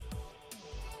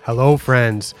Hello,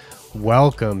 friends.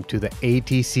 Welcome to the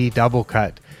ATC Double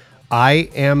Cut. I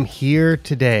am here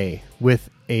today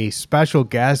with a special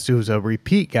guest who's a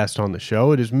repeat guest on the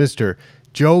show. It is Mr.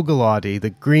 Joe Galati, the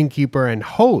greenkeeper and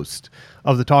host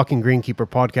of the Talking Greenkeeper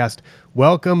podcast.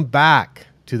 Welcome back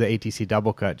to the ATC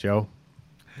Double Cut, Joe.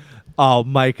 Oh,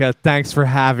 Micah, thanks for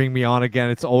having me on again.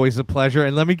 It's always a pleasure.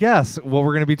 And let me guess what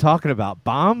we're going to be talking about.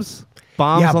 Bombs?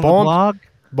 Bombs on the blog?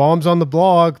 Bombs on the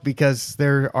blog, because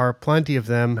there are plenty of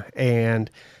them. And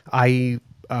I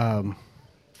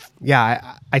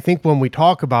think when we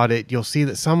talk about it, you'll see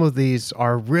that some of these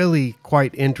are really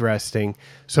quite interesting.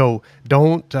 So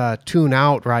don't tune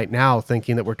out right now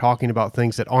thinking that we're talking about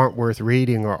things that aren't worth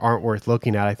reading or aren't worth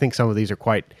looking at. I think some of these are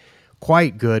quite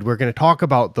good. We're going to talk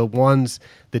about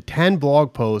the 10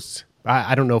 blog posts.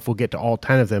 I don't know if we'll get to all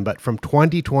 10 of them, but from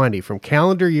 2020, from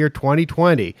calendar year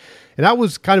 2020. And that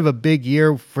was kind of a big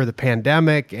year for the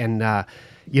pandemic. And,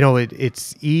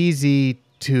 it's easy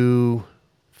to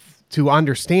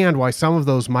understand why some of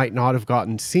those might not have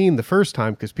gotten seen the first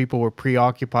time because people were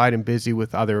preoccupied and busy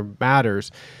with other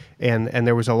matters. And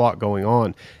there was a lot going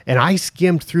on. And I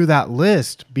skimmed through that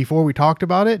list before we talked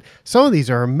about it. Some of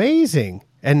these are amazing.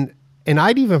 And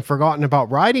I'd even forgotten about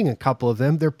writing a couple of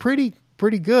them. They're pretty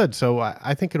good, so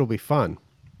I think it'll be fun.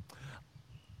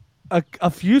 A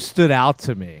few stood out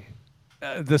to me.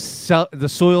 The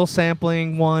soil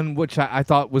sampling one, which I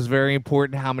thought was very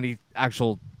important, how many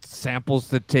actual samples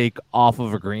to take off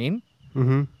of a green.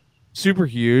 Mm-hmm. Super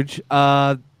huge.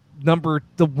 The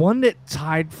one that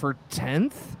tied for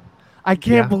 10th, I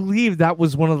can't believe that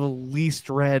was one of the least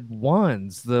read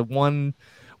ones. The one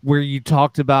where you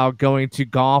talked about going to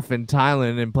golf in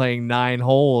Thailand and playing 9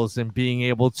 holes and being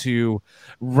able to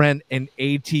rent an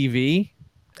ATV.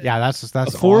 Yeah, that's a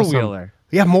 4-wheeler. Awesome.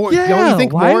 Yeah, more. Yeah, don't you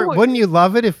think more? Wouldn't you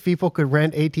love it if people could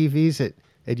rent ATVs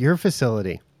at your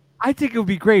facility? I think it would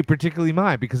be great, particularly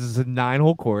mine, because it's a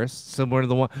 9-hole course, similar to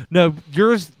the one. No,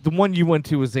 yours, the one you went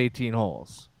to was 18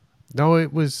 holes. No,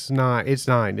 it was 9. It's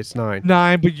 9. It's 9.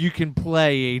 9, but you can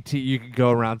play 18. You can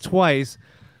go around twice.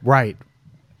 Right.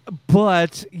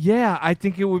 But, yeah, I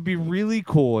think it would be really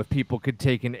cool if people could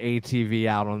take an ATV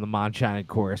out on the Monchannon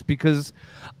course, because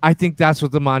I think that's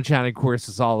what the Monchannon course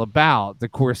is all about. The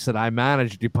course that I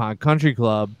manage, DuPont Country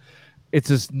Club, it's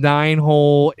this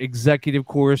 9-hole executive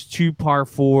course, 2 par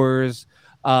 4s,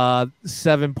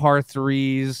 7 par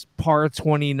 3s, par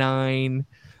 29.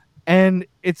 And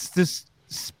it's this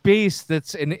space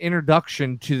that's an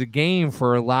introduction to the game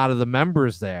for a lot of the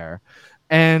members there.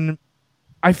 And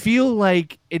I feel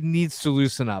like it needs to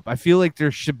loosen up. I feel like there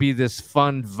should be this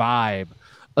fun vibe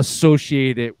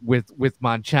associated with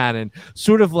Monchannon,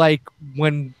 sort of like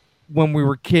when we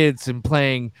were kids and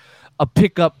playing a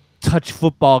pickup touch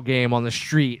football game on the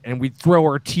street, and we'd throw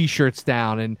our T-shirts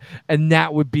down, and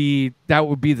that would be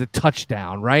the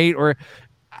touchdown, right? Or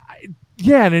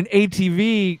and an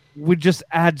ATV would just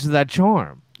add to that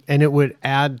charm, and it would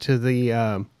add to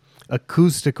the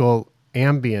acoustical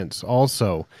ambience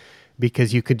also.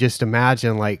 Because you could just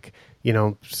imagine,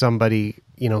 somebody,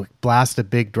 blast a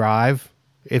big drive.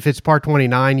 If it's par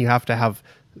 29, you have to have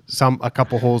a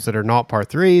couple holes that are not par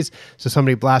 3s. So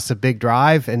somebody blasts a big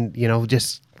drive and,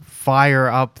 just fire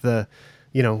up get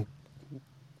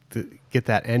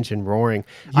that engine roaring.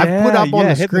 I put up on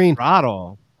the screen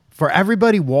for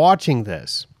everybody watching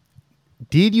this.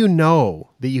 Did you know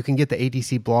that you can get the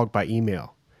ATC blog by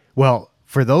email? Well,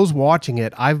 for those watching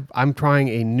it, I'm trying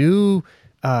a new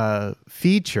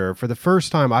feature for the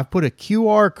first time. I've put a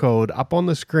QR code up on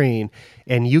the screen,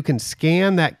 and you can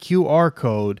scan that QR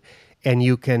code, and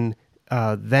you can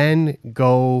then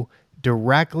go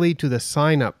directly to the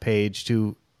sign up page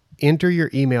to enter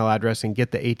your email address and get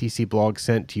the ATC blog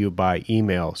sent to you by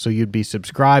email. So you'd be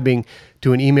subscribing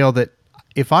to an email that,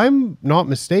 if I'm not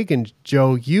mistaken,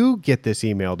 Joe, you get this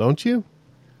email, don't you?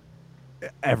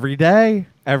 Every day.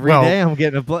 Every day I'm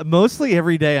getting mostly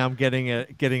every day I'm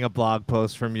getting a blog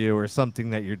post from you or something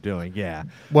that you're doing. Yeah.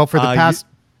 Well, for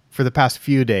the past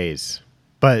few days,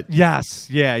 but yes,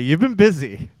 yeah, you've been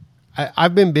busy.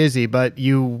 I've been busy, but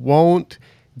you won't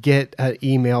get an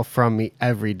email from me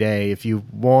every day. If you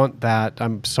want that,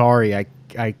 I'm sorry, I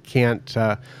can't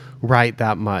write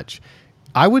that much.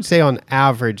 I would say on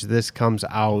average this comes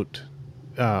out.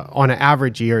 On an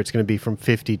average year, it's going to be from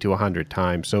 50 to 100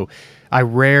 times. So I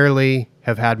rarely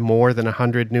have had more than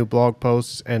 100 new blog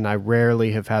posts, and I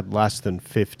rarely have had less than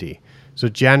 50. So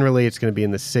generally, it's going to be in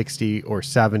the 60 or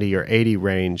 70 or 80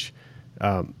 range.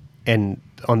 And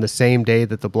on the same day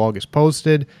that the blog is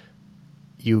posted,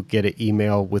 you get an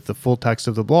email with the full text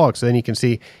of the blog. So then you can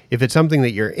see if it's something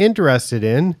that you're interested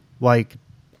in, like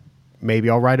maybe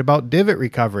I'll write about divot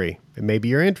recovery, and maybe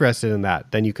you're interested in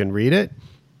that. Then you can read it,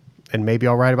 and maybe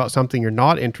I'll write about something you're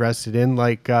not interested in,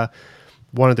 like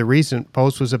one of the recent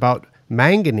posts was about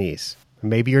manganese.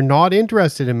 Maybe you're not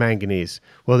interested in manganese.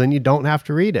 Well, then you don't have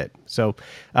to read it. So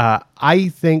I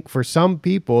think for some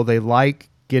people, they like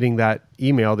getting that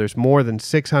email. There's more than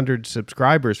 600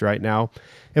 subscribers right now.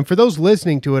 And for those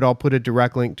listening to it, I'll put a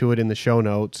direct link to it in the show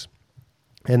notes.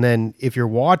 And then if you're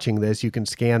watching this, you can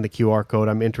scan the QR code.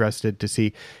 I'm interested to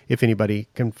see if anybody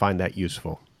can find that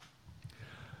useful.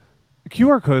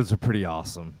 QR codes are pretty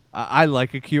awesome. I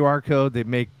like a QR code. They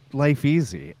make life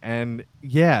easy. And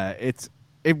yeah, it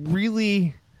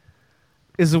really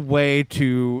is a way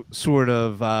to sort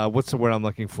of, what's the word I'm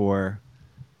looking for?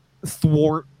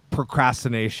 Thwart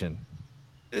procrastination.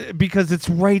 Because it's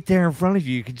right there in front of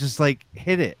you. You can just like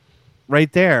hit it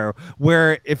right there.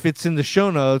 Where if it's in the show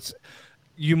notes,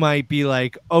 you might be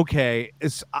like, okay,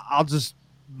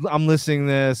 I'm listening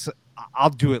to this. I'll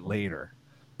do it later.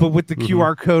 But with the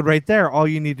QR code right there, all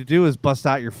you need to do is bust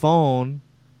out your phone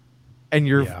and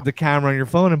the camera on your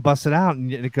phone and bust it out,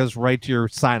 and it goes right to your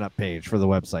sign up page for the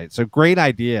website. So great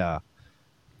idea.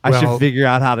 I should figure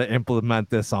out how to implement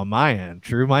this on my end.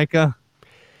 True, Micah?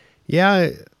 Yeah.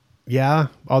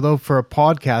 Although for a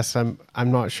podcast,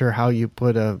 I'm not sure how you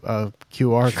put a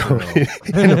QR code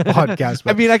in a podcast.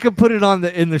 I mean, I could put it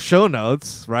in the show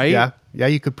notes, right? Yeah.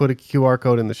 You could put a QR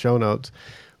code in the show notes.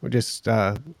 Or just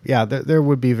there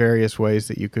would be various ways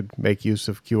that you could make use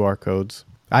of QR codes.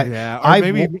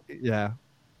 I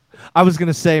was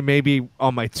gonna say maybe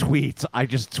on my tweets I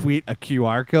just tweet a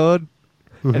QR code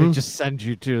and it just sends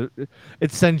you to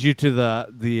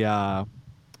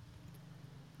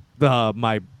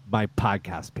my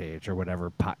podcast page or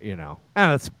whatever.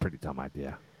 That's a pretty dumb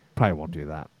idea. Probably won't do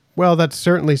that. Well, that's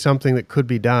certainly something that could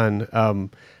be done.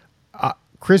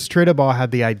 Chris Tridabaugh had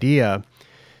the idea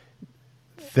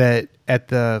that at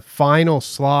the final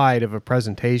slide of a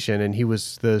presentation, and he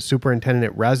was the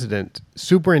superintendent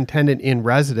in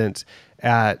residence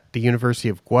at the University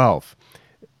of Guelph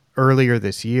earlier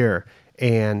this year,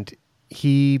 and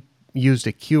he used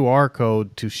a QR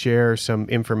code to share some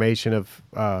information of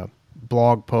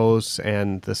blog posts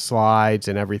and the slides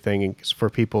and everything for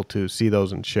people to see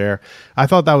those and share. I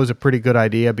thought that was a pretty good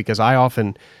idea because I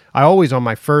always on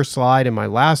my first slide and my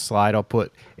last slide, I'll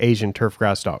put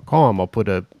asianturfgrass.com. I'll put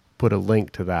a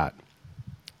link to that.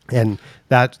 And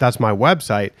that's my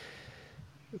website.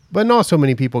 But not so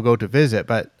many people go to visit.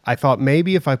 But I thought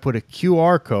maybe if I put a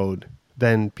QR code,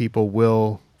 then people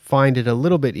will find it a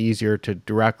little bit easier to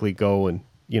directly go and,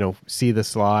 see the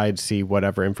slides, see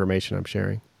whatever information I'm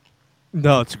sharing.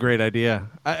 No, it's a great idea.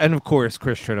 And of course,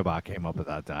 Chris Tridabaugh came up with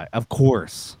that. Of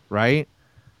course, right?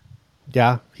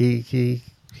 Yeah,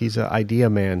 he's an idea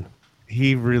man.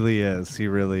 He really is. He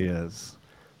really is.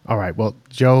 All right. Well,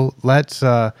 Joe, let's.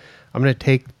 I'm going to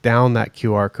take down that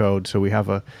QR code so we have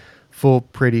a full,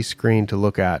 pretty screen to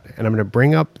look at, and I'm going to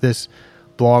bring up this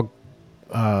blog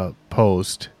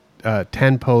post.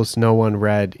 10 posts no one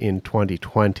read in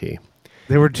 2020.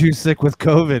 They were too sick with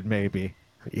COVID, maybe.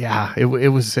 Yeah, it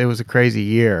was a crazy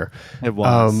year. It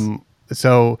was.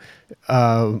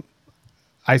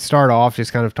 I start off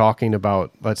just kind of talking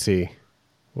about, let's see,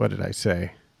 what did I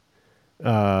say?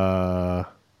 The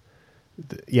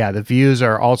views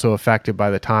are also affected by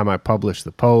the time I published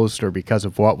the post or because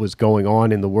of what was going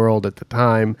on in the world at the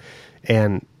time.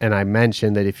 And I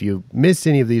mentioned that if you missed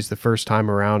any of these the first time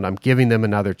around, I'm giving them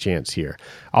another chance here.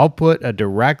 I'll put a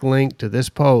direct link to this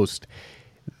post,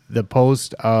 the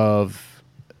post of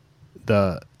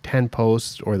the 10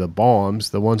 posts or the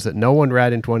bombs, the ones that no one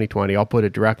read in 2020. I'll put a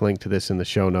direct link to this in the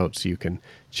show notes so you can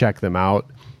check them out.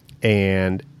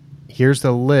 And here's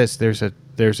the list. There's a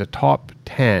top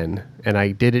 10, and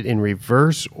I did it in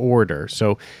reverse order.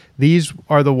 So these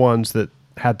are the ones that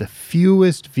had the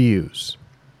fewest views.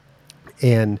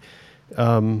 And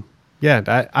I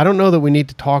don't know that we need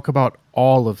to talk about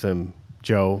all of them,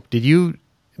 Joe.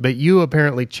 But you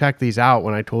apparently checked these out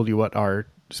when I told you what our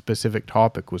specific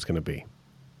topic was going to be.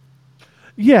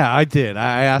 Yeah, I did.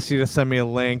 I asked you to send me a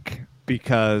link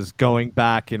because going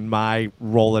back in my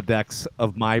Rolodex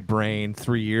of my brain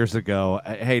 3 years ago,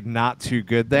 hey, not too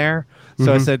good there.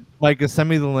 So I said, Micah, send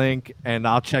me the link and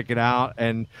I'll check it out.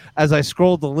 And as I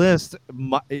scrolled the list,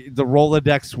 the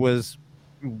Rolodex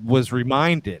was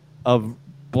reminded of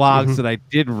blogs that I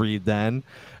did read then.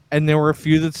 And there were a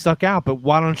few that stuck out. But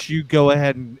why don't you go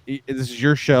ahead and this is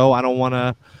your show. I don't want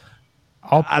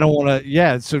to.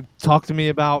 Yeah. So talk to me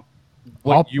about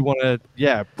what you want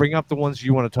to. Bring up the ones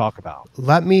you want to talk about.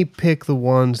 Let me pick the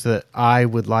ones that I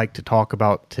would like to talk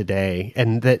about today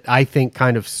and that I think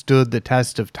kind of stood the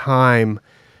test of time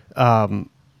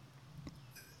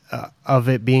of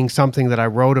it being something that I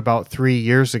wrote about 3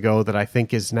 years ago that I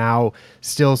think is now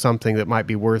still something that might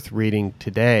be worth reading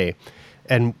today.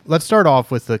 And let's start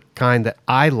off with the kind that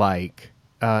I like,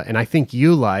 and I think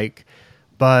you like,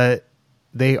 but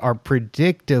they are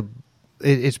predictable.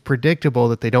 It's predictable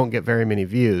that they don't get very many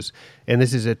views. And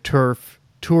this is a turf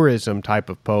tourism type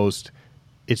of post.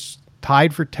 It's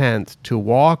tied for 10th, to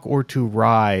walk or to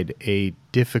ride, a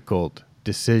difficult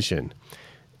decision.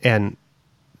 And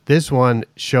this one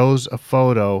shows a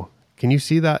photo. Can you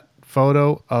see that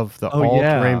photo of the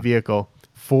all-terrain vehicle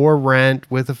for rent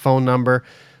with a phone number?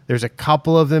 There's a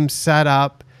couple of them set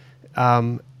up.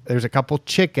 There's a couple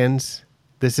chickens.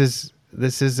 This is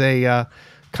a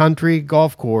country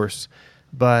golf course,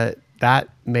 but that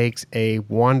makes a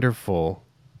wonderful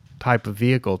type of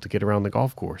vehicle to get around the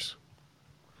golf course.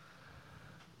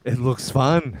 It looks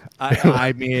fun.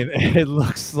 I mean, it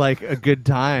looks like a good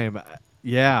time.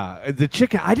 Yeah, the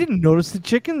chicken. I didn't notice the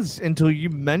chickens until you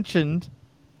mentioned.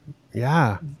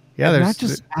 Yeah. And that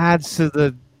just adds to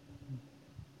the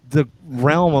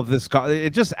realm of this.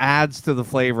 It just adds to the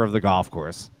flavor of the golf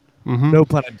course. Mm-hmm. No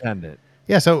pun intended.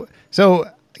 Yeah. So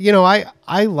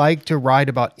I like to write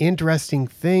about interesting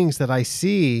things that I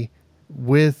see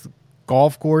with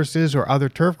golf courses or other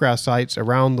turfgrass sites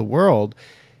around the world.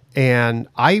 And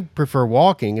I prefer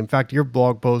walking. In fact, your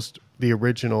blog post, the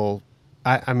original,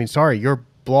 your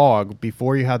blog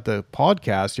before you had the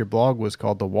podcast, your blog was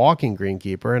called The Talking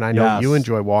Greenkeeper. And I know you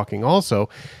enjoy walking also.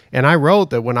 And I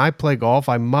wrote that when I play golf,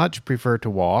 I much prefer to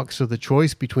walk. So the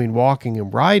choice between walking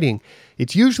and riding,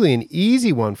 it's usually an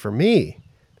easy one for me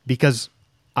because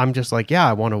I'm just like,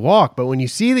 I want to walk. But when you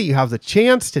see that you have the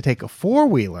chance to take a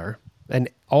four-wheeler, an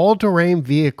all-terrain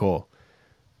vehicle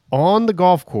on the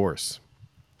golf course,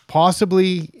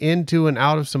 possibly into and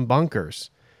out of some bunkers,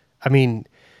 I mean,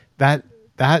 that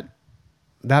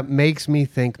makes me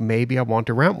think maybe I want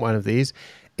to rent one of these.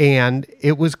 And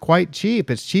it was quite cheap.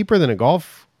 It's cheaper than a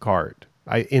golf cart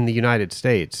in the United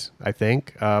States, I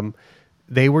think.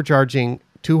 They were charging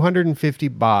 250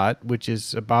 baht, which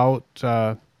is about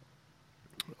 $7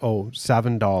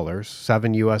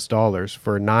 US dollars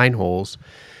for 9 holes,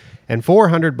 and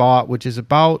 400 baht, which is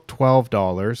about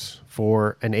 $12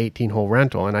 for an 18-hole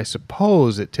rental. And I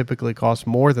suppose it typically costs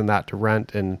more than that to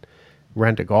rent a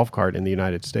golf cart in the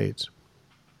United States.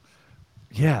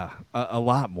 Yeah, a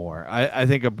lot more. I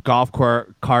think a golf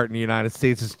cart in the United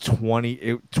States is $20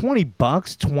 to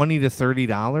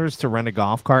 $30 to rent a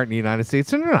golf cart in the United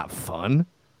States, and they're not fun.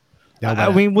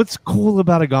 I mean, what's cool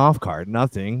about a golf cart?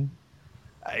 Nothing.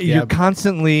 You're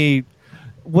constantly.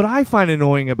 What I find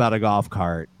annoying about a golf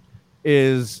cart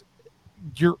is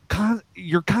you're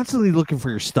constantly looking for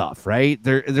your stuff, right?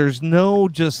 There's no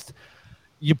just.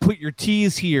 You put your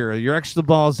tees here, your extra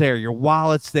balls there, your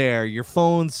wallet's there, your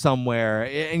phone's somewhere,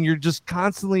 and you're just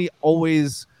constantly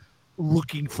always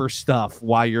looking for stuff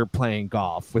while you're playing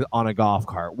golf on a golf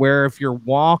cart. Where if you're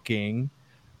walking,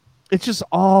 it's just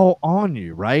all on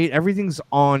you, right? Everything's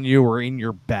on you or in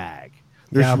your bag.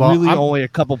 There's only a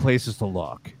couple places to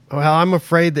look. Well, I'm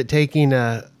afraid that taking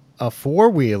a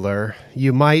four-wheeler,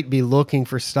 you might be looking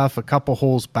for stuff a couple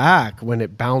holes back when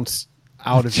it bounced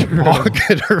out of your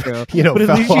pocket or, but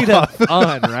at least you'd have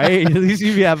fun, right? At least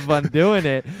you'd have fun doing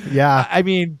it. Yeah. I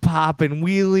mean, popping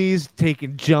wheelies,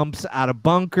 taking jumps out of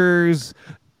bunkers,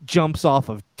 jumps off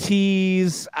of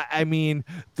tees. I mean,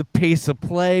 the pace of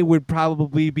play would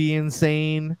probably be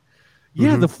insane.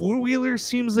 Yeah, the four-wheeler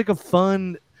seems like a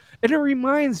fun, and it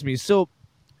reminds me. So,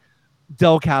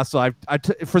 Del Castle,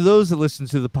 for those that listen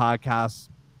to the podcast,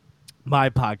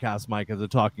 my podcast, Micah, the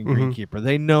Talking Greenkeeper,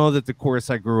 they know that the course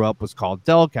I grew up was called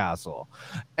Del Castle.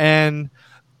 And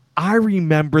I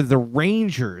remember the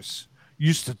Rangers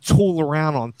used to tool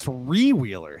around on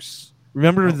three-wheelers.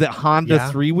 Remember the Honda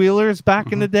three-wheelers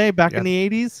back in the day, back in the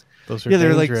 80s? Those are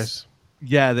dangerous.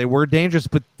 They were dangerous,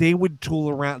 but they would tool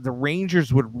around. The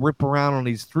Rangers would rip around on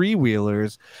these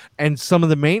three-wheelers, and some of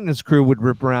the maintenance crew would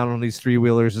rip around on these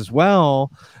three-wheelers as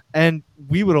well. And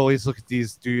we would always look at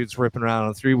these dudes ripping around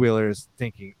on three-wheelers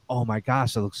thinking, oh, my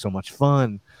gosh, that looks so much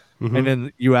fun. And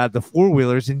then you add the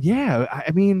four-wheelers, and I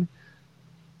mean,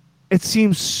 it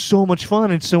seems so much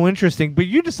fun and so interesting. But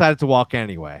you decided to walk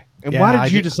anyway. And why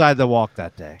did you decide to walk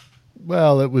that day?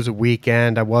 Well, it was a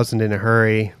weekend. I wasn't in a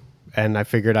hurry, and I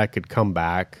figured I could come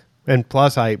back. And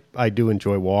plus, I do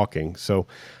enjoy walking. So,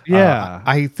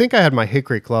 I think I had my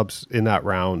hickory clubs in that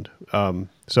round.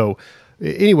 So,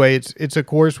 anyway, it's a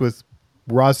course with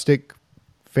rustic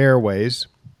fairways,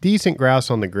 decent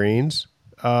grass on the greens,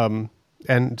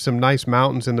 and some nice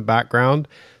mountains in the background,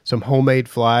 some homemade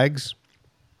flags.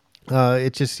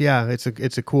 It's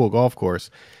a cool golf course.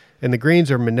 And the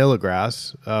greens are manila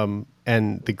grass.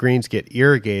 and the greens get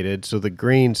irrigated. So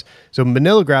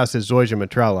Manila grass is Zoysia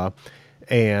matrella,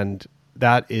 and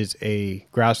that is a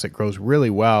grass that grows really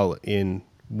well in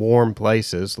warm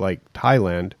places like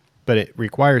Thailand, but it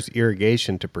requires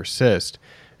irrigation to persist.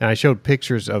 And I showed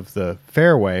pictures of the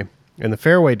fairway, and the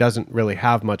fairway doesn't really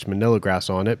have much Manila grass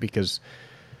on it because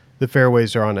the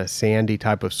fairways are on a sandy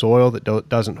type of soil that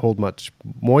doesn't hold much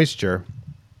moisture.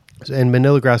 And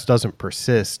Manila grass doesn't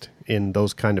persist in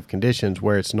those kind of conditions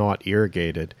where it's not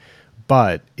irrigated,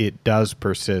 but it does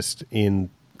persist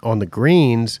on the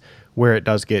greens where it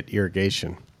does get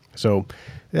irrigation. So,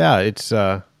 yeah,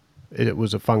 it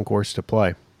was a fun course to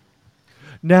play.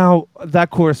 Now, that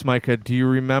course, Micah, do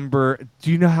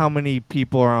you know how many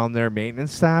people are on their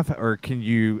maintenance staff, or can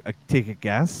you take a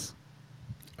guess?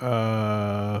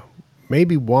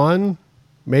 Maybe one,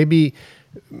 maybe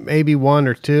one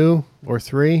or two or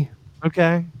three.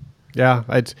 Okay. Yeah,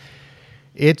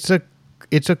 it's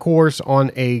a course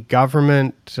on a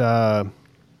government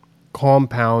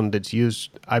compound that's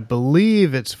used. I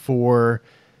believe it's for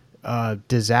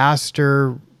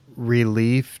disaster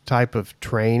relief type of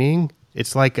training.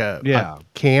 It's like a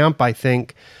camp, I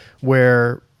think,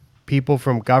 where people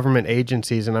from government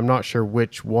agencies, and I'm not sure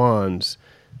which ones,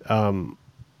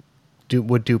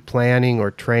 would do planning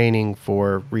or training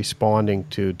for responding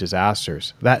to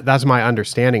disasters. That's my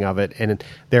understanding of it, and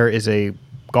there is a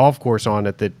golf course on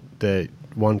it that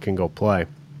one can go play.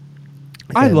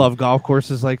 I love golf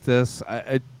courses like this.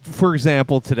 For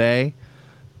example, today,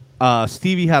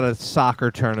 Stevie had a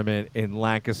soccer tournament in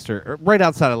Lancaster, right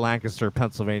outside of Lancaster,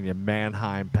 Pennsylvania,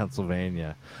 Manheim,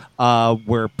 Pennsylvania,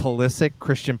 where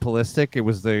Christian Pulisic, it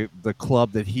was the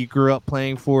club that he grew up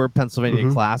playing for, Pennsylvania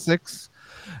Classics.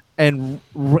 And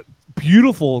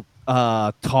beautiful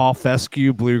tall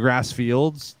fescue bluegrass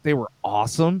fields. They were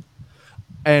awesome.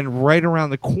 And right around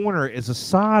the corner is a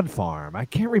sod farm. I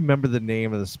can't remember the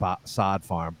name of the sod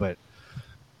farm, but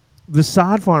the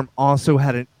sod farm also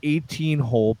had an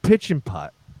 18-hole pitch and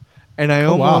putt. And I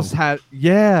almost had,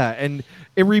 and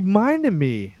it reminded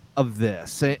me of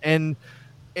this. And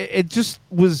it just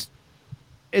was,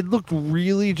 it looked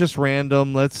really just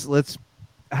random. Let's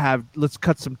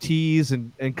cut some tees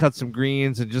and cut some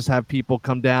greens and just have people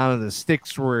come down, and the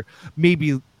sticks were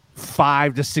maybe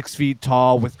 5 to 6 feet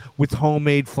tall with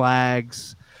homemade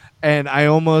flags. And I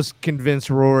almost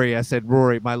convinced Rory. I said,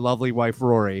 Rory, my lovely wife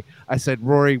Rory, I said,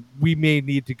 Rory, we may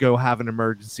need to go have an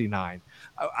emergency 9.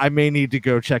 I may need to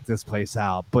go check this place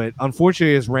out. But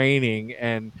unfortunately it's raining,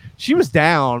 and she was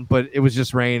down, but it was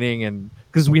just raining, and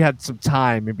because we had some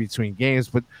time in between games.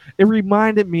 But it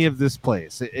reminded me of this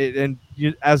place.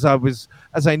 As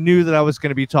I knew that I was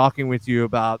going to be talking with you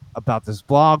about this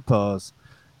blog post,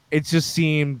 it just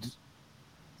seemed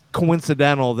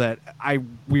coincidental that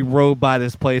we rode by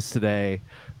this place today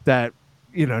that,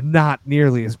 not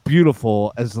nearly as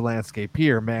beautiful as the landscape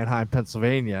here, Manheim,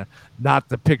 Pennsylvania. Not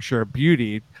the picture of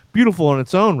beauty, beautiful in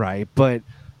its own right, but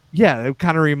yeah, it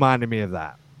kind of reminded me of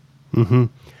that. Mm-hmm.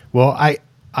 Well,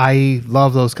 I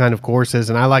love those kind of courses,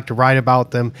 and I like to write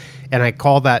about them, and I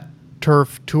call that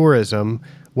turf tourism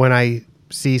when I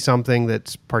see something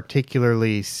that's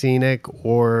particularly scenic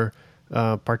or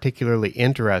particularly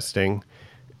interesting.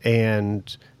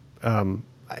 And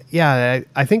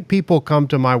I think people come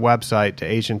to my website, to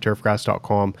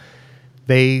asianturfgrass.com.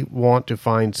 They want to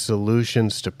find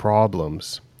solutions to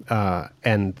problems,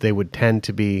 and they would tend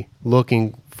to be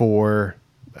looking for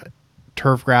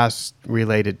turfgrass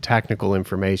related technical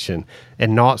information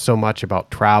and not so much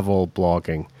about travel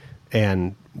blogging.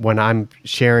 And when I'm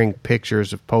sharing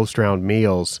pictures of post round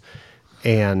meals,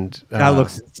 and that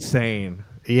looks insane.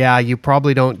 Yeah, you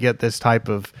probably don't get this type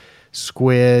of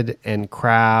squid and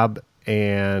crab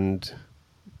and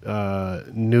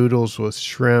noodles with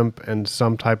shrimp and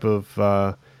some type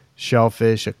of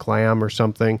shellfish, a clam or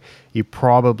something. You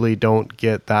probably don't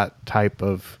get that type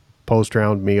of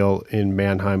post-round meal in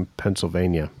Manheim,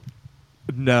 Pennsylvania.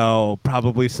 No,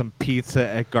 probably some pizza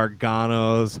at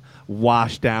Gargano's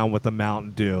washed down with a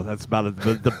Mountain Dew. That's about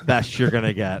the best you're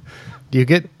gonna get. Do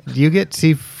you get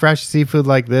fresh seafood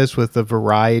like this with a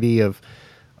variety of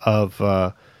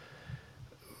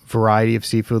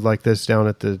seafood like this down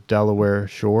at the Delaware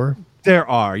shore? There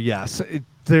are, yes.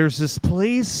 There's this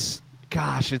place.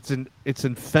 Gosh, it's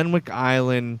in Fenwick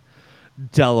Island,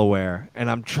 Delaware,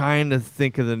 and I'm trying to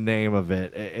think of the name of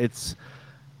it.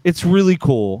 It's really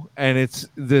cool, and it's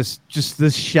this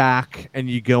shack, and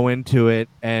you go into it,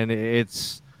 and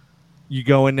you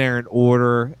go in there and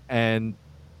order, and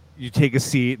you take a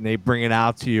seat, and they bring it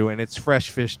out to you, and it's fresh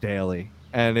fish daily,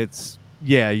 and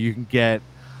you can get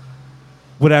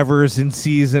whatever's in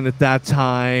season at that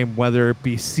time, whether it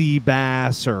be sea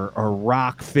bass or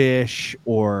rockfish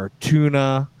or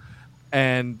tuna.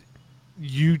 And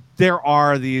there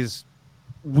are these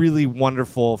really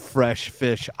wonderful fresh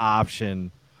fish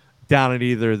option down at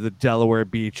either the Delaware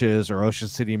beaches or Ocean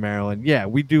City, Maryland. Yeah,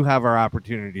 we do have our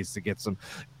opportunities to get some.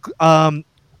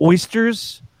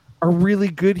 Oysters are really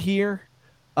good here.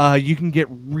 You can get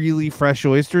really fresh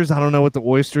oysters. I don't know what the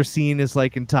oyster scene is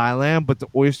like in Thailand, but the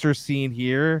oyster scene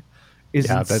here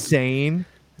is insane.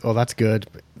 That's good.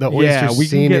 The oyster we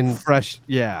scene can get fresh.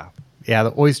 Yeah,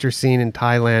 the oyster scene in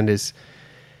Thailand is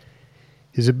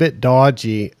a bit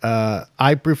dodgy.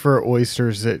 I prefer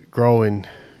oysters that grow in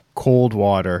cold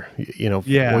water.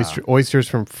 Oysters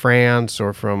from France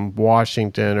or from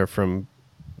Washington or from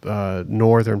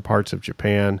northern parts of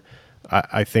Japan,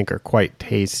 I think are quite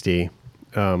tasty.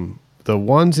 The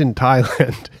ones in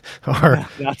Thailand are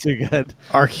not too good.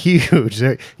 Are huge.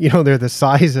 They're the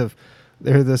size of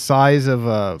it's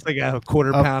like a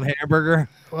quarter-pound hamburger.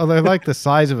 Well, they're like the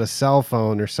size of a cell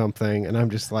phone or something, and I'm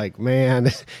just like,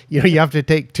 man, you have to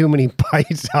take too many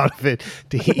bites out of it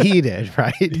to eat it,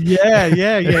 right?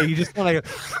 Yeah. You just want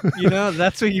to,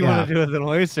 that's what you want to do with an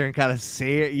oyster and kind of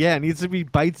say it. Yeah, it needs to be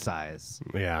bite size.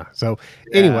 Yeah. So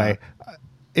anyway,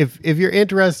 if you're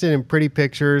interested in pretty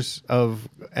pictures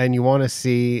and you want to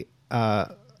see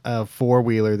a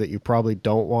four-wheeler that you probably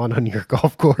don't want on your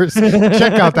golf course,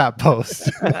 check out that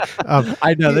post.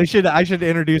 I know I should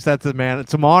introduce that to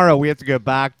tomorrow. We have to go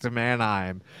back to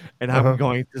Mannheim, and I'm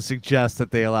going to suggest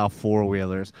that they allow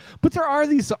four-wheelers. But there are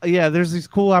there's these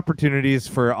cool opportunities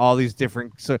for all these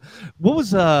different. So, what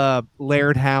was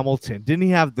Laird Hamilton? Didn't he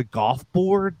have the golf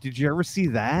board? Did you ever see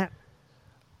that?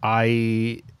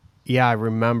 I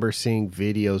remember seeing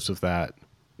videos of that.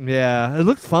 Yeah, it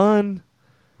looked fun.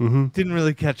 Mm-hmm. Didn't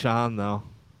really catch on though.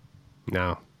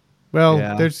 No. Well,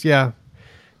 I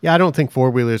don't think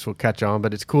four-wheelers will catch on,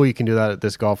 but it's cool you can do that at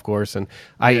this golf course. And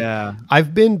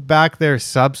I've been back there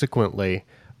subsequently.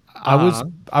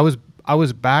 I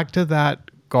was back to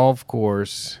that golf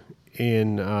course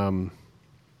in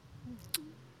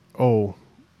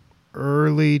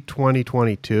early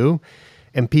 2022,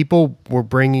 and people were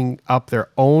bringing up their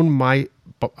own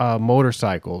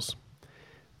motorcycles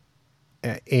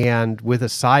and with a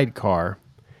sidecar,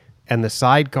 and the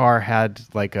sidecar had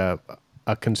like a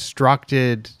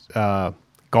constructed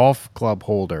golf club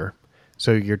holder.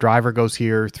 So your driver goes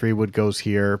here, 3-wood goes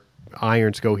here,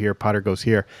 irons go here, putter goes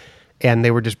here. And they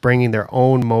were just bringing their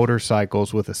own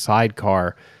motorcycles with a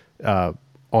sidecar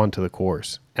onto the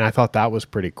course. And I thought that was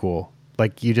pretty cool.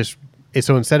 Like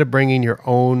so instead of bringing your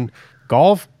own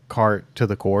golf cart to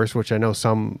the course, which I know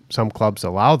some clubs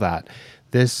allow that,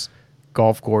 this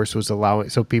golf course was allowing,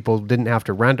 so people didn't have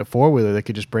to rent a four-wheeler. They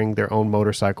could just bring their own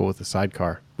motorcycle with a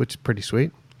sidecar, which is pretty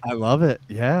sweet. I love it.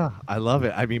 Yeah, I love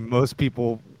it. I mean, most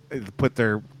people put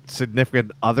their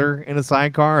significant other in a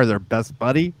sidecar or their best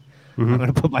buddy. Mm-hmm. I'm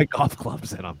going to put my golf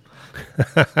clubs in them.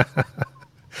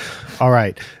 All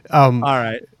right. All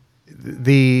right.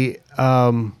 The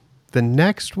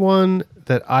next one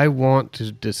that I want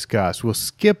to discuss, we'll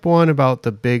skip one about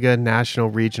the BIGA National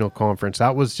Regional Conference.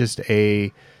 That was just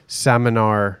a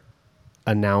seminar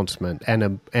announcement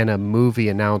and a movie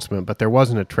announcement, but there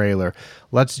wasn't a trailer.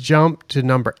 Let's jump to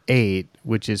number 8,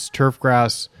 which is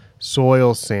turfgrass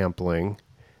soil sampling.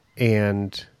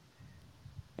 And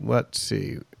let's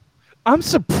see. I'm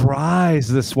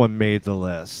surprised this one made the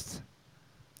list.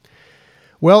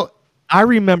 Well, I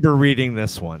remember reading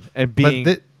this one and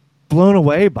being blown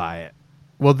away by it.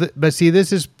 Well, but see,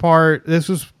 this was part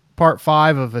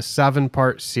 5 of a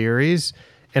 7-part series,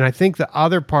 and I think the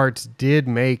other parts did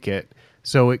make it.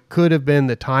 So it could have been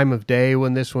the time of day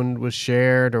when this one was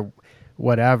shared or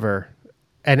whatever.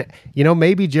 And,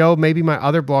 maybe, Joe, maybe my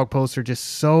other blog posts are just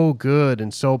so good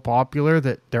and so popular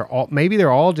that they're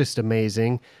all just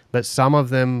amazing, but some of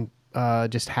them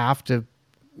just have to,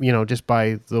 just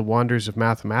by the wonders of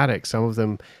mathematics, some of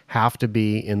them have to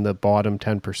be in the bottom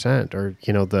 10% or,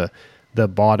 the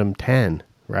bottom 10,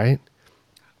 right?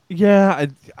 Yeah,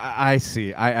 I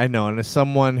see. I know. And as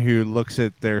someone who looks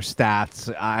at their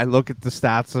stats, I look at the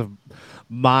stats of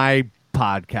my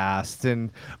podcast,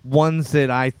 and ones that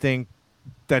I think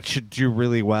that should do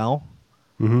really well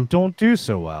don't do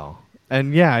so well.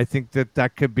 And yeah, I think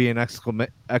that could be an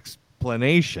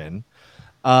explanation.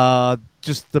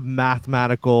 Just the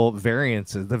mathematical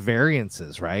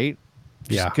variances, right?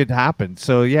 Just could happen.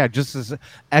 So yeah, just as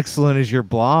excellent as your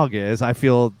blog is, I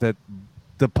feel that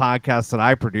the podcast that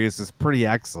I produce is pretty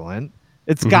excellent.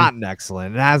 It's gotten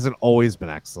excellent. It hasn't always been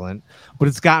excellent, but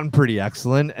it's gotten pretty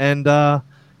excellent. And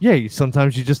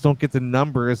sometimes you just don't get the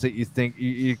numbers that you think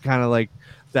you kind of like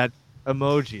that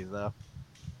emoji though.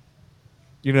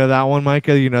 You know that one,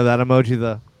 Micah? You know that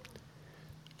emoji,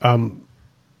 and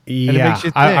it Yeah, makes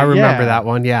you I think. remember Yeah, that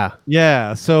one. Yeah.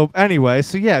 yeah. So anyway,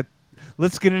 so yeah,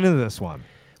 let's get into this one.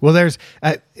 Well, there's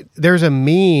a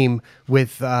meme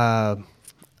with a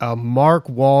Mark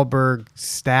Wahlberg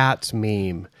stats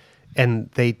meme, and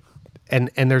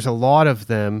there's a lot of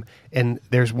them, and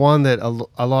there's one that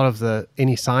a lot of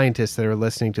any scientists that are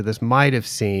listening to this might have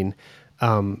seen,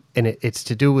 and it's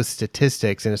to do with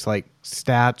statistics, and it's like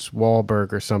stats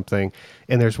Wahlberg or something,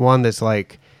 and there's one that's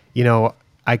like,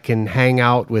 I can hang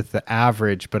out with the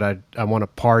average, but I want to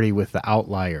party with the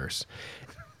outliers,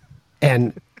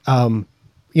 and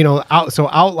so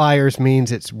outliers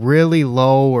means it's really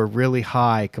low or really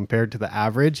high compared to the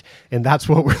average, and that's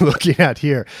what we're looking at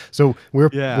here. So we're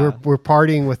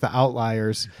partying with the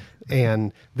outliers,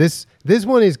 and this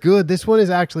one is good. This one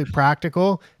is actually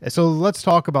practical. So let's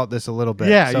talk about this a little bit.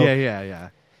 Yeah, so, yeah.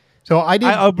 So I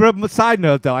did. Side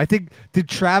note though, I think did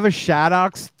Travis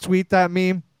Shaddox tweet that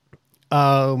meme?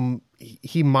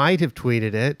 He might have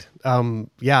tweeted it.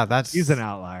 He's an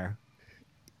outlier.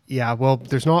 Yeah, well,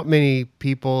 there's not many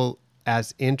people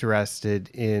as interested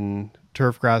in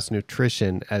turfgrass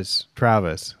nutrition as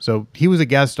Travis. So he was a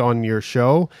guest on your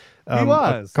show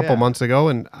a couple months ago,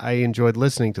 and I enjoyed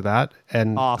listening to that.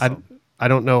 And awesome. I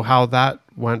don't know how that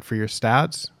went for your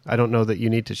stats. I don't know that you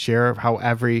need to share how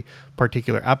every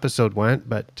particular episode went,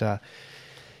 but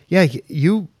yeah,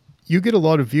 you get a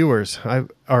lot of viewers.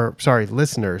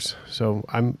 Listeners. So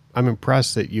I'm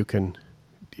impressed that you can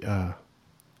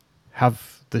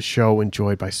have the show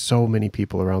enjoyed by so many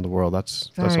people around the world. That's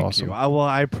awesome. Well,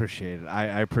 I appreciate it.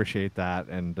 I appreciate that,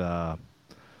 and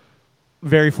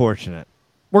very fortunate.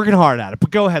 Working hard at it.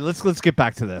 But go ahead. Let's get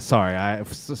back to this. Sorry,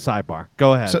 sidebar.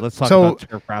 Go ahead. Let's talk about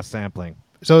turfgrass sampling.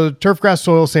 So turfgrass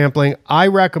soil sampling, I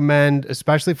recommend,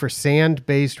 especially for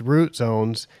sand-based root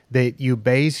zones, that you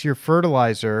base your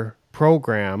fertilizer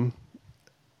program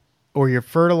or your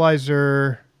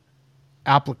fertilizer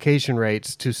application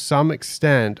rates to some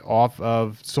extent off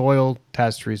of soil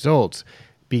test results,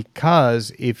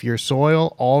 because if your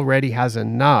soil already has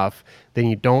enough, then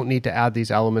you don't need to add these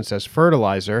elements as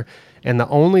fertilizer. And the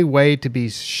only way to be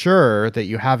sure that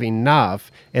you have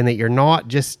enough and that you're not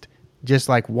just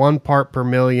like 1 part per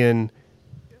million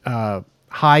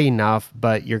high enough,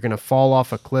 but you're going to fall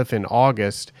off a cliff in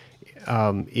August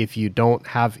if you don't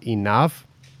have enough.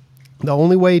 The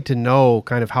only way to know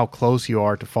kind of how close you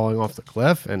are to falling off the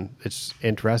cliff, and it's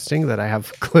interesting that I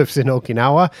have cliffs in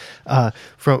Okinawa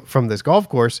from this golf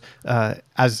course,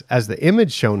 as the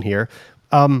image shown here.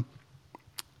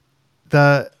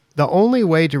 The only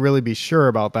way to really be sure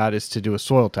about that is to do a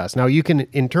soil test. Now, you can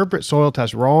interpret soil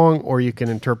tests wrong, or you can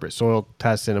interpret soil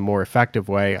tests in a more effective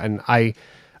way. And I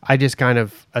just kind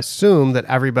of assume that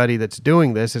everybody that's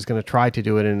doing this is going to try to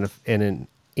do it in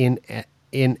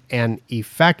an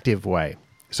effective way.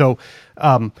 So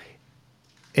an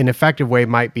effective way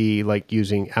might be like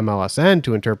using MLSN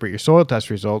to interpret your soil test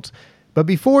results. But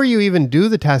before you even do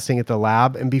the testing at the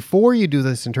lab and before you do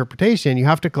this interpretation, you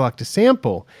have to collect a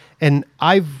sample. And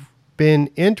I've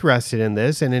been interested in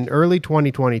this. And in early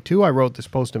 2022, I wrote this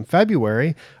post in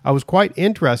February. I was quite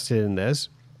interested in this.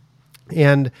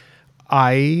 And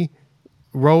I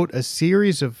wrote a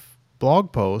series of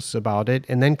blog posts about it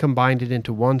and then combined it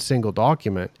into one single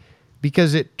document,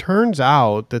 because it turns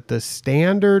out that the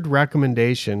standard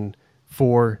recommendation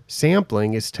for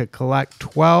sampling is to collect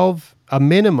a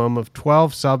minimum of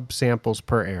 12 subsamples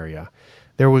per area.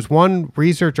 There was one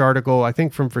research article, I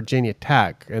think from Virginia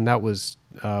Tech, and that was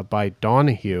by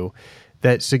Donahue,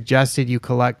 that suggested you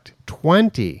collect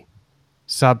 20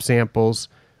 subsamples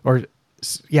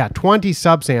 20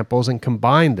 subsamples and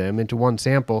combine them into one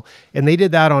sample. And they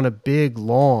did that on a big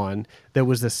lawn that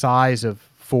was the size of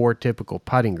 4 typical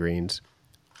putting greens.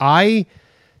 I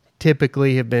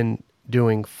typically have been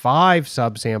doing 5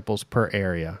 subsamples per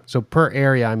area. So per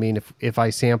area, I mean, if I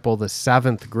sample the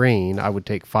 7th green, I would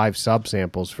take 5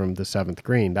 subsamples from the 7th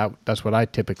green. That's what I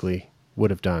typically would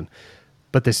have done.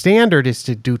 But the standard is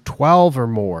to do 12 or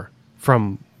more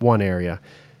from one area.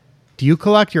 Do you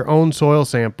collect your own soil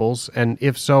samples? And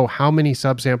if so, how many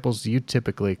subsamples do you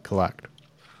typically collect?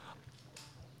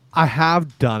 I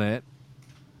have done it,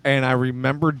 and I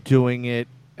remember doing it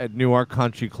at Newark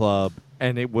Country Club,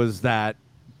 and it was that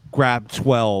grab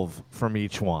 12 from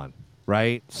each one,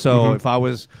 right? So if I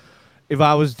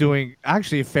was doing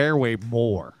actually a fairway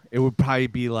more, it would probably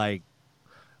be like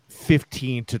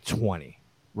 15 to 20,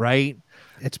 right?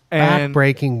 It's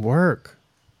backbreaking work.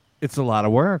 It's a lot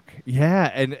of work.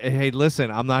 Yeah. And hey, listen,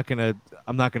 I'm not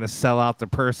gonna sell out the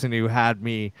person who had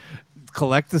me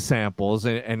collect the samples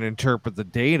and interpret the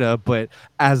data. But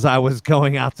as I was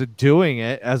going out and doing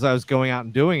it,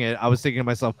 I was thinking to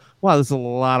myself, wow, this is a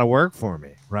lot of work for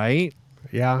me, right?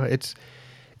 Yeah, it's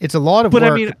a lot of But I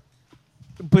work. mean,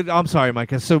 but I'm sorry,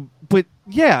 Micah. So, but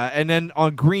yeah, and then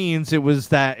on greens, it was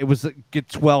get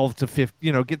 12 to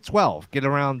 15, get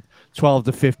around 12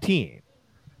 to 15.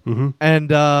 Mm-hmm.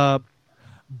 And,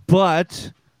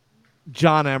 but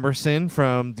John Emerson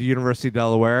from the University of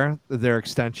Delaware, their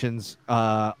extensions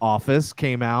office,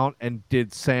 came out and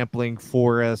did sampling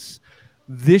for us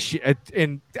this year,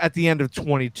 at the end of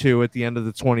 22, at the end of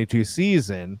the 22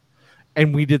 season,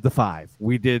 and we did the 5.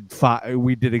 We did 5.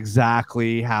 We did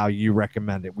exactly how you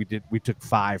recommended. We took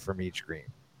 5 from each green.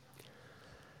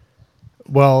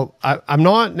 Well, I'm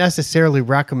not necessarily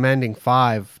recommending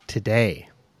 5 today,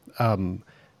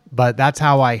 but that's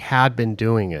how I had been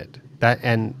doing it.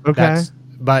 Okay.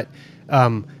 But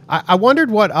I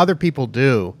wondered what other people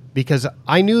do, because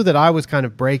I knew that I was kind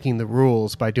of breaking the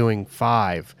rules by doing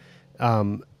 5,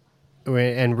 and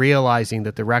realizing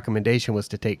that the recommendation was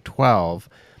to take 12.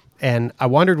 And I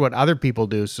wondered what other people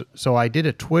do. So I did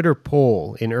a Twitter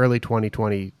poll in early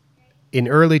 2020,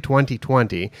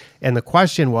 and the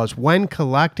question was, when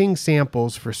collecting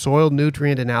samples for soil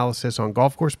nutrient analysis on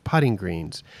golf course putting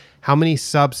greens, how many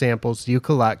subsamples do you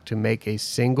collect to make a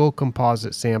single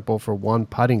composite sample for one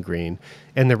putting green?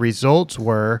 And the results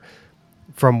were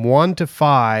from 1 to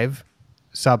 5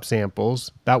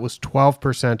 subsamples, that was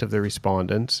 12% of the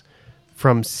respondents.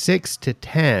 From 6 to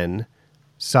 10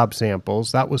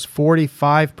 subsamples, that was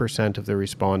 45% of the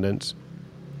respondents.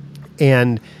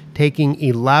 And taking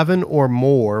 11 or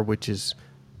more, which is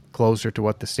closer to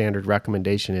what the standard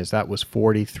recommendation is, that was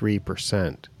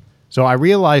 43%. So I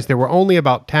realized there were only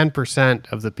about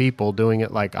 10% of the people doing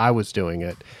it like I was doing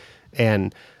it.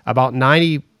 And about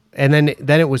 90, and then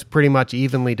it was pretty much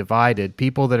evenly divided.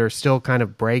 People that are still kind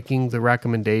of breaking the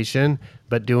recommendation,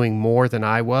 but doing more than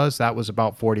I was, that was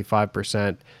about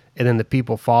 45%. And then the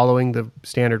people following the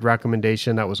standard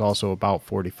recommendation, that was also about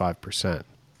 45%.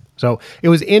 So it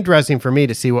was interesting for me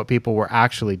to see what people were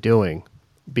actually doing,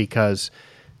 because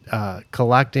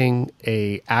collecting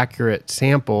a accurate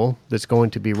sample that's going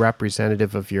to be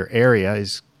representative of your area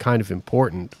is kind of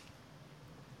important.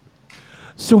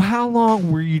 So how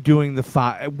long were you doing the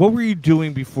 5? What were you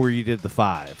doing before you did the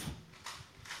 5?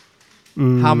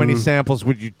 How many samples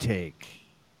would you take?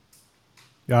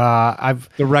 I've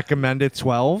The recommended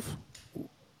 12?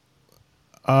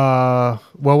 Well,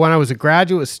 when I was a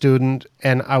graduate student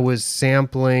and I was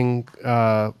sampling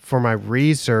for my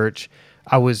research,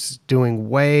 I was doing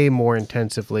way more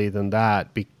intensively than that,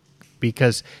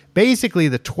 because basically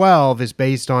the 12 is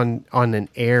based on an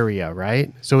area,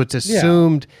 right? So it's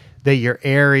assumed that your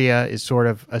area is sort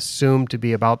of assumed to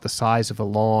be about the size of a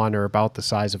lawn or about the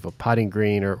size of a putting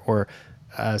green or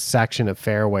a section of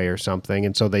fairway or something.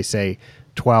 And so they say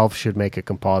 12 should make a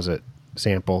composite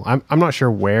sample. I'm not sure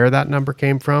where that number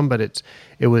came from, but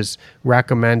it was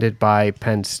recommended by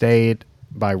Penn State,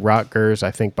 by Rutgers, I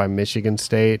think by Michigan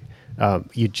State.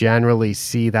 You generally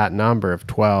see that number of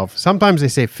 12. Sometimes they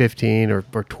say 15 or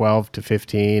 12 to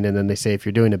 15, and then they say if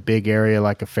you're doing a big area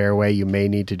like a fairway, you may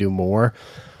need to do more.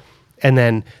 And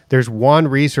then there's one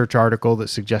research article that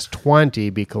suggests 20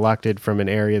 be collected from an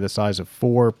area the size of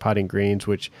 4 putting greens,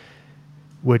 which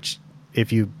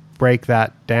if you break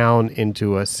that down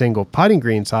into a single putting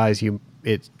green size, you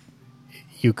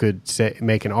could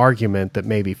make an argument that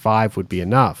maybe 5 would be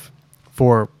enough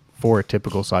for a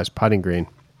typical size putting green.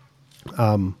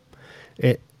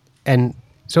 And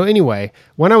so anyway,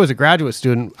 when I was a graduate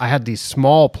student, I had these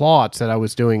small plots that I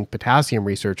was doing potassium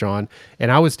research on, and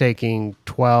I was taking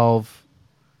 12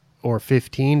 or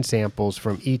 15 samples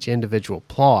from each individual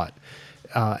plot.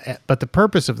 But the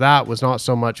purpose of that was not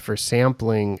so much for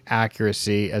sampling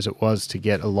accuracy as it was to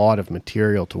get a lot of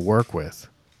material to work with,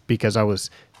 because I was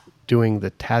doing the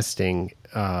testing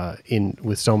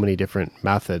with so many different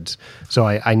methods. So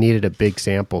I needed a big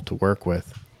sample to work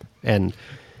with. And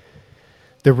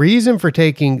the reason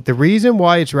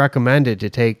why it's recommended to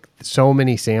take so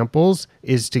many samples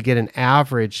is to get an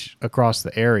average across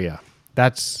the area.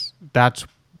 That's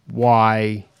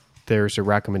why there's a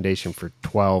recommendation for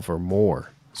 12 or more,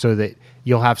 so that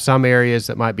you'll have some areas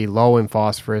that might be low in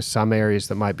phosphorus, some areas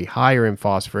that might be higher in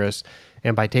phosphorus.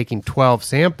 And by taking 12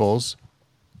 samples,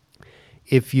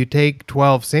 if you take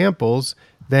 12 samples,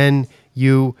 then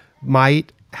you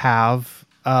might have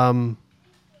a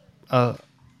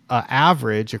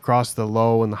average across the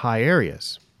low and the high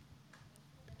areas.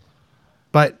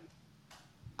 But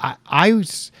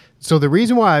so the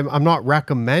reason why I'm not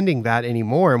recommending that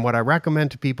anymore, and what I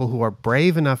recommend to people who are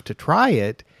brave enough to try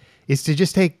it, is to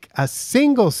just take a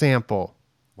single sample.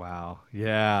 Wow.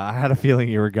 Yeah, I had a feeling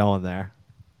you were going there.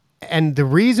 And the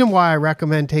reason why I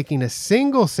recommend taking a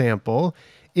single sample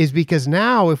is because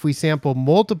now if we sample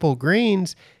multiple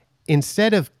greens,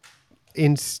 instead of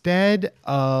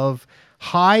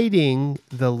hiding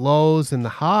the lows and the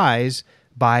highs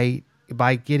by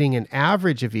getting an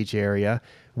average of each area,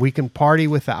 we can party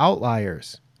with the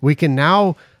outliers. We can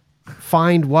now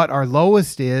find what our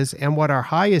lowest is and what our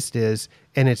highest is,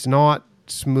 and it's not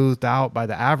smoothed out by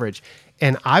the average.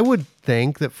 And I would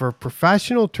think that for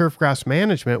professional turfgrass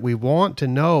management, we want to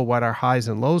know what our highs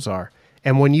and lows are.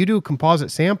 And when you do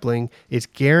composite sampling, it's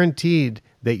guaranteed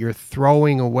that you're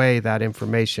throwing away that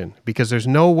information, because there's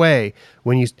no way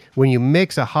when you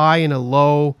mix a high and a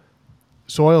low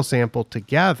soil sample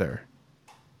together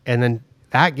and then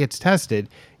that gets tested,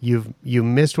 you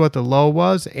missed what the low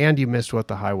was and you missed what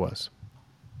the high was.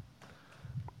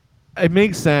 It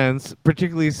makes sense,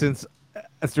 particularly since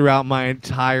throughout my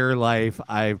entire life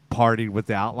I've partied with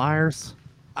the outliers.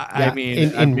 I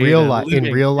mean, in real life, in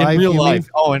real life. mean?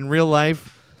 Oh, in real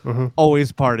life,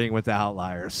 always partying with the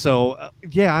outliers. So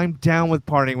yeah, I'm down with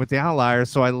partying with the outliers.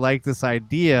 So I like this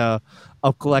idea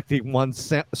of collecting one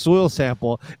soil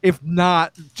sample, if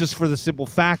not just for the simple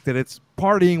fact that it's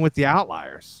partying with the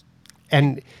outliers.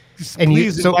 And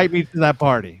please invite me to that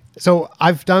party. So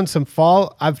I've done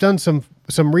some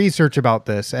research about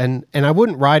this, and I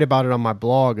wouldn't write about it on my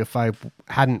blog if I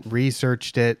hadn't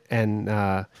researched it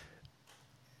and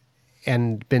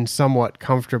been somewhat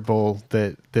comfortable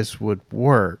that this would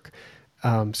work.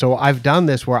 So I've done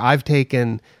this where I've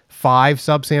taken 5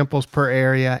 subsamples per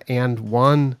area and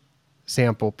 1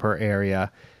 sample per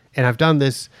area. And I've done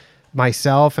this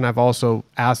myself, and I've also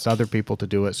asked other people to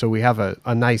do it. So we have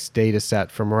a nice data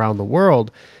set from around the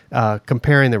world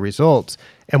comparing the results.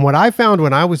 And what I found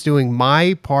when I was doing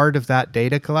my part of that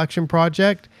data collection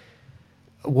project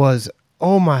was,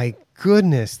 oh my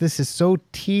goodness, this is so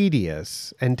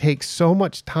tedious and takes so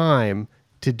much time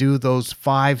to do those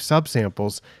 5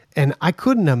 subsamples. And I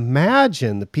couldn't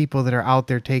imagine the people that are out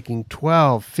there taking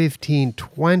 12, 15,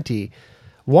 20.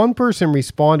 One person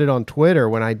responded on Twitter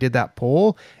when I did that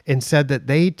poll and said that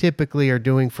they typically are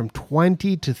doing from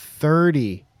 20 to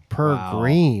 30 per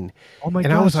green. Oh my gosh.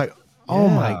 And I was like, oh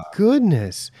my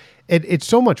goodness. It's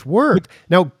so much work.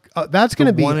 Now, that's going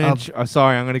to be 1 inch.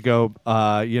 Sorry, I'm going to go.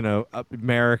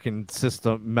 American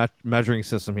system measuring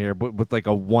system here, but with like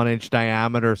a 1 inch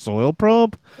diameter soil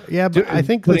probe. Yeah, but I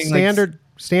think the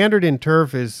standard in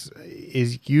turf is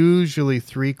usually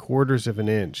 3/4 of an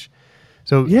inch.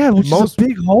 So yeah, which is a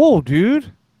big hole,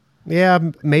 dude. Yeah,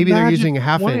 maybe they're using a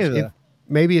half inch.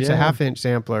 Maybe it's a half-inch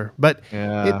sampler, but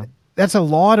that's a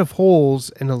lot of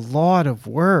holes and a lot of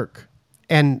work,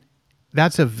 and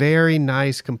that's a very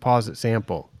nice composite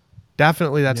sample.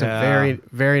 Definitely, that's a very,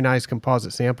 very nice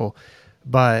composite sample.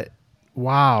 But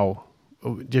wow,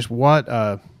 just what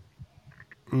a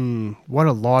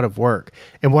lot of work.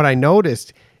 And what I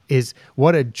noticed is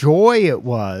what a joy it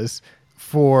was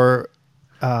for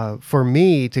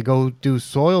me to go do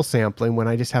soil sampling when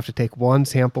I just have to take 1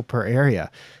 sample per area.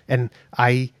 And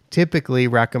I typically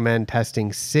recommend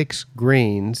testing 6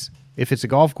 greens. If it's a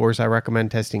golf course, I recommend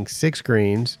testing 6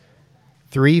 greens,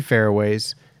 3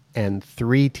 fairways, and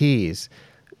 3 tees.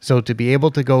 So to be able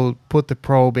to go put the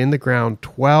probe in the ground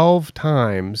 12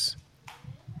 times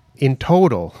in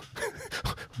total,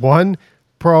 one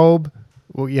probe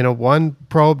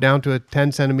down to a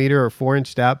 10 centimeter or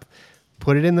 4-inch depth,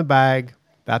 put it in the bag.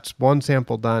 That's 1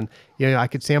 sample done. I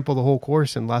could sample the whole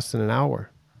course in less than an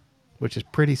hour, which is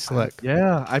pretty slick.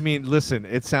 Yeah. I mean, listen,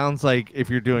 it sounds like if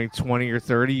you're doing 20 or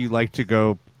 30, you like to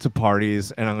go to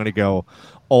parties, and I'm going to go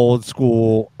old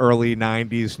school, early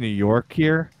 90s New York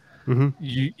here. Mm-hmm.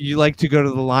 You like to go to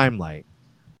the limelight.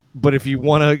 But if you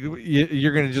want to,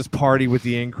 you're going to just party with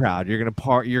the in crowd. You're going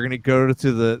to go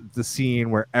to the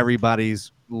scene where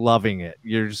everybody's loving it.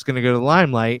 You're just going to go to the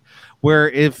limelight, where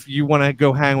if you want to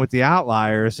go hang with the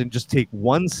outliers and just take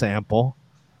 1 sample,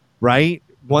 right?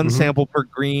 1 sample per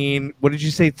green. What did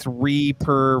you say? 3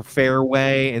 per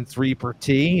fairway and 3 per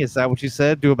tee. Is that what you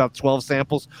said? Do about 12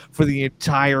 samples for the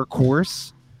entire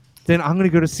course. Then I'm going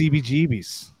to go to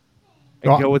CBGB's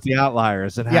and go with the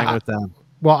outliers and hang with them.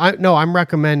 Well, I'm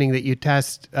recommending that you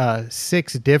test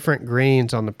 6 different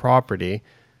greens on the property,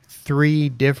 3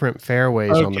 different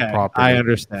fairways on the property. I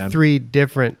understand. 3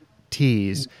 different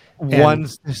tees. 1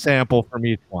 sample from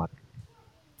each one.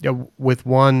 Yeah, with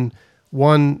one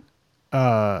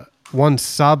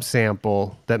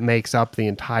subsample that makes up the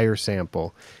entire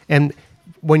sample. And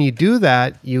when you do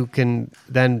that, you can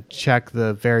then check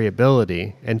the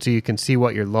variability, and so you can see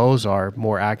what your lows are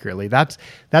more accurately. That's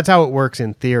how it works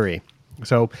in theory.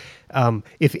 So,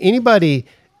 if anybody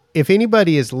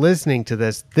is listening to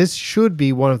this, this should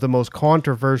be one of the most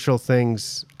controversial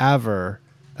things ever.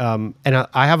 And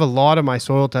I have a lot of my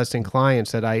soil testing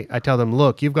clients that I tell them,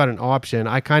 look, you've got an option.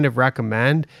 I kind of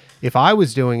recommend, if I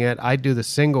was doing it, I'd do the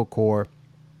single core.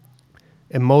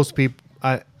 And most people,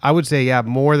 I would say, yeah,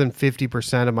 more than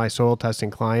 50% of my soil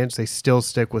testing clients, they still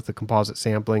stick with the composite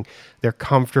sampling. They're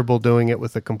comfortable doing it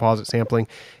with the composite sampling.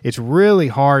 It's really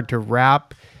hard to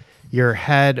wrap your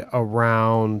head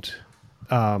around.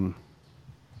 I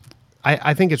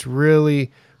think it's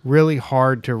really, really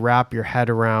hard to wrap your head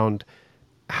around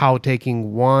how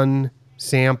taking one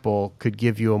sample could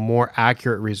give you a more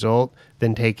accurate result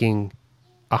than taking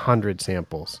 100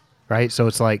 samples, right? So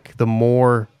it's like the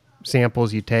more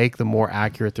samples you take, the more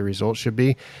accurate the results should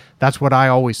be. That's what I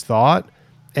always thought.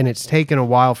 And it's taken a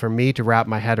while for me to wrap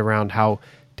my head around how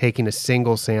taking a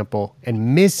single sample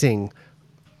and missing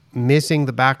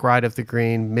the back right of the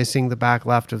green, missing the back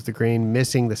left of the green,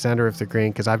 missing the center of the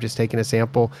green, because I've just taken a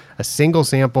single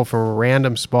sample from a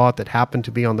random spot that happened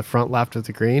to be on the front left of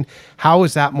the green. How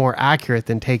is that more accurate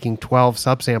than taking 12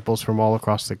 subsamples from all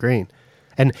across the green?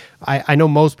 And I know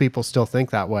most people still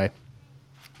think that way.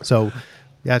 So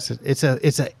yeah, it's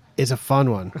a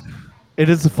fun one. It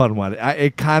is a fun one.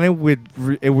 It kind of would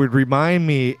remind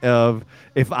me of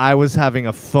if I was having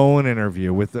a phone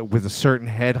interview with a certain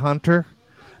headhunter,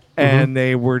 and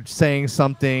they were saying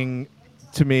something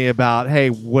to me about, hey,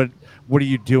 what are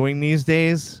you doing these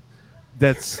days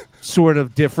that's sort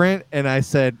of different? And I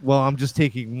said, well, I'm just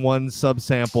taking one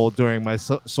subsample during my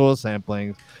soil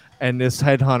sampling. And this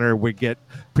headhunter would get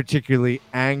particularly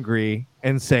angry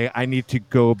and say, I need to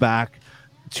go back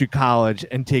to college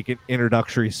and take an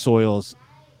introductory soils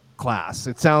class.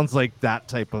 It sounds like that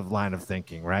type of line of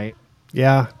thinking, right?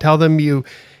 Yeah. Tell them you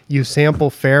sample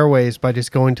fairways by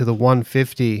just going to the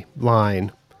 150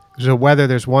 line. So whether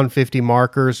there's 150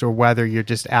 markers or whether you're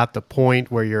just at the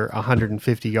point where you're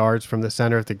 150 yards from the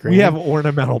center of the green. We have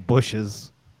ornamental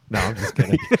bushes. No, I'm just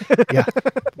kidding. Yeah.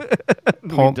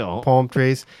 Palm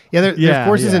trees. Yeah, there's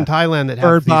courses in Thailand that have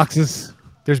bird boxes.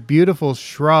 There's beautiful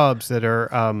shrubs that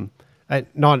are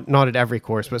not at every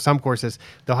course, but some courses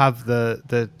they'll have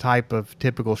the type of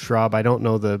typical shrub. I don't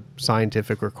know the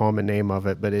scientific or common name of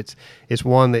it, but it's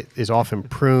one that is often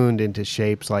pruned into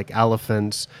shapes like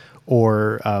elephants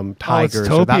or tigers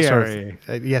or that sort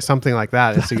of something like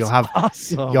that. And so you'll have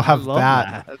awesome. You'll have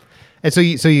that. And so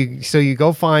you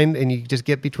go find and you just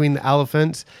get between the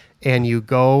elephants and you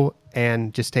go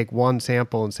and just take one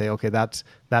sample and say, okay, that's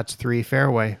 3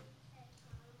 fairway.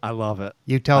 I love it.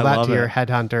 You tell that to your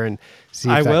headhunter and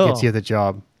see if that gets you the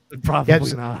job.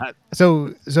 Probably not.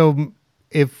 So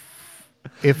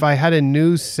if I had a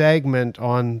new segment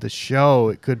on the show,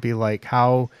 it could be like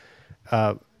how,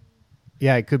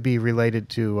 it could be related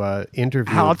to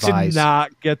interview advice. To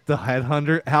not get the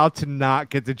headhunter, how to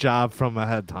not get the job from a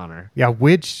headhunter. Yeah,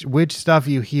 which stuff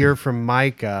you hear from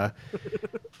Micah,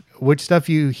 which stuff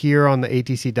you hear on the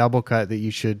ATC double cut that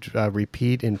you should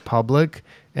repeat in public,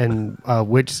 and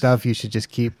which stuff you should just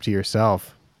keep to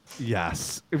yourself.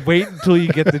 Yes. Wait until you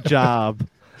get the job.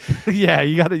 Yeah,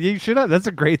 you should have. That's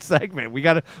a great segment. We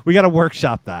gotta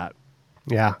workshop that.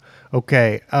 Yeah.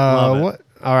 Okay. All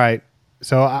right.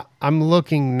 So I'm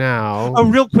looking now. Oh,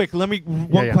 real quick,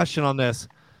 one question on this.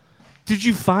 Did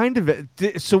you find of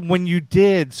it? So when you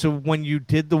did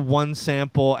the one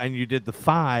sample and you did the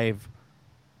 5,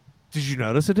 did you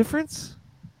notice a difference?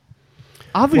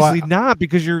 Obviously not,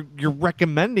 because you're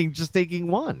recommending just taking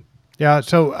one. Yeah.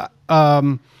 So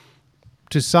to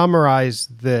summarize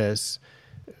this,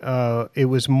 it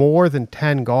was more than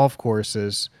 10 golf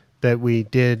courses that we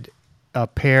did a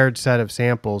paired set of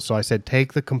samples. So I said,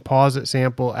 take the composite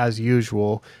sample as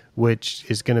usual, which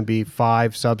is going to be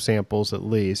 5 subsamples at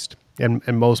least. And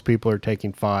most people are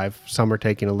taking 5. Some are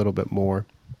taking a little bit more.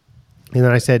 And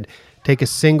then I said, take a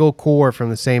single core from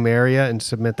the same area and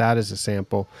submit that as a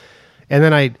sample. And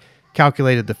then I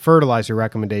calculated the fertilizer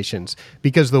recommendations,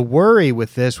 because the worry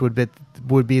with this would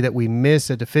be that we miss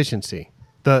a deficiency.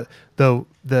 What the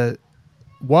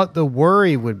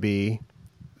worry would be,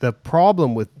 the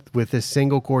problem with this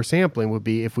single core sampling would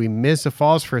be if we miss a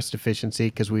phosphorus deficiency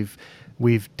because we've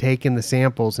taken the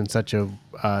samples in such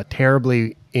a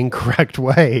terribly incorrect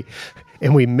way,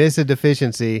 and we miss a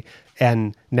deficiency,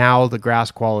 and now the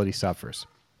grass quality suffers.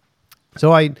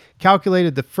 So I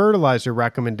calculated the fertilizer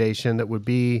recommendation that would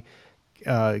be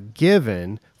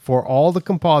given for all the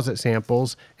composite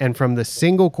samples and from the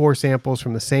single core samples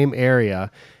from the same area,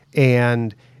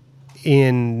 and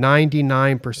in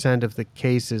 99% of the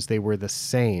cases they were the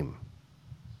same.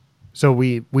 So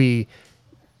we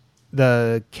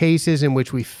the cases in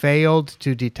which we failed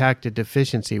to detect a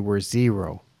deficiency were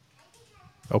 0.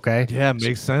 Okay. Yeah,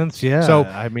 makes sense. Yeah. So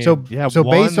I mean, so yeah, so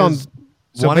based on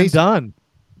one and done.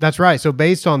 That's right. So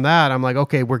based on that, I'm like,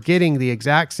 okay, we're getting the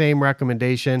exact same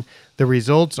recommendation. The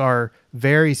results are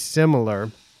very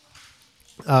similar.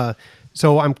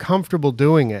 So I'm comfortable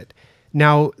doing it.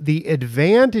 Now, the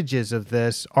advantages of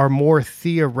this are more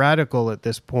theoretical at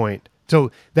this point.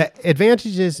 So the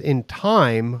advantages in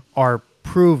time are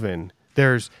proven.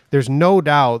 There's no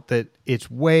doubt that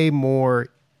it's way more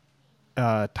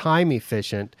time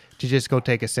efficient to just go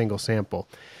take a single sample.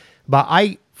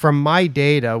 But from my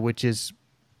data, which is,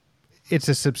 it's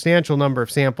a substantial number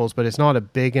of samples, but it's not a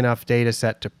big enough data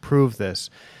set to prove this.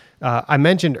 I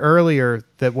mentioned earlier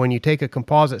that when you take a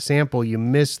composite sample, you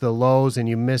miss the lows and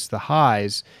you miss the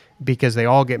highs because they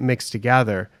all get mixed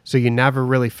together. So you never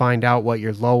really find out what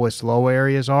your lowest low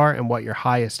areas are and what your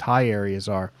highest high areas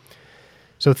are.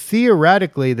 So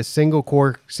theoretically, the single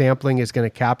core sampling is going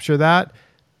to capture that.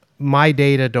 My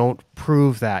data don't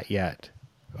prove that yet.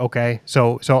 Okay,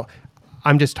 so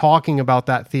I'm just talking about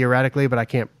that theoretically, but I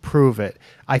can't prove it.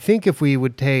 I think if we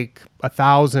would take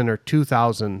 1,000 or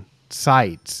 2,000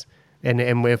 sites, and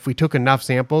if we took enough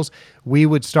samples, we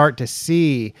would start to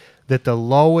see that the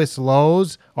lowest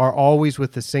lows are always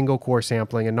with the single core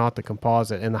sampling and not the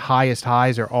composite, and the highest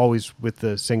highs are always with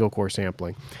the single core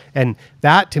sampling. And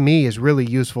that to me is really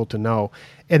useful to know.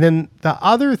 And then the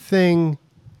other thing,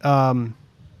 the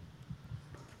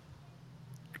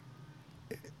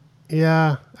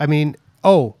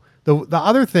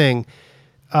other thing,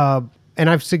 and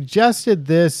I've suggested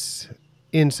this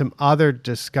in some other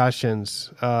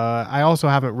discussions. I also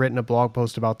haven't written a blog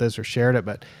post about this or shared it,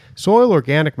 but soil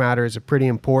organic matter is a pretty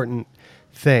important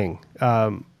thing.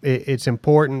 It's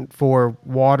important for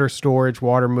water storage,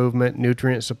 water movement,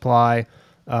 nutrient supply.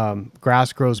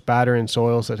 Grass grows better in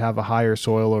soils that have a higher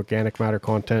soil organic matter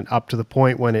content, up to the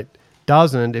point when it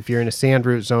doesn't. If you're in a sand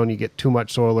root zone, you get too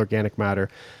much soil organic matter.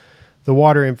 The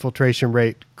water infiltration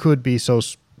rate could be so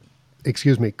slow,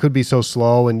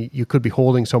 and you could be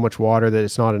holding so much water that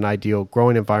it's not an ideal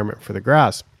growing environment for the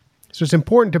grass. So it's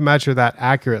important to measure that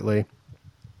accurately.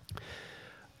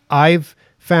 I've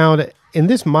found, and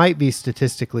this might be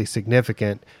statistically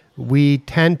significant, we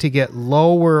tend to get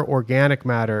lower organic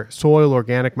matter, soil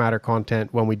organic matter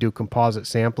content when we do composite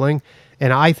sampling.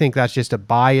 And I think that's just a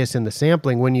bias in the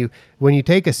sampling. When you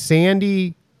take a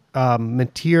sandy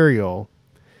material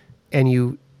and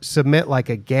you submit like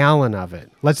a gallon of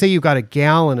it. Let's say you've got a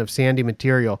gallon of sandy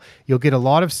material. You'll get a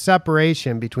lot of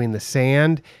separation between the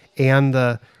sand and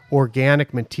the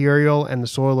organic material and the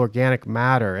soil organic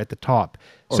matter at the top.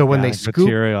 So when they scoop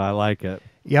material, I like it.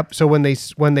 Yep. So when they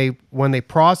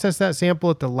process that sample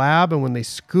at the lab and when they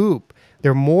scoop,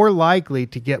 they're more likely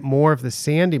to get more of the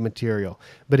sandy material.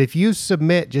 But if you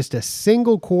submit just a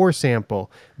single core sample,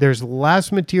 there's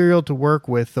less material to work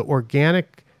with. The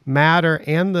organic matter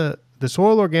and the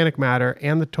soil organic matter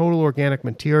and the total organic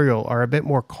material are a bit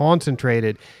more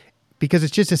concentrated because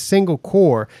it's just a single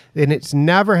core and it's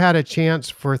never had a chance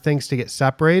for things to get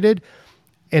separated.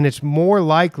 And it's more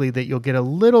likely that you'll get a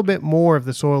little bit more of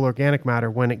the soil organic matter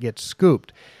when it gets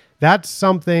scooped. That's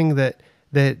something that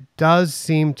does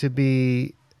seem to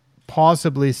be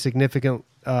possibly significant,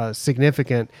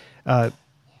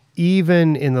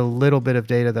 even in the little bit of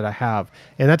data that I have.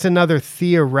 And that's another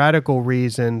theoretical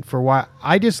reason for why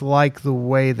I just like the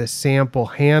way the sample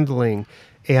handling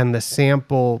and the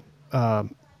sample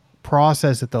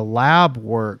process at the lab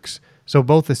works. So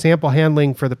both the sample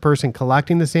handling for the person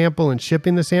collecting the sample and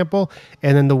shipping the sample,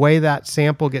 and then the way that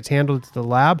sample gets handled to the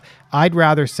lab, I'd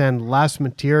rather send less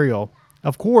material.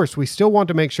 Of course, we still want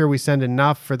to make sure we send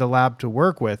enough for the lab to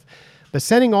work with, but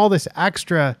sending all this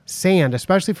extra sand,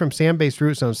 especially from sand-based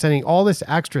root zones, sending all this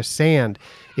extra sand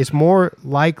is more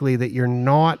likely that you're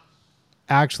not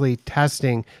actually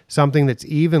testing something that's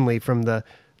evenly from the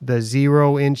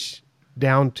 0-inch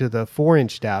down to the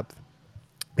 4-inch depth.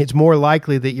 It's more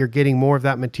likely that you're getting more of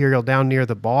that material down near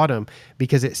the bottom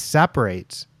because it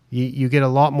separates. You get a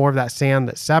lot more of that sand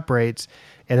that separates,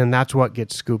 and then that's what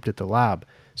gets scooped at the lab.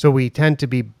 So we tend to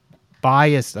be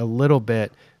biased a little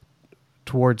bit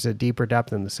towards a deeper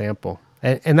depth in the sample.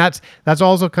 And that's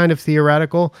also kind of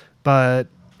theoretical, but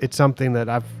it's something that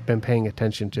I've been paying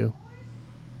attention to.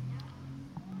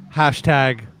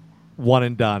 Hashtag one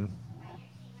and done.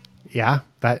 Yeah,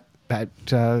 that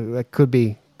could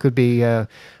be a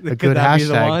Could good that hashtag. be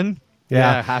the one?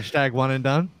 Yeah. Hashtag one and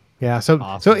done. Yeah. So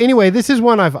Awesome. So anyway, this is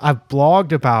one I've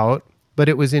blogged about, but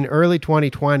it was in early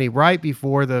 2020, right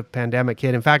before the pandemic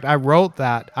hit. In fact, I wrote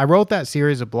that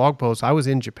series of blog posts. I was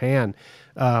in Japan.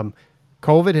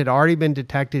 COVID had already been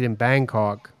detected in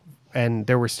Bangkok and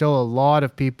there were still a lot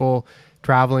of people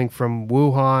traveling from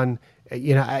Wuhan.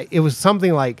 It was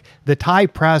something like the Thai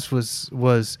press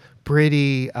was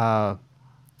pretty. I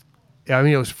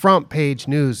mean, it was front page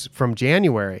news from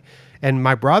January. And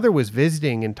my brother was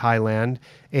visiting in Thailand,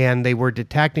 and they were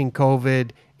detecting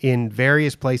COVID in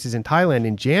various places in Thailand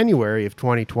in January of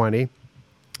 2020.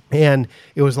 And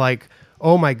it was like,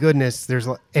 oh my goodness,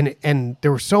 and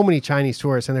there were so many Chinese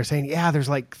tourists, and they're saying, yeah, there's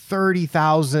like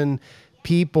 30,000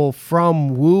 people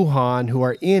from Wuhan who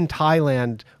are in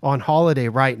Thailand on holiday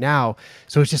right now.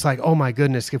 So it's just like, oh my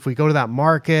goodness, if we go to that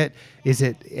market, is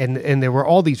it, and there were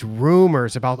all these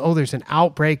rumors about, oh, there's an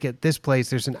outbreak at this place,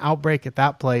 there's an outbreak at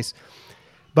that place.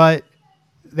 But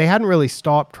they hadn't really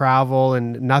stopped travel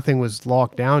and nothing was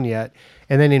locked down yet.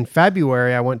 And then in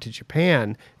February, I went to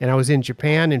Japan, and I was in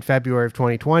Japan in February of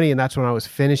 2020. And that's when I was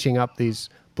finishing up these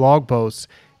blog posts.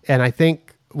 And I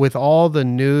think with all the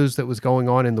news that was going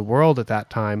on in the world at that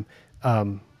time,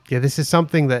 this is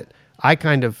something that I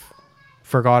kind of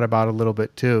forgot about a little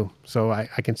bit too. So I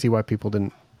can see why people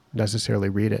didn't necessarily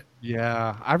read it.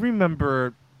 Yeah, I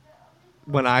remember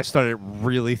when I started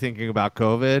really thinking about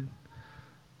COVID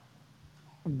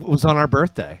was on our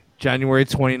birthday, January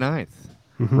 29th,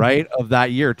 right, of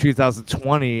that year,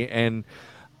 2020. And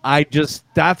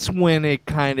that's when it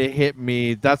kind of hit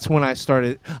me. That's when I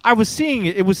started. I was seeing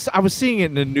it. I was seeing it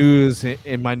in the news,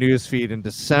 in my news feed in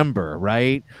December,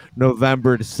 right?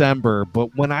 November, December.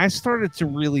 But when I started to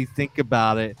really think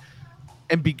about it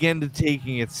and begin to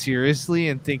taking it seriously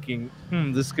and thinking,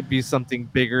 this could be something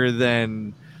bigger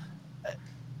than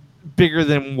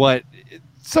what,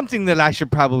 something that I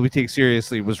should probably take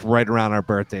seriously, was right around our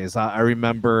birthdays. I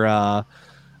remember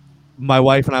my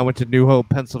wife and I went to New Hope,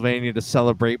 Pennsylvania to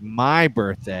celebrate my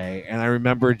birthday. And I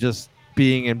remember just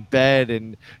being in bed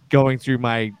and going through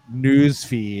my news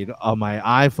feed on my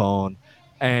iPhone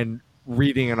and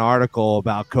reading an article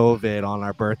about COVID on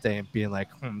our birthday and being like,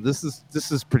 this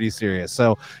is pretty serious.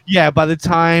 So yeah, by the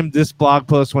time this blog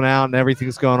post went out and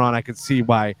everything's going on, I could see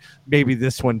why maybe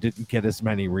this one didn't get as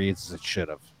many reads as it should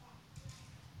have.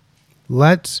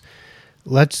 Let's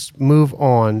move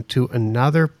on to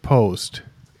another post.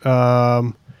 We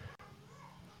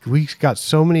got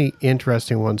so many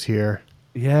interesting ones here.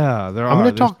 Yeah, there are. I'm going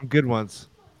to There's talk some good ones.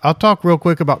 I'll talk real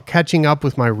quick about catching up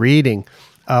with my reading.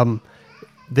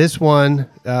 This one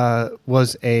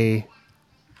was a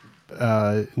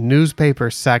newspaper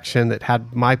section that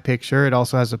had my picture. It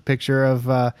also has a picture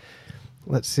of,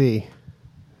 let's see,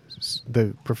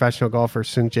 the professional golfer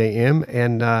Sung Jae Im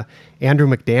and Andrew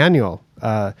McDaniel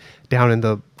down in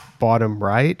the bottom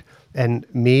right, and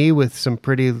me with some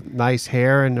pretty nice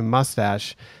hair and a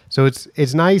mustache. So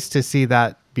it's nice to see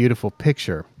that beautiful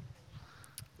picture.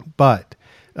 But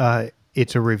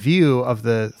it's a review of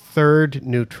the third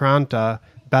Nutranta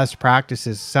Best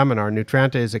Practices Seminar.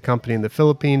 Nutranta is a company in the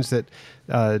Philippines that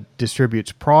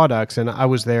distributes products, and I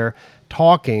was there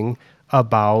talking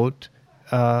about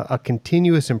a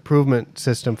continuous improvement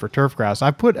system for turfgrass.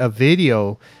 I put a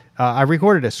video, I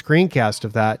recorded a screencast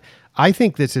of that. I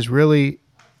think this is really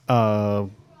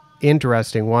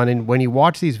interesting one. And when you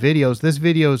watch these videos, this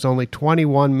video is only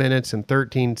 21 minutes and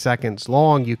 13 seconds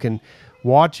long. You can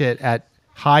watch it at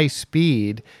high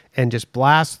speed and just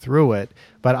blast through it.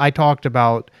 But I talked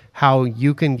about how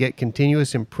you can get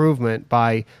continuous improvement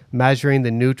by measuring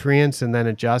the nutrients and then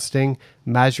adjusting,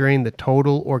 measuring the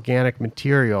total organic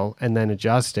material and then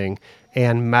adjusting,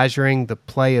 and measuring the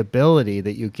playability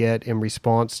that you get in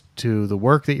response to the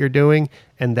work that you're doing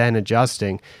and then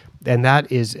adjusting. And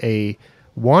that is a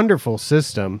wonderful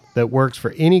system that works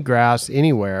for any grass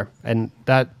anywhere. And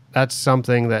that's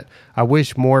something that I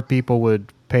wish more people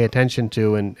would pay attention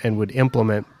to and would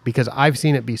implement, because I've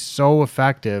seen it be so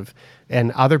effective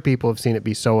and other people have seen it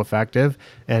be so effective.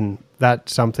 And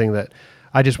that's something that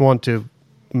I just want to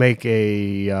make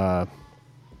a,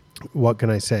 what can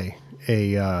I say?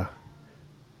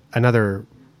 Another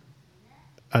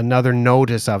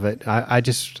notice of it.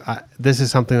 This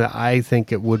is something that I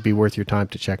think it would be worth your time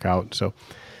to check out. So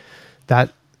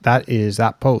that is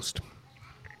that post.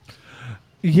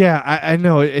 Yeah, I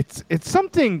know it's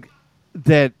something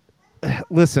that,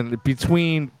 listen,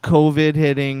 between COVID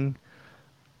hitting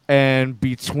and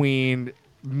between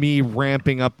me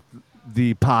ramping up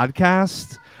the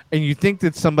podcast, and you think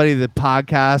that somebody that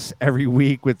podcasts every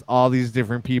week with all these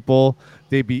different people,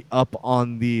 they'd be up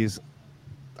on these,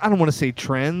 I don't want to say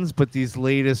trends, but these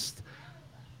latest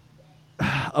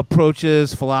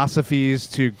approaches, philosophies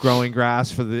to growing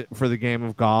grass for the game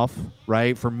of golf,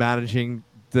 right? For managing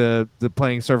the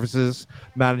playing surfaces,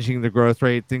 managing the growth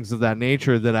rate, things of that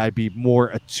nature, that I'd be more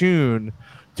attuned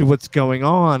to what's going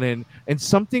on. And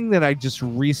something that I just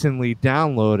recently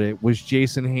downloaded was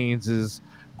Jason Haynes's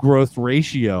growth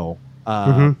ratio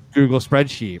Mm-hmm. Google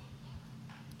spreadsheet.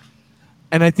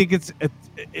 And I think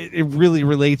it really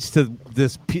relates to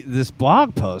this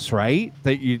blog post, right?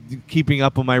 That you keeping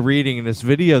up on my reading in this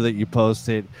video that you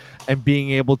posted, and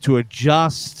being able to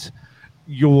adjust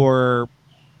your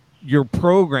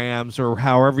programs, or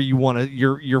however you want to,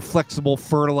 your flexible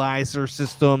fertilizer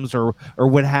systems, or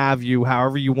what have you,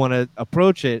 however you want to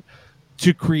approach it,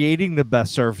 to creating the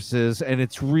best surfaces. And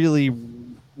it's really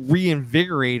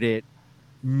reinvigorated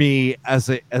me as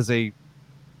a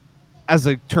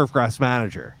turfgrass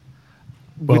manager.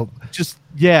 With Well, just,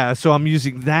 yeah, so I'm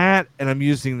using that, and I'm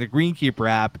using the Greenkeeper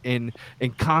app in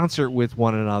concert with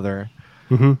one another.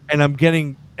 mm-hmm.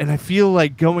 And I feel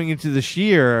like going into this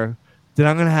year that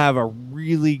I'm going to have a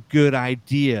really good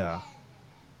idea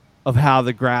of how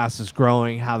the grass is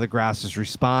growing, how the grass is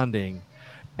responding,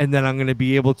 and then I'm going to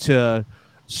be able to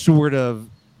sort of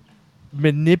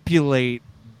manipulate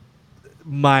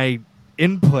my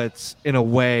inputs in a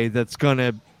way that's going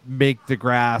to make the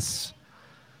grass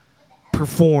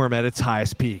perform at its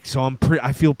highest peak. So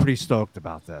I feel pretty stoked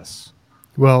about this.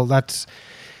 Well, that's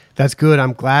good.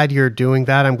 I'm glad you're doing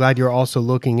that. I'm glad you're also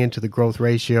looking into the growth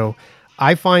ratio.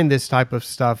 I find this type of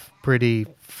stuff pretty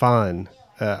fun.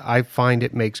 I find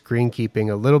it makes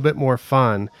greenkeeping a little bit more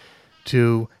fun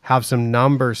to have some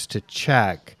numbers to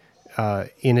check,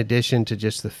 in addition to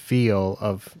just the feel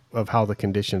of how the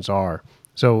conditions are.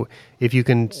 So if you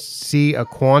can see a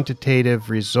quantitative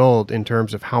result in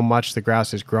terms of how much the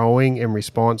grass is growing in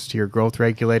response to your growth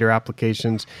regulator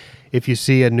applications, if you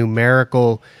see a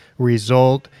numerical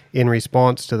result in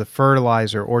response to the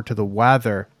fertilizer or to the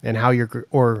weather, and how your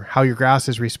grass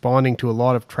is responding to a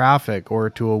lot of traffic, or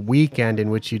to a weekend in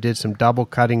which you did some double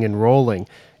cutting and rolling,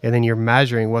 and then you're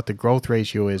measuring what the growth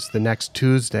ratio is the next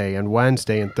Tuesday and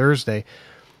Wednesday and Thursday.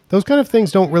 Those kind of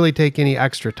things don't really take any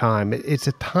extra time. It's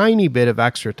a tiny bit of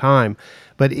extra time,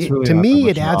 but Really to not that me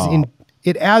much at all.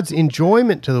 it adds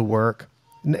enjoyment to the work,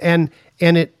 and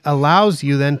it allows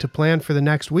you then to plan for the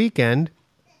next weekend,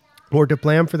 or to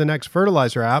plan for the next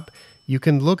fertilizer app. You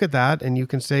can look at that and you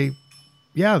can say,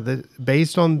 yeah,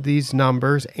 based on these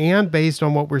numbers, and based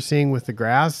on what we're seeing with the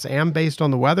grass, and based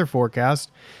on the weather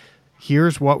forecast,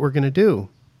 here's what we're going to do.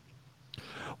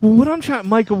 Well, what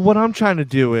I'm trying to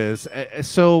do is,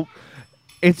 so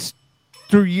it's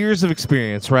through years of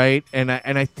experience, right? And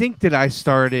I think that I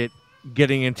started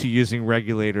getting into using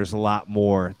regulators a lot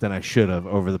more than I should have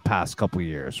over the past couple of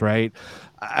years, right?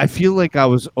 I feel like I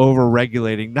was over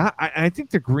regulating. I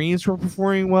think the greens were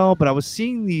performing well, but I was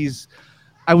seeing the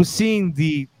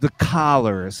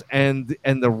collars and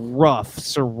the rough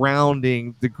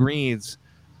surrounding the greens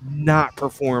not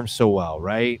perform so well,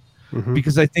 right? Mm-hmm.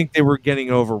 Because I think they were getting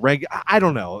I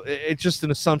don't know. It's just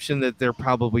an assumption that they're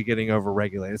probably getting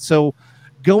overregulated. So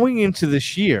going into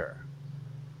this year,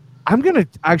 I'm going to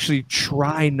actually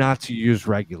try not to use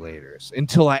regulators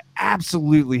until I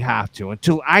absolutely have to,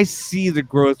 until I see the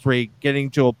growth rate getting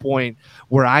to a point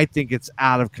where I think it's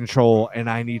out of control and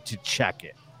I need to check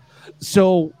it.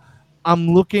 So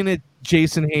I'm looking at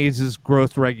Jason Hayes's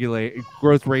growth ratio,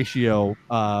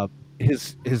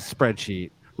 his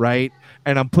spreadsheet, right?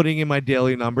 And I'm putting in my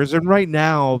daily numbers. And right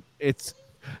now,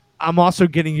 I'm also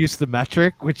getting used to the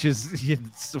metric, which is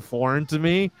it's foreign to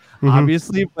me, Mm-hmm.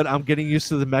 obviously, but I'm getting used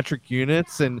to the metric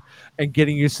units, and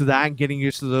getting used to that, and getting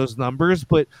used to those numbers.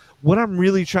 But what I'm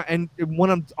really trying, and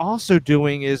what I'm also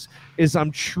doing is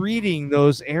I'm treating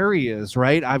those areas,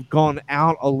 right? I've gone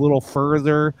out a little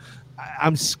further.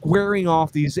 I'm squaring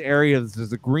off these areas of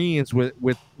the greens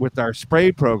with our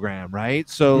spray program, right?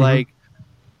 So Mm-hmm. like,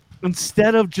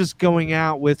 instead of just going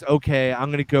out with, okay, I'm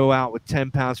going to go out with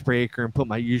 10 pounds per acre and put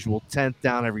my usual 10th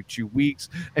down every 2 weeks,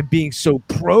 and being so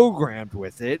programmed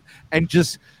with it, and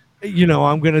just,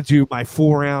 I'm going to do my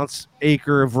 4-ounce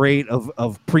acre of rate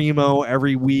of primo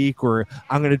every week, or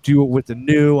I'm going to do it with the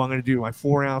new, I'm going to do my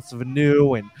 4 ounce of a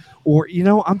new, or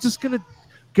I'm just going to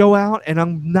go out and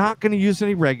I'm not going to use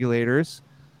any regulators.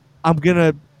 I'm going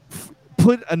to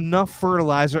put enough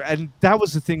fertilizer. And that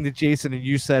was the thing that Jason and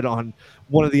you said on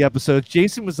one of the episodes.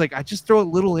 Jason was like, I just throw a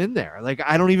little in there. Like,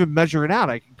 I don't even measure it out.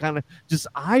 I can kind of just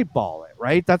eyeball it,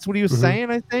 right? That's what he was Mm-hmm.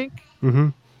 saying, I think. Mm-hmm.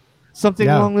 Something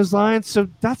Yeah. along those lines. So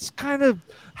that's kind of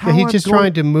how Yeah, he's I'm just going.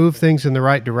 trying to move things in the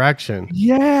right direction.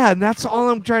 Yeah, and that's all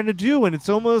I'm trying to do. And it's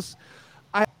almost,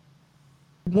 I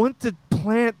want the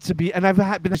plant to be, and I've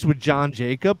been with John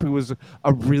Jacob, who was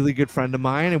a really good friend of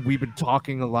mine, and we've been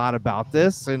talking a lot about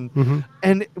this, and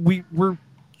Mm-hmm. we're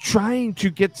trying to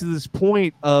get to this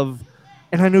point of,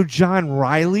 and I know John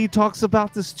Riley talks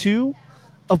about this too,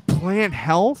 of plant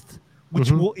health,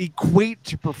 which will equate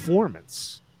to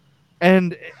performance.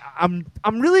 And I'm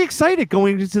really excited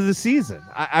going into the season.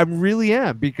 I really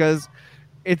am, because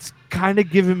it's kind of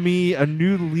given me a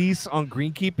new lease on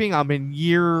greenkeeping. I've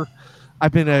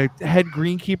been a head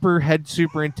greenkeeper, head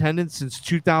superintendent since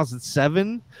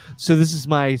 2007. So this is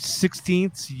my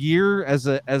 16th year as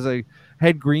a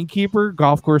head greenkeeper,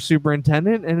 golf course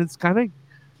superintendent, and it's kind of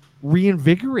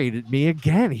reinvigorated me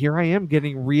again. Here I am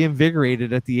getting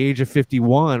reinvigorated at the age of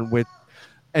 51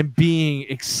 and being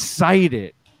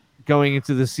excited going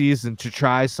into the season to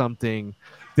try something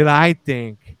that I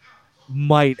think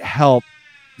might help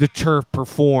the turf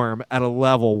perform at a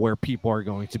level where people are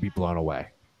going to be blown away.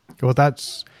 Well,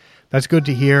 that's good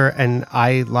to hear, and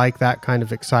I like that kind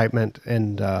of excitement.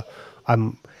 And I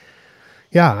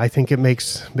think it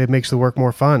makes the work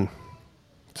more fun.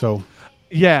 So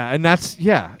and that's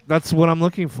what I'm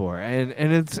looking for,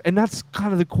 and that's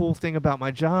kind of the cool thing about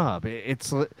my job.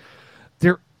 It's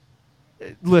there.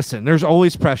 Listen, there's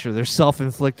always pressure. There's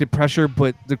self-inflicted pressure,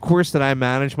 but the course that I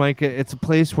manage, Mike, it's a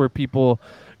place where people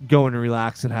go and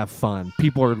relax and have fun.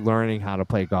 People are learning how to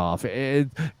play golf.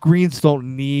 Greens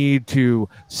don't need to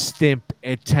stimp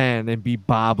at 10 and be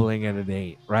bobbling at an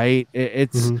 8, right? They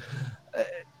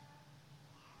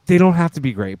don't have to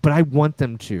be great, but I want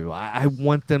them to. I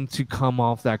want them to come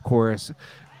off that course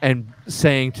and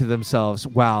saying to themselves,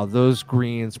 wow, those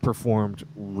greens performed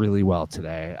really well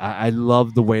today. I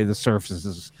love the way the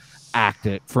surfaces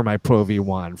acted for my Pro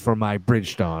V1, for my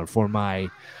Bridgestone, for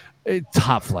my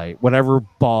Top Flight, whatever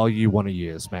ball you want to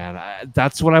use, man.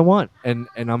 That's what I want, and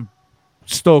I'm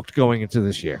stoked going into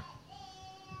this year.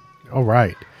 All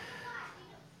right.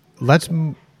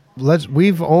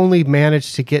 We've only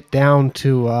managed to get down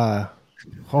to,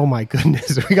 oh my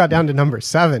goodness, we got down to number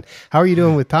 7. How are you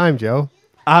doing with time, Joe?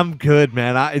 I'm good,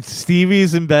 man. It's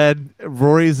Stevie's in bed,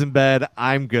 Rory's in bed.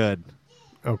 I'm good.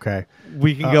 Okay.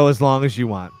 We can go as long as you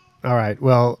want. All right.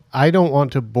 Well, I don't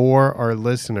want to bore our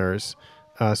listeners,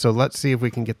 so let's see if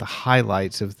we can get the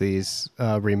highlights of these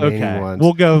remaining ones.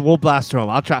 We'll blast through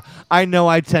them. I'll try. I know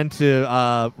I tend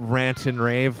to rant and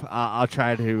rave. I'll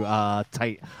try to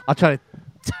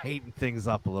tighten things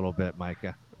up a little bit,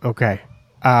 Micah. Okay.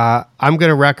 I'm going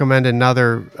to recommend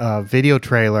another video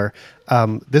trailer.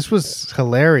 This was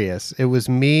hilarious. It was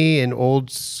me in old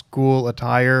school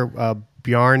attire.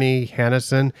 Bjarne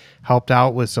Hannesen helped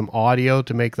out with some audio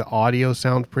to make the audio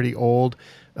sound pretty old.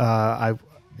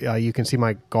 You can see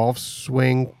my golf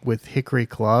swing with hickory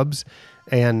clubs,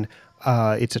 and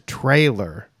it's a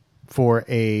trailer for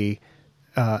a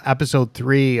episode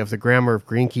 3 of the Grammar of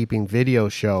Greenkeeping video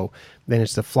show. Then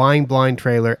it's the Flying Blind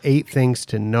trailer, 8 things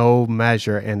to know,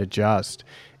 measure, and adjust.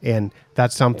 And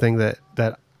that's something that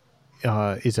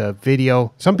is a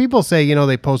video. Some people say,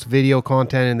 they post video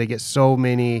content and they get so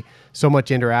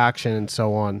much interaction and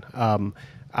so on.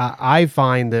 I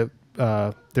find that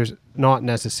there's not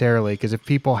necessarily, because if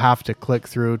people have to click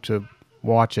through to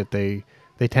watch it, they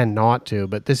tend not to.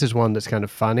 But this is one that's kind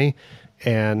of funny.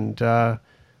 And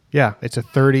it's a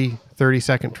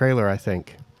 30-second trailer, I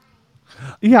think.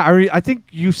 Yeah, I think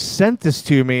you sent this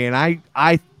to me, and I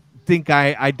think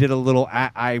I did a little.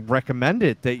 I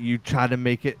recommended that you try to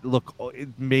make it look,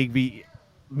 maybe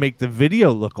make the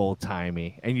video look old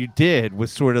timey, and you did, with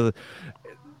sort of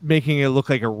making it look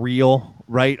like a reel,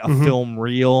 right? A film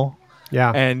reel.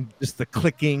 Yeah, and just the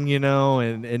clicking,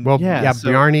 and well,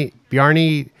 so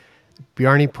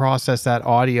Bjarne processed that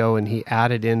audio, and he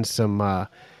added in some.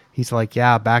 He's like,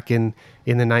 back in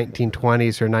the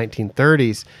 1920s or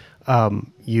 1930s.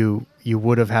 You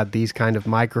would have had these kind of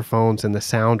microphones, and the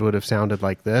sound would have sounded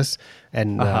like this.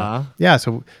 And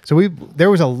so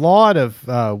there was a lot of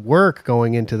work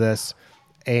going into this,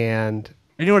 and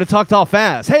you would have talked all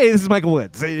fast. Hey, this is Michael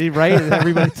Woods, right? And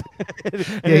everybody,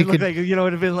 it looked like it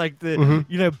would have been like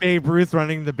the Babe Ruth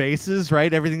running the bases,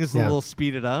 right? Everything is a little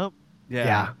speeded up.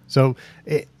 Yeah. So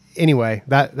anyway,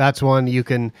 that's one you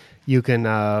can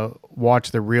watch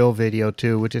the real video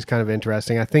too, which is kind of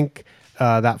interesting. I think.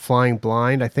 That Flying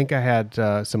Blind, I think I had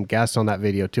some guests on that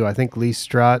video too. I think Lee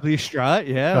Strutt. Lee Strutt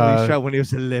when he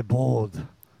was in Le Bold.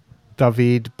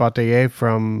 David Bataille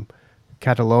from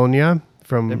Catalonia.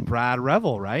 And Brad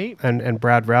Revel, right? And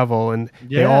Brad Revel. And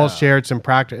they all shared some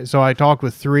practice. So I talked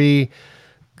with 3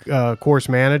 course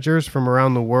managers from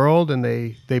around the world, and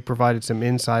they provided some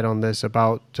insight on this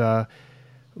about...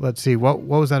 let's see, what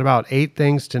was that about? 8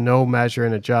 things to know, measure,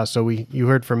 and adjust. So you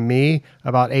heard from me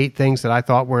about 8 things that I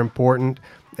thought were important,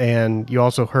 and you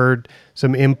also heard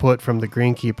some input from the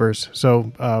greenkeepers,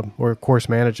 or course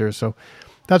managers. So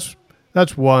that's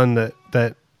one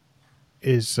that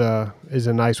is a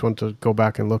nice one to go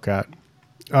back and look at.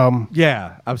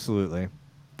 Yeah, absolutely.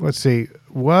 Let's see.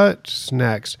 What's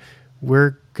next?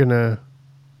 We're going to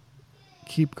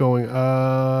keep going.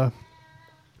 Yeah,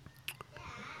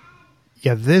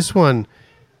 this one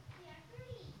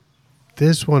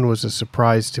was a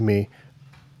surprise to me.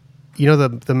 You know,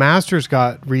 the Masters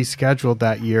got rescheduled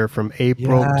that year from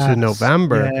April to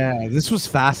November. Yeah, this was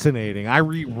fascinating. I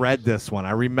reread this one.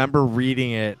 I remember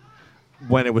reading it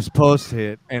when it was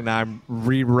posted, and I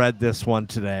reread this one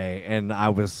today, and I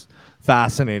was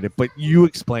fascinated. But you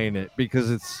explain it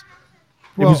because it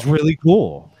was really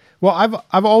cool. Well,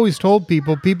 I've always told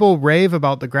people rave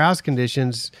about the grass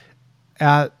conditions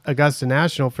at Augusta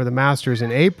National for the Masters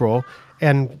in April,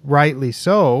 and rightly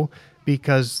so,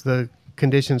 because the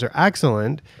conditions are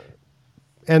excellent,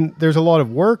 and there's a lot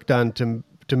of work done to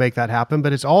make that happen.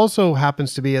 But it also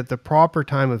happens to be at the proper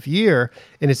time of year,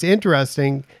 and it's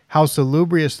interesting how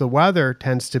salubrious the weather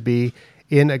tends to be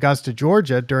in Augusta,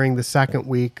 Georgia, during the second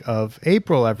week of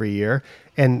April every year,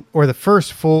 or the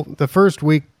first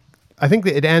week. I think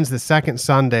that it ends the second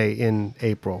Sunday in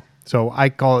April, so I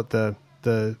call it the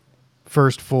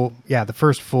first full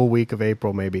week of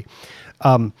April, maybe.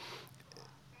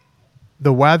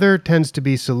 The weather tends to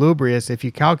be salubrious. If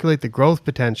you calculate the growth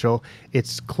potential,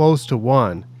 it's close to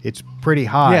 1. It's pretty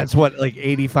high. Yeah, it's what, like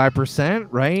 85%,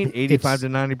 right? 85 to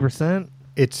 90%.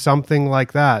 It's something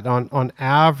like that on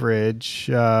average.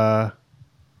 From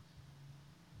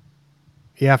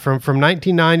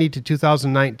 1990 to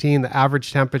 2019, the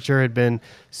average temperature had been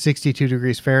 62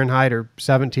 degrees Fahrenheit or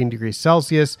 17 degrees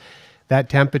Celsius. That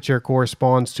temperature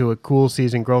corresponds to a cool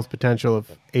season growth potential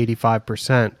of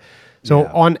 85%. So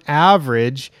on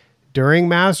average, during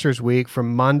Masters Week,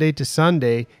 from Monday to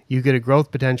Sunday, you get a growth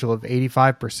potential of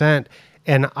 85%.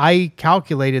 And I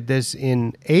calculated this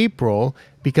in April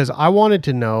because I wanted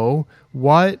to know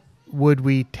what would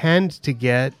we tend to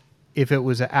get if it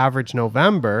was an average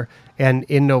November. And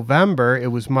in November,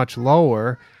 it was much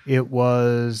lower. It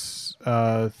was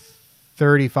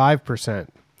 35%.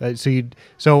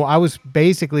 So I was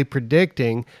basically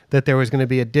predicting that there was going to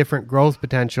be a different growth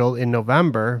potential in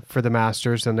November for the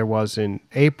Masters than there was in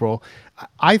April.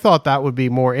 I thought that would be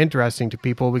more interesting to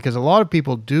people because a lot of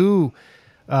people do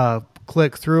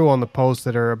click through on the posts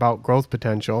that are about growth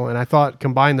potential. And I thought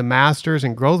combine the Masters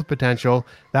and growth potential,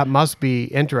 that must be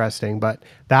interesting. But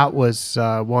that was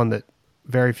one that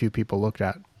very few people looked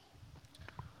at.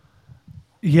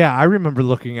 Yeah, I remember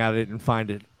looking at it and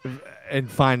finding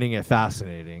it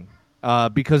fascinating.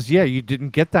 Because you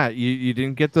didn't get that. You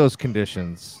didn't get those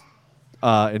conditions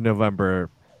in November.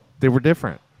 They were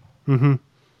different. Mm-hmm.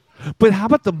 But how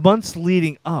about the months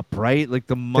leading up, right? Like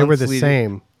the months they were the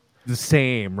same. The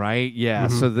same, right? Yeah.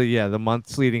 Mm-hmm. So the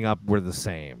months leading up were the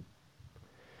same.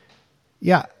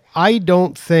 Yeah, I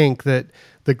don't think that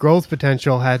the growth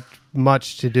potential had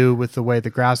much to do with the way the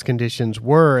grass conditions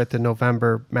were at the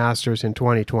November Masters in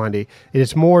 2020.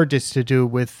 It's more just to do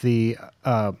with the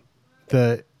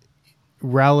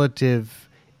relative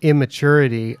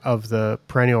immaturity of the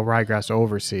perennial ryegrass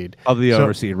overseed.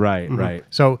 Overseed, right, mm-hmm. right.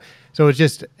 So it's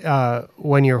just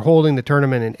when you're holding the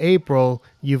tournament in April,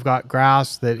 you've got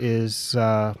grass that is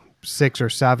 6 or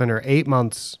 7 or 8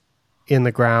 months in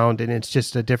the ground, and it's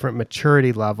just a different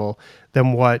maturity level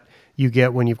than what you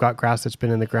get when you've got grass that's been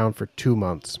in the ground for 2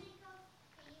 months.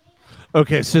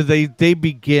 Okay, so they do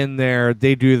their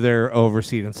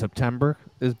overseed in September,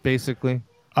 is basically?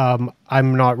 I'm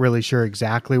not really sure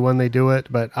exactly when they do it,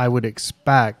 but I would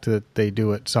expect that they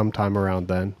do it sometime around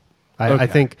then. I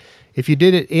think if you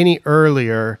did it any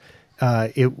earlier,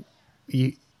 it's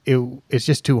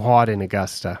just too hot in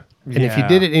Augusta. And if you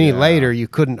did it any later, you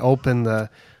couldn't open the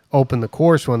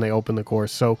course when they open the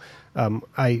course. So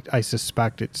I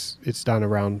suspect it's done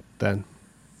around then.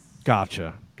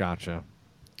 Gotcha.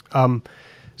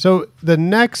 So the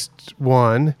next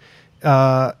one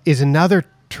is another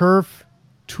turf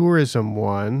tourism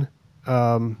one.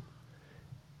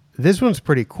 This one's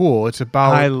pretty cool. It's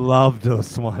about... I love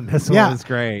this one. This one is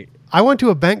great. I went to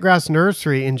a bentgrass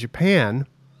nursery in Japan,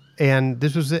 and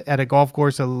this was at a golf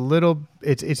course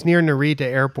it's near Narita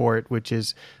Airport, which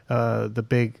is a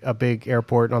big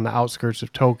airport on the outskirts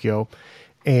of Tokyo.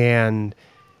 And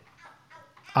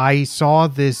I saw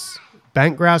this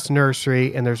bentgrass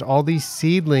nursery, and there's all these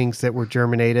seedlings that were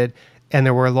germinated, and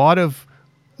there were a lot of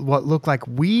what looked like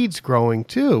weeds growing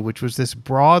too, which was this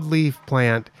broadleaf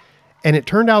plant. And it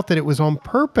turned out that it was on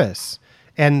purpose.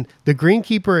 And the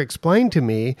greenkeeper explained to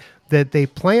me that they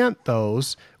plant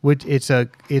those, which it's a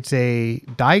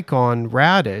daikon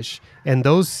radish, and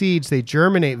those seeds, they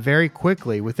germinate very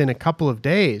quickly within a couple of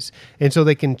days. And so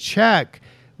they can check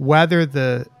whether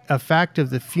the effect of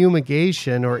the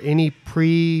fumigation or any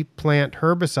pre-plant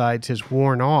herbicides has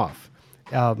worn off.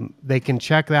 they can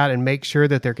check that and make sure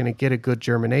that they're going to get a good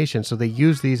germination. So they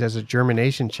use these as a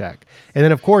germination check. And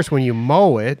then, of course, when you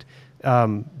mow it,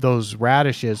 those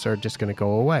radishes are just going to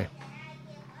go away.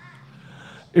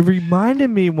 It reminded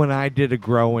me when I did a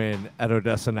grow-in at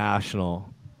Odessa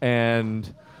National,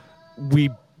 and we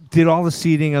did all the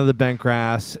seeding of the bent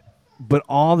grass, but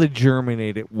all that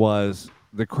germinated was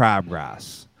the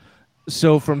crabgrass.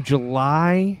 So from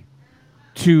July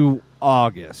to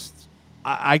August,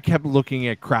 I kept looking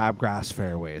at crabgrass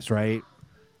fairways, right?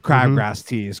 Crabgrass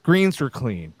tees. Greens were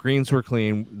clean.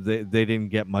 They didn't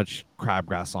get much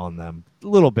crabgrass on them. A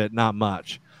little bit, not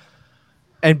much.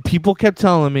 And people kept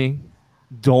telling me,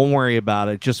 don't worry about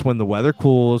it. Just when the weather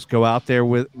cools, go out there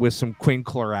with some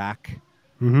quinclorac,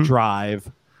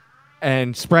 drive,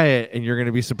 and spray it, and you're going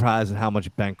to be surprised at how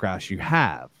much bent grass you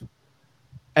have.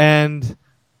 And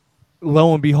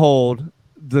lo and behold,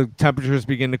 the temperatures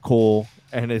begin to cool,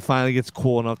 and it finally gets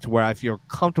cool enough to where I feel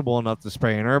comfortable enough to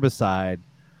spray an herbicide.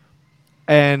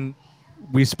 And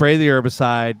we spray the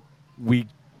herbicide, we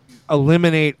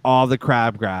eliminate all the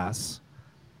crabgrass,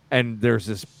 and there's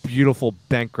this beautiful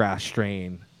bent grass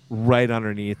strain right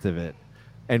underneath of it.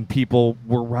 And people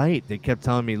were right. They kept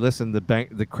telling me, "Listen, the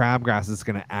crabgrass is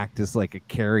going to act as like a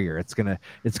carrier. It's gonna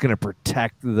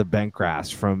protect the bent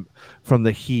grass from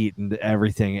the heat and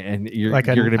everything. And you're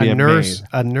going to be amazed."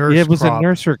 A nurse. Yeah, it was crop. a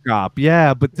nursery crop.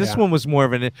 Yeah, but this one was more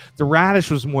of the radish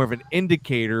was more of an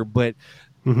indicator, but.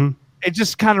 It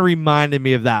just kind of reminded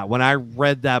me of that. When I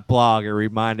read that blog, it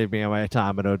reminded me of my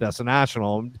time at Odessa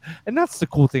National. And that's the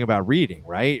cool thing about reading,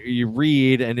 right? You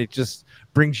read and it just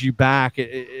brings you back.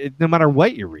 No matter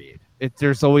what you read,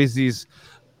 there's always these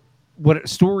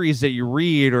stories that you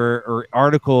read or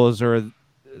articles or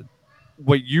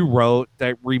what you wrote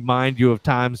that remind you of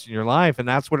times in your life. And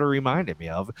that's what it reminded me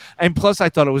of. And plus, I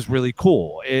thought it was really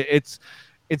cool. It's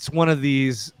one of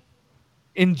these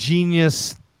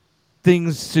ingenious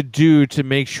things to do to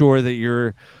make sure that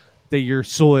your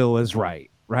soil is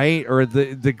right, or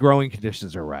the growing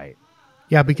conditions are right.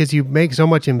 Yeah, because you make so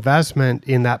much investment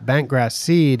in that bent grass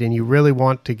seed, and you really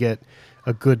want to get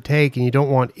a good take, and you don't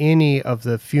want any of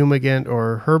the fumigant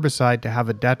or herbicide to have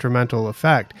a detrimental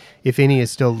effect if any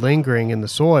is still lingering in the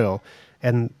soil.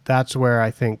 And that's where I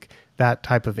think that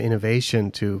type of innovation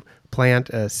to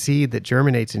plant a seed that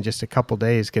germinates in just a couple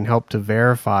days can help to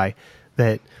verify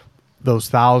that those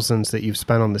thousands that you've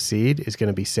spent on the seed is going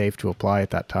to be safe to apply at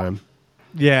that time.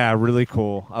 Yeah, really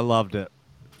cool. I loved it.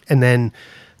 And then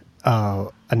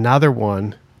another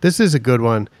one, this is a good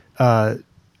one,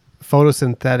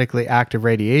 photosynthetically active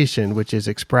radiation, which is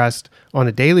expressed on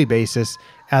a daily basis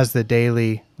as the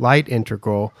daily light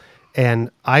integral. And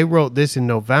I wrote this in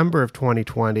November of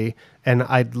 2020, and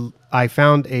I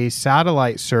found a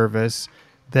satellite service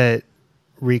that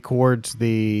records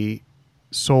the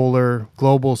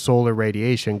global solar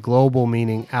radiation, global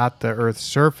meaning at the Earth's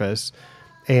surface,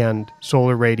 and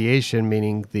solar radiation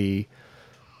meaning the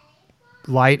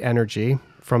light energy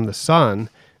from the sun.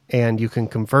 And you can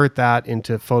convert that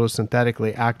into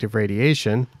photosynthetically active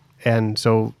radiation. And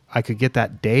so I could get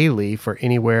that daily for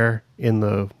anywhere in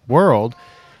the world.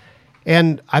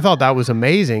 And I thought that was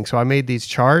amazing. So I made these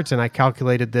charts and I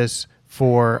calculated this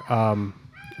for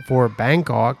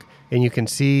Bangkok. And you can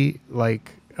see during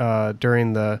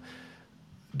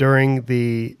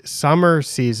the summer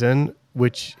season,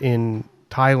 which in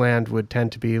Thailand would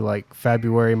tend to be like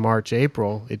February, March,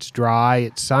 April, it's dry,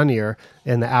 it's sunnier,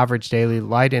 and the average daily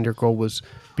light integral was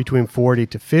between 40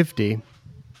 to 50.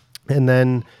 And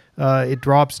then it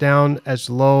drops down as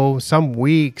low. Some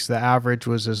weeks the average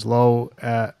was as low.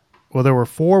 There were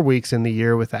 4 weeks in the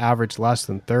year with the average less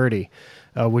than 30,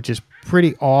 which is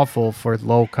pretty awful for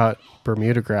low-cut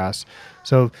Bermuda grass.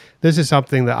 So this is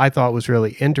something that I thought was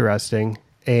really interesting,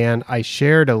 and I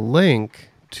shared a link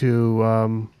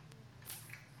to,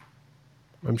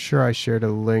 I'm sure I shared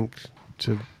a link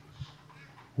to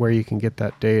where you can get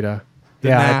that data.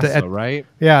 NASA, right?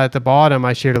 Yeah, at the bottom,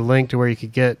 I shared a link to where you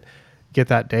could get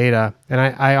that data. And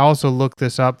I also looked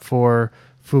this up for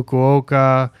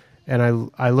Fukuoka, and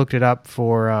I looked it up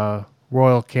for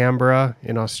Royal Canberra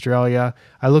in Australia.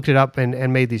 I looked it up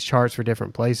and made these charts for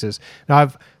different places. Now,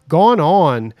 I've gone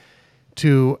on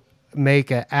to make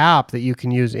an app that you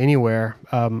can use anywhere.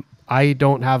 I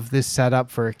don't have this set up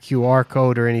for a QR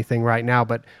code or anything right now,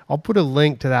 but I'll put a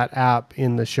link to that app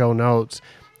in the show notes.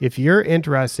 If you're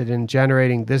interested in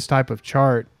generating this type of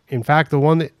chart, in fact, the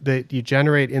one that you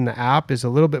generate in the app is a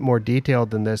little bit more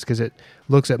detailed than this because it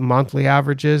looks at monthly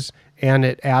averages and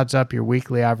it adds up your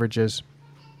weekly averages.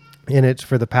 And it's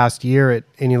for the past year at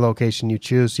any location you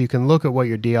choose. So you can look at what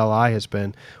your DLI has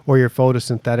been or your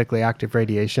photosynthetically active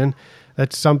radiation.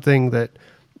 That's something that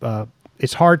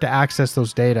it's hard to access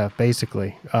those data.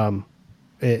 Basically,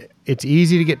 it's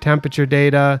easy to get temperature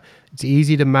data. It's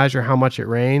easy to measure how much it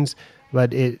rains,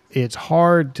 but it's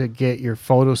hard to get your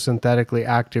photosynthetically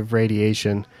active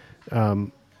radiation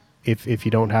if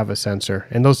you don't have a sensor.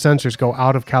 And those sensors go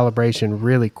out of calibration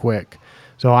really quick.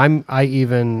 So I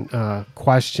even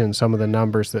question some of the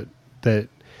numbers that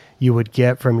you would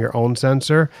get from your own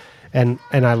sensor, and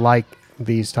I like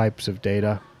these types of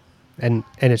data. And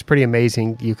it's pretty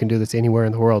amazing. You can do this anywhere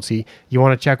in the world. See, you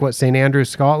want to check what St. Andrews,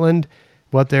 Scotland,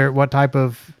 what type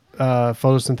of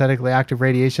photosynthetically active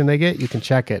radiation they get, you can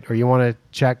check it. Or you want to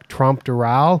check Trump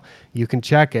Doral, you can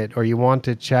check it. Or you want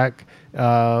to check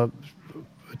TPC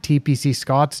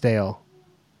Scottsdale,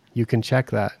 you can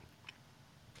check that.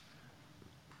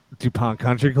 DuPont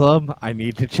Country Club, I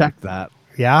need to check that.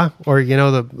 Yeah, or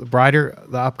the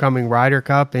upcoming Ryder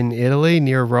Cup in Italy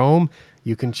near Rome,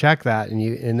 you can check that,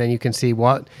 and then you can see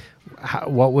what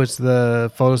was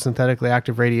the photosynthetically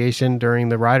active radiation during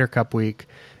the Ryder Cup week,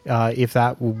 if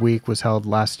the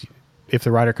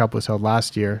Ryder Cup was held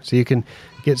last year. So you can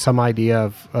get some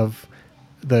idea of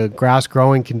the grass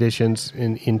growing conditions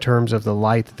in terms of the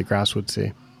light that the grass would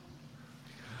see.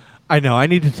 I know. I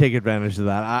need to take advantage of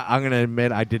that. I'm going to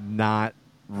admit I did not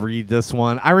read this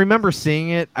one. I remember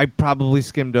seeing it. I probably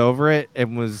skimmed over it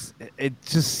and it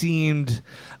just seemed,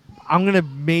 I'm going to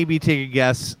maybe take a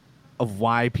guess of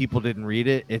why people didn't read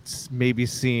it. It's maybe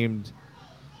seemed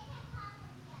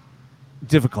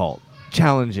difficult,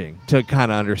 challenging to kind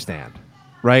of understand,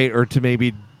 right? Or to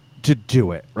maybe to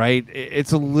do it, right?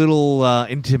 It's a little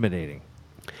intimidating.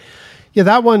 Yeah,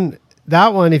 that one,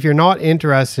 if you're not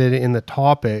interested in the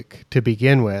topic to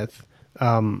begin with,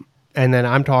 and then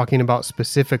I'm talking about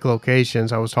specific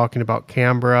locations. I was talking about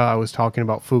Canberra, I was talking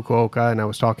about Fukuoka, and I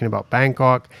was talking about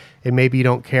Bangkok. And maybe you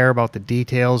don't care about the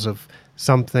details of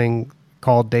something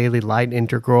called daily light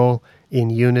integral in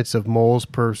units of moles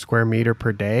per square meter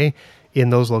per day in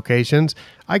those locations.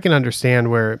 I can understand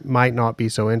where it might not be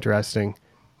so interesting.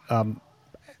 And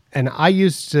I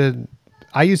used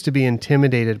to be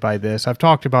intimidated by this. I've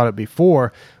talked about it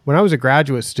before. When I was a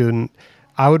graduate student,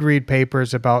 I would read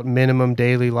papers about minimum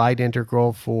daily light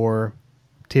integral for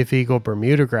Tiff-Eagle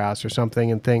Bermuda grass or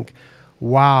something and think,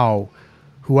 wow,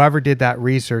 whoever did that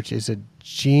research is a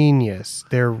genius.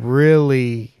 They're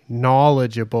really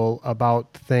knowledgeable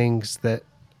about things that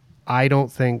I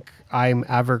don't think I'm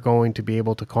ever going to be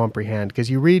able to comprehend. Because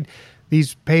you read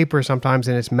these papers sometimes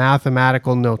and it's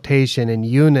mathematical notation in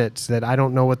units that I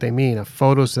don't know what they mean. A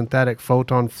photosynthetic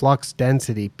photon flux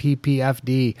density,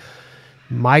 ppfd,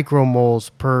 micromoles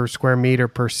per square meter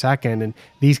per second, and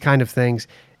these kind of things.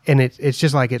 And it's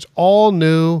just like, it's all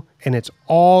new and it's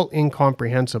all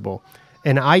incomprehensible.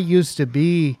 And I used to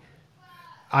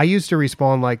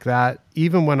respond like that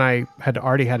even when I had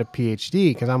already had a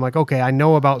PhD, because I'm like, okay, I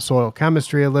know about soil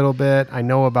chemistry a little bit. I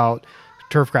know about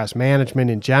turfgrass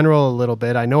management in general a little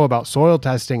bit. I know about soil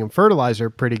testing and fertilizer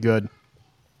pretty good.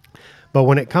 But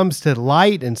when it comes to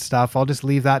light and stuff, I'll just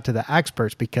leave that to the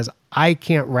experts because I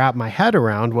can't wrap my head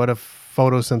around what a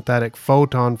photosynthetic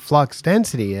photon flux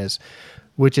density is,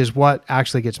 which is what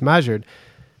actually gets measured.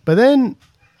 But then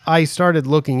I started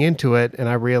looking into it and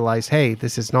I realized, hey,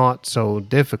 this is not so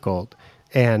difficult.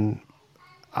 But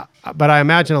I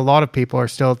imagine a lot of people are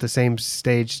still at the same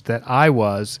stage that I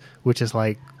was, which is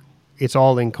like, it's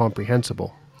all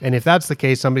incomprehensible. And if that's the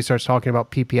case, somebody starts talking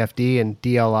about PPFD and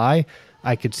DLI,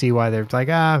 I could see why they're like,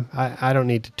 I don't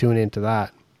need to tune into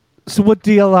that. So what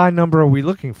DLI number are we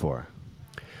looking for?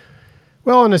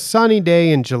 Well, on a sunny day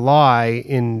in July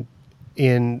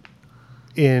in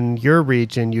your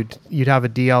region, you'd have a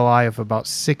DLI of about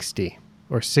 60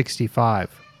 or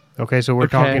 65. Okay, so we're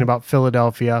talking about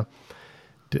Philadelphia,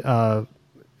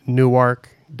 Newark,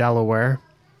 Delaware.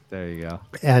 There you go.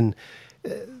 And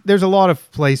there's a lot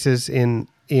of places in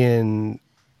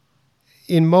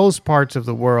most parts of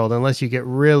the world, unless you get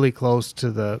really close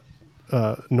to the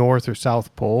North or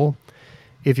South Pole,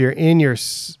 if you're in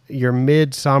your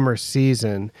midsummer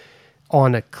season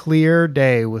on a clear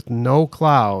day with no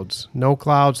clouds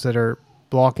that are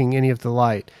blocking any of the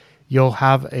light, you'll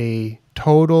have a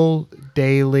total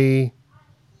daily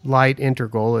light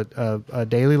integral, a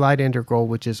daily light integral,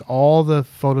 which is all the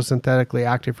photosynthetically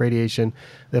active radiation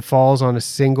that falls on a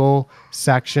single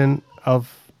section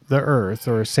of the earth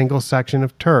or a single section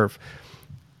of turf.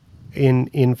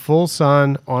 In full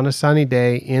sun on a sunny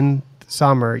day in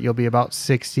summer, you'll be about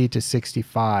 60 to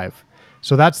 65.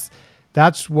 So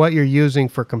that's what you're using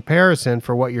for comparison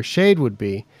for what your shade would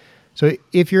be. So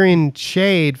if you're in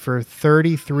shade for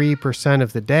 33%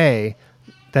 of the day,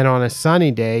 then on a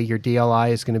sunny day, your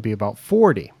DLI is going to be about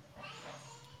 40.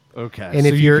 Okay, And so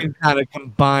if you you're can kind of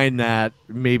combine that.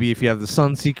 Maybe if you have the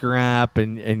Sunseeker app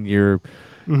and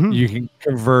Mhm. you can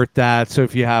convert that. So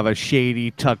if you have a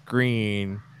shady tuck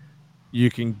green, you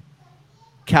can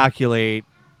calculate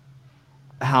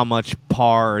how much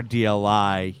par or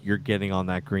DLI you're getting on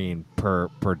that green per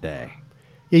day.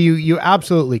 Yeah, you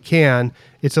absolutely can.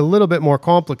 It's a little bit more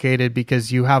complicated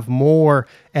because you have more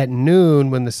at noon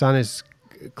when the sun is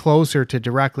closer to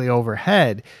directly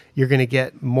overhead. You're going to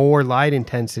get more light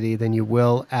intensity than you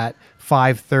will at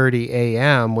 5:30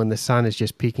 a.m. when the sun is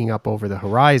just peeking up over the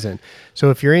horizon.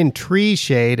 So if you're in tree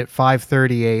shade at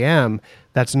 5:30 a.m.,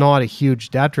 that's not a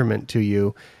huge detriment to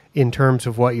you in terms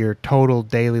of what your total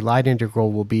daily light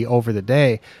integral will be over the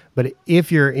day. But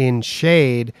if you're in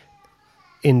shade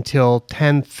until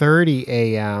 10:30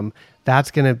 a.m.,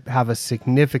 that's going to have a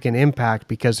significant impact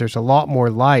because there's a lot more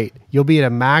light. You'll be at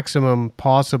a maximum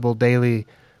possible daily,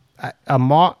 a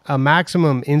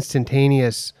maximum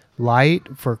instantaneous light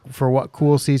for what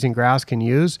cool season grass can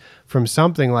use from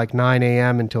something like 9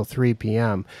 a.m. until 3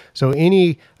 p.m. So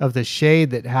any of the shade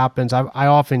that happens, I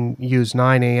often use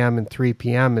 9 a.m. and 3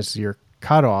 p.m. as your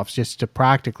cutoffs just to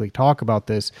practically talk about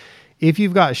this. If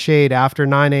you've got shade after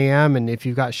 9 a.m. and if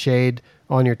you've got shade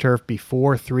on your turf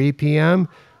before 3 p.m.,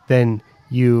 then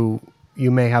you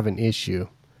may have an issue.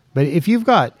 But if you've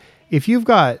got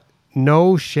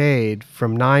no shade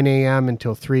from 9 a.m.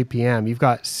 until 3 p.m., you've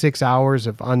got 6 hours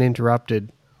of uninterrupted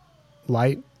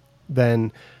light,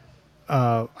 then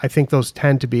I think those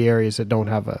tend to be areas that don't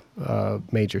have a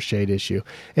major shade issue.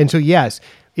 And so, yes,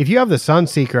 if you have the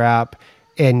Sunseeker app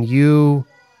and you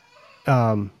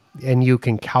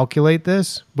can calculate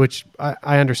this, which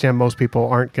I understand most people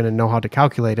aren't going to know how to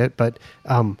calculate it, but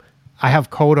I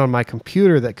have code on my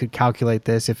computer that could calculate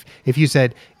this. If you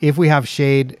said, if we have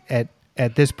shade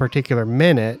at this particular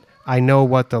minute, I know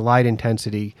what the light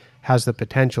intensity has the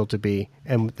potential to be,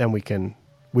 and then we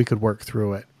could work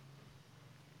through it.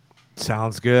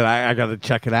 Sounds good. I got to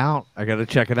check it out. I got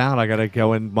to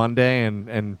go in Monday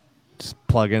and just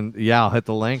plug in. Yeah, I'll hit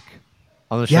the link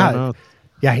on the show Yeah. notes.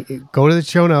 Yeah, go to the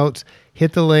show notes,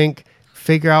 hit the link,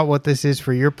 figure out what this is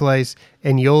for your place,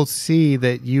 and you'll see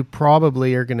that you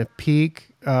probably are going to peak.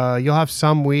 You'll have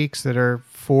some weeks that are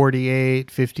 48,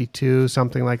 52,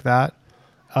 something like that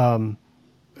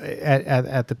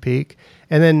at the peak.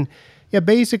 And then, yeah,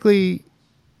 basically,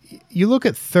 you look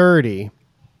at 30,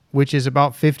 which is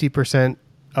about 50%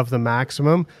 of the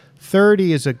maximum.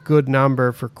 30 is a good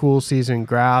number for cool season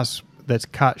grass that's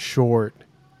cut short.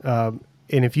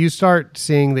 And if you start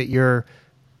seeing that you're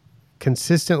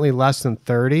consistently less than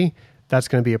 30, that's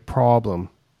going to be a problem.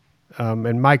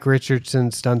 And Mike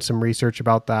Richardson's done some research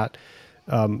about that,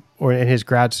 or in his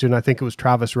grad student, I think it was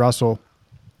Travis Russell,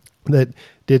 that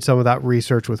did some of that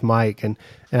research with Mike. And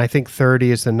I think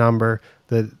 30 is the number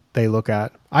that they look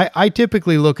at. I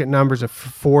typically look at numbers of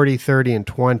 40, 30, and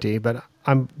 20, but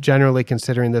I'm generally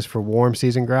considering this for warm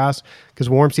season grass because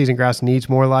warm season grass needs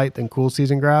more light than cool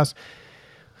season grass.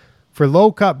 For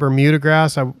low-cut Bermuda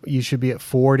grass, you should be at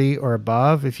 40 or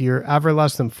above. If you're ever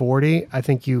less than 40, I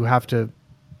think you have to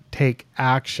take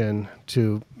action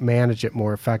to manage it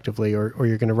more effectively, or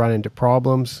you're going to run into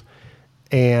problems.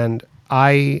 And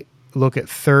I look at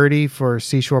 30 for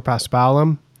Seashore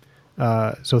Paspalum.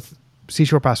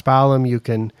 Seashore Paspalum, you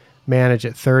can manage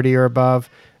at 30 or above.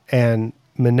 And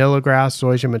Manila grass,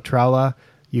 Zoysia matrella,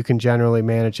 you can generally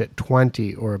manage at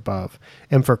 20 or above.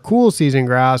 And for cool season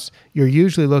grass, you're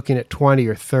usually looking at 20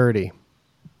 or 30.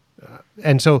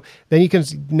 And so then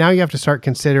now you have to start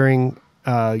considering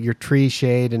your tree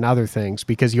shade and other things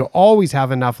because you'll always have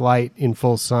enough light in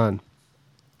full sun.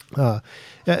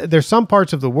 There's some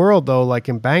parts of the world, though, like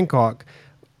in Bangkok,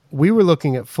 we were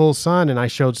looking at full sun, and I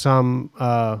showed some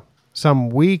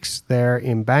weeks there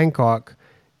in Bangkok.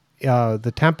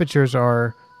 The temperatures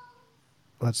are,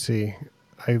 let's see,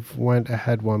 I went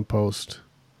ahead one post.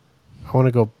 I want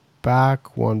to go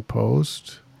back one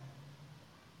post.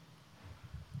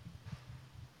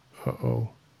 The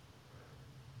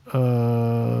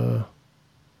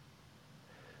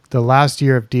last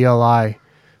year of DLI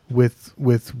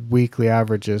with weekly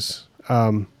averages.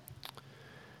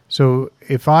 So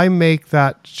if I make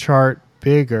that chart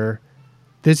bigger,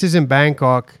 this is in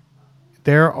Bangkok.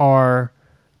 There are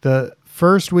the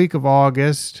first week of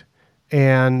August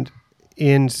and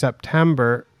in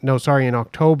October,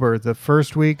 the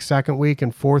first week, second week,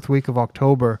 and fourth week of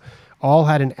October all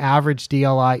had an average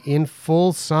DLI in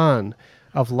full sun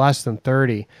of less than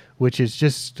 30, which is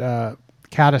just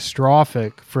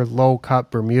catastrophic for low-cut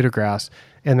Bermuda grass.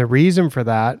 And the reason for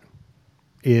that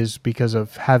is because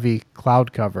of heavy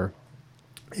cloud cover.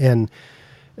 And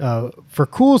for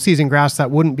cool season grass,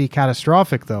 that wouldn't be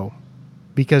catastrophic, though,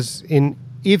 because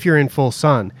if you're in full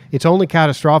sun. It's only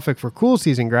catastrophic for cool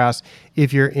season grass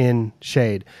if you're in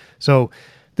shade. So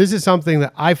this is something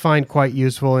that I find quite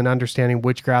useful in understanding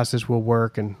which grasses will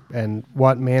work and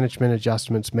what management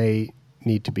adjustments may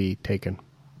need to be taken.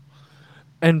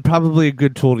 And probably a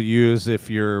good tool to use if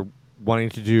you're wanting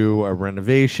to do a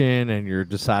renovation and you're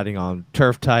deciding on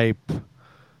turf type.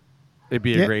 It'd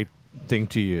be a great thing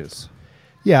to use.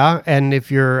 Yeah, and if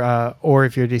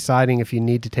you're deciding if you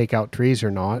need to take out trees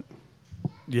or not.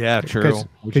 Yeah, true.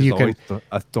 Which is always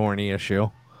a thorny issue.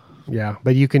 Yeah,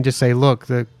 but you can just say, look,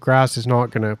 the grass is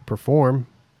not going to perform.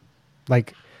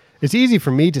 Like, it's easy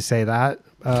for me to say that,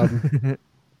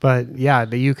 but yeah,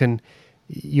 you can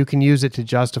use it to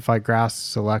justify grass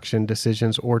selection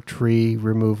decisions or tree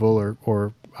removal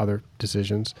or other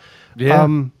decisions. Yeah.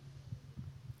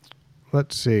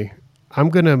 Let's see. I'm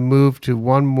going to move to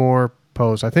one more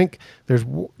post. I think there's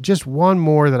just one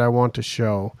more that I want to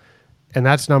show, and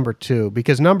that's number 2,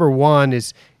 because number 1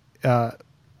 is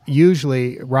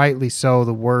usually, rightly so,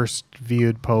 the worst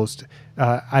viewed post.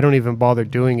 I don't even bother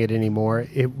doing it anymore.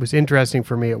 It was interesting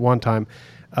for me at one time,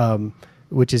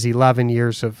 which is 11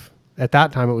 years of, at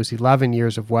that time it was 11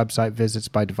 years of website visits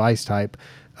by device type.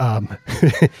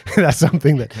 That's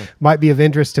something that might be of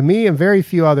interest to me and very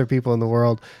few other people in the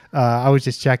world. I was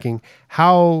just checking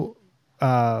how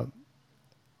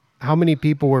many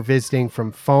people were visiting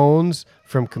from phones,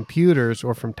 from computers,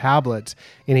 or from tablets.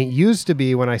 And it used to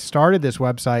be, when I started this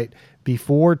website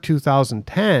before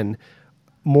 2010,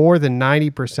 more than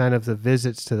 90% of the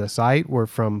visits to the site were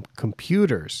from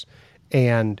computers.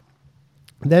 And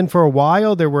then for a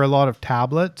while, there were a lot of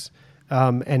tablets,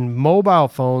 and mobile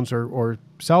phones or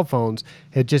cell phones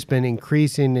had just been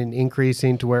increasing and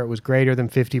increasing to where it was greater than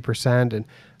 50%. And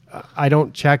I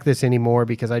don't check this anymore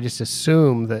because I just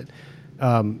assume that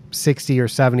 60 or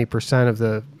 70% of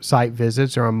the site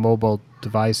visits are on mobile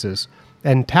devices.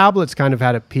 And tablets kind of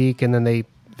had a peak, and then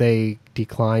they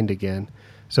declined again.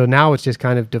 So now it's just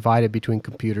kind of divided between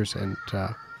computers and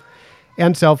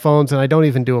cell phones. And I don't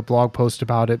even do a blog post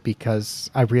about it because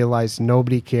I realize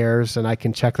nobody cares, and I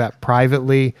can check that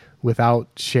privately without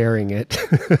sharing it.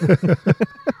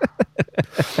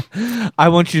 I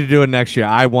want you to do it next year.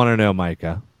 I want to know,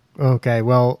 Micah. Okay,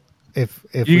 well, if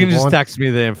you can just text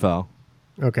me the info.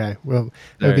 Okay, well,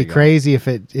 it would be crazy if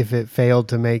it failed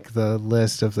to make the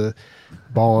list of the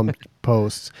bombed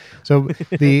posts. So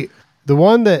the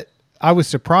one that I was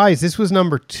surprised, this was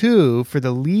number 2 for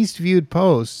the least viewed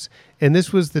posts, and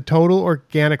this was the total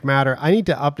organic matter. I need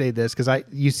to update this because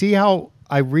you see how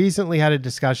I recently had a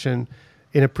discussion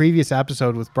in a previous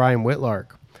episode with Brian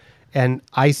Whitlark, and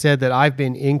I said that I've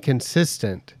been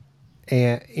inconsistent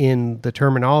in the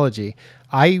terminology.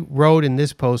 I wrote in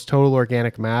this post total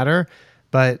organic matter,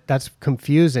 but that's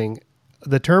confusing.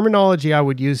 The terminology I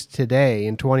would use today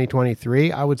in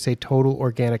 2023, I would say total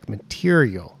organic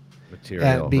material.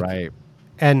 Right.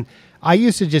 And I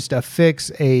used to just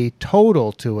affix a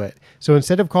total to it. So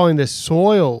instead of calling this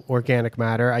soil organic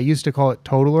matter, I used to call it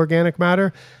total organic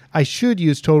matter. I should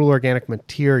use total organic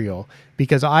material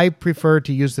because I prefer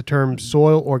to use the term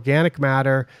soil organic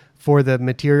matter for the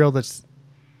material that's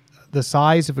the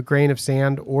size of a grain of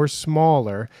sand or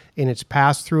smaller, and it's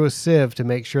passed through a sieve to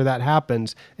make sure that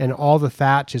happens, and all the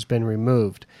thatch has been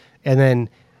removed. And then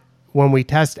when we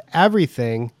test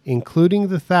everything, including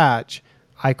the thatch,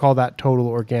 I call that total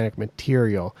organic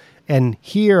material. And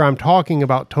here I'm talking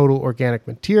about total organic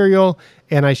material,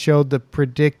 and I showed the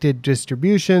predicted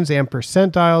distributions and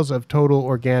percentiles of total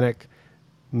organic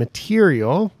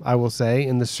material, I will say,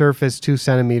 in the surface 2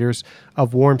 centimeters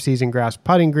of warm season grass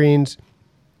putting greens.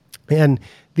 And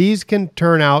these can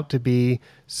turn out to be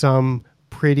some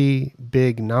pretty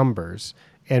big numbers.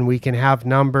 And we can have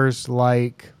numbers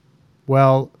like,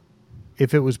 well,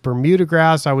 if it was Bermuda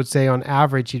grass, I would say on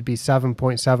average it'd be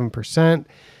 7.7%.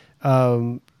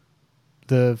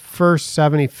 The first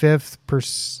 75th,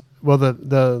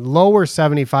 the lower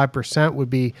 75% would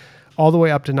be all the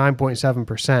way up to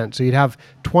 9.7%. So you'd have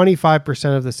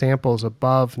 25% of the samples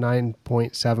above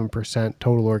 9.7%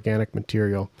 total organic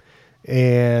material.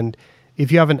 And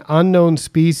if you have an unknown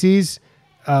species,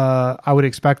 I would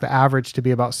expect the average to be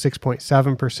about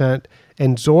 6.7%.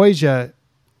 And zoysia,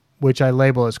 which I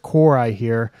label as korai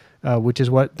here, which is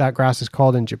what that grass is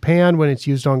called in Japan when it's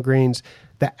used on greens,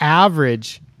 the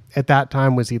average at that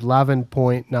time was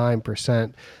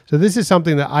 11.9%. So this is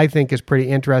something that I think is pretty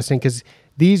interesting because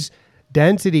these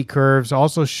density curves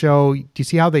also show, do you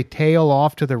see how they tail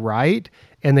off to the right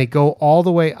and they go all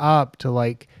the way up to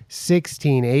like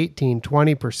 16, 18,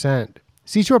 20%.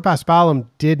 Seashore paspalum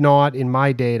did not in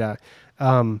my data,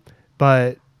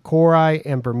 but Cori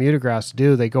and Bermuda grass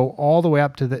do. They go all the way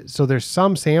up to so there's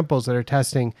some samples that are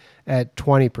testing at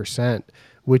 20%,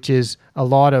 which is a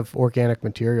lot of organic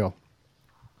material.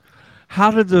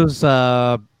 How did those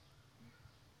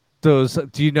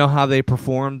do you know how they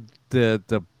performed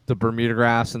the Bermuda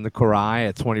grass and the Cori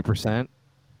at 20%?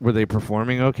 Were they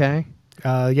performing okay?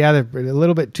 Yeah, they're a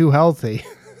little bit too healthy.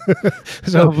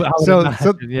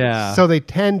 Yeah. So they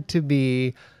tend to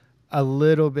be a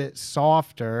little bit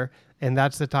softer, and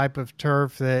that's the type of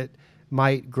turf that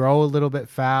might grow a little bit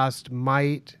fast,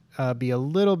 might be a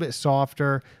little bit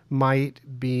softer, might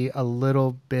be a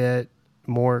little bit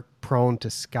more prone to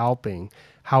scalping.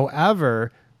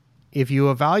 However, if you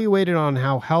evaluate it on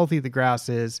how healthy the grass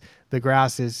is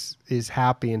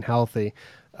happy and healthy.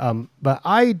 But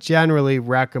I generally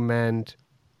recommend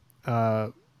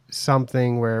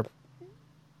something where,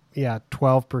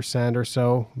 12% or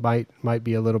so might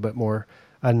be a little bit more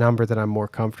a number that I'm more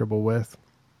comfortable with.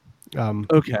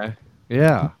 Okay.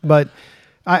 Yeah. But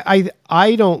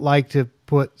I don't like to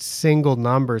put single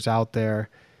numbers out there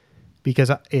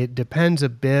because it depends a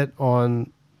bit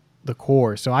on the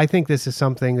course. So I think this is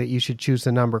something that you should choose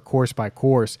the number course by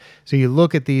course. So you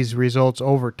look at these results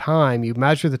over time, you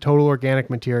measure the total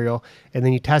organic material, and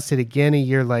then you test it again a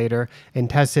year later and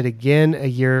test it again a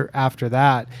year after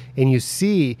that. And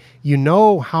you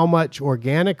know how much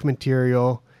organic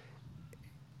material,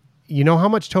 how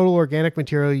much total organic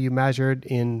material you measured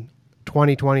in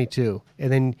 2022.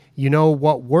 And then you know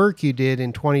what work you did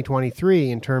in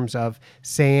 2023 in terms of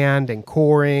sand and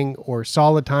coring or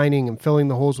solid tining and filling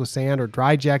the holes with sand or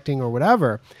dry ejecting or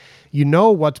whatever. You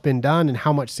know what's been done and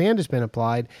how much sand has been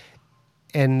applied.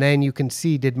 And then you can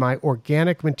see, did my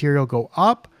organic material go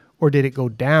up or did it go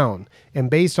down? And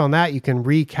based on that, you can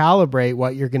recalibrate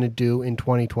what you're going to do in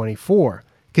 2024,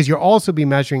 because you'll also be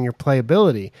measuring your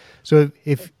playability. So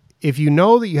if you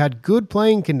know that you had good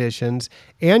playing conditions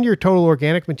and your total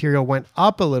organic material went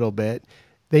up a little bit,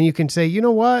 then you can say, you know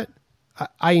what?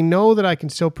 I know that I can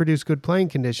still produce good playing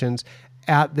conditions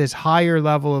at this higher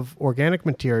level of organic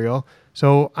material.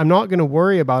 So I'm not going to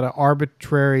worry about an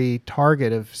arbitrary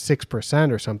target of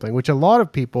 6% or something, which a lot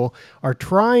of people are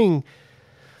trying.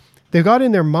 They've got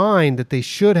in their mind that they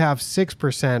should have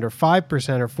 6% or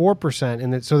 5% or 4%.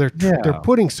 And so they're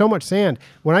putting so much sand.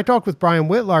 When I talked with Brian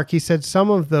Whitlark, he said some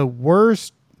of the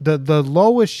worst, the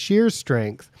lowest shear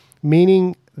strength,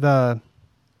 meaning the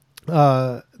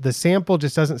sample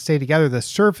just doesn't stay together. The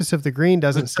surface of the green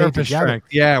doesn't stay together. Strength.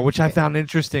 Yeah, which I found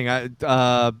interesting.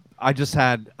 I just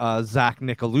had Zach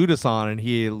Nicoludis on, and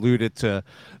he alluded to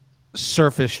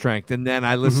surface strength. And then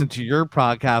I listened to your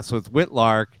podcast with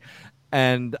Whitlark,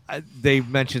 and they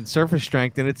mentioned surface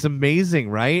strength, and it's amazing,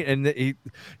 right? And he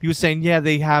was saying,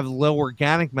 they have low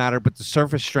organic matter, but the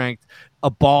surface strength, a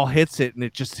ball hits it and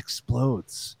it just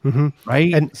explodes,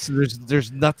 right? And so there's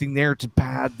nothing there to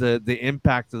pad the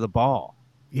impact of the ball.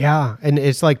 Yeah, and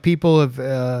it's like people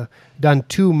have done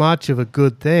too much of a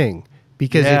good thing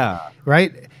because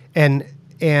right? And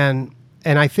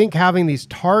I think having these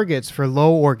targets for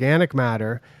low organic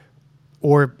matter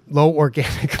or low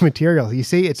organic material. You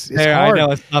see, it's hard. I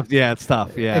know it's tough. Yeah, it's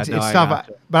tough. Yeah, it's tough.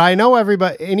 But I know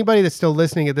anybody that's still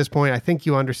listening at this point, I think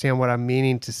you understand what I'm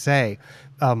meaning to say.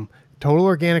 Total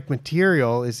organic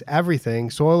material is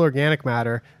everything. Soil organic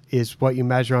matter is what you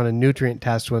measure on a nutrient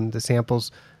test when the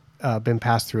sample's been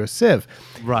passed through a sieve.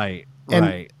 Right.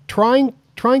 And trying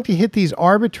to hit these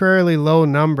arbitrarily low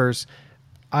numbers,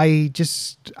 I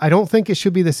don't think it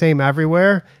should be the same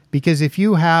everywhere. Because if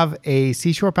you have a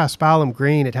Seashore Paspalum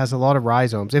green, it has a lot of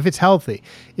rhizomes, if it's healthy.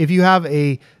 If you have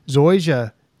a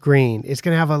Zoysia green, it's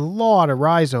going to have a lot of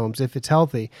rhizomes if it's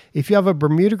healthy. If you have a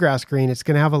Bermuda grass green, it's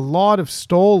going to have a lot of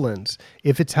stolons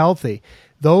if it's healthy.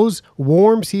 Those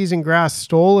warm season grass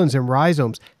stolons and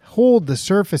rhizomes hold the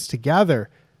surface together.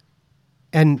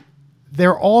 And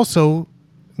they're also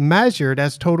measured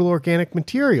as total organic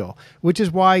material, which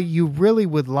is why you really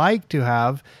would like to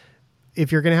have, if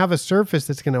you're going to have a surface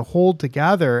that's going to hold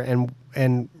together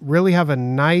and really have a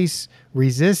nice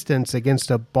resistance against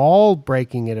a ball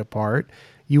breaking it apart,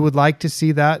 you would like to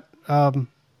see that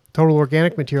total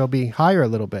organic material be higher a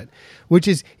little bit, which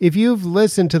is, if you've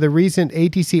listened to the recent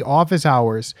ATC office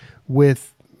hours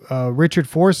with Richard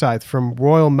Forsyth from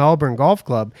Royal Melbourne Golf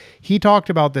Club, he talked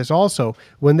about this also.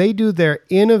 When they do their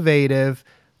innovative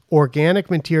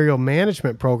organic material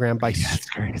management program that's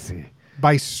crazy.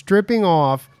 By stripping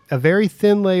off a very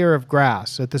thin layer of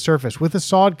grass at the surface with a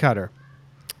sod cutter.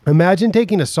 Imagine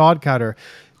taking a sod cutter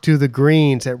to the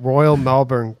greens at Royal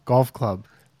Melbourne Golf Club.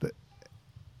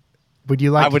 Would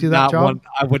you like to do that job?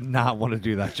 I would not want to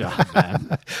do that job,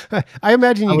 man. I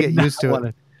imagine you get used to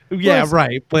it. Yeah,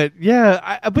 right. But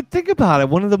yeah, but think about it.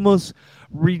 One of the most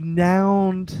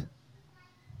renowned,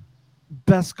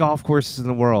 best golf courses in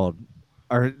the world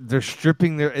they're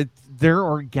stripping their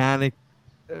organic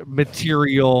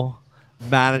material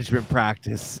management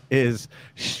practice is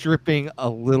stripping a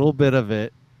little bit of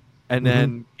it and Mm-hmm.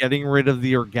 then getting rid of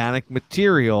the organic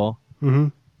material, Mm-hmm.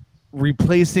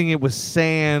 replacing it with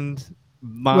sand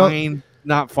Well, mined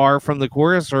not far from the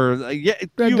course. Or yeah,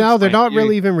 but you now they're explain. not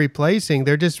really even replacing.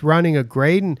 They're just running a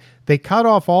grade, and they cut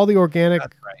off all the organic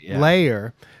That's right. Yeah.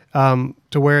 layer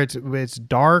to where it's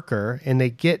darker, and they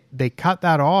cut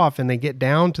that off, and they get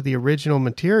down to the original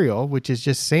material, which is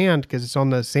just sand because it's on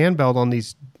the sand belt on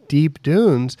these deep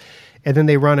dunes, and then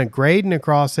they run a gradient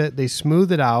across it. They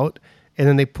smooth it out, and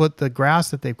then they put the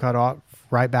grass that they've cut off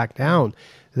right back down.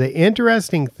 The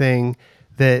interesting thing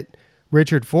that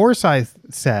Richard Forsyth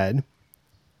said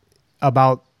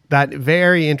about that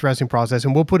very interesting process,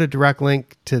 and we'll put a direct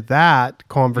link to that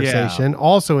conversation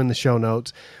also in the show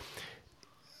notes.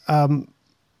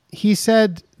 He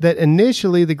said that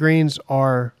initially the greens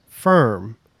are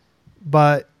firm,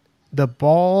 but the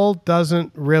ball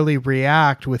doesn't really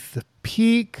react with the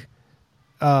peak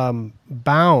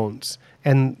bounce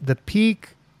and the peak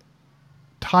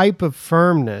type of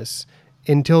firmness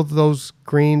until those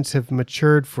greens have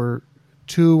matured for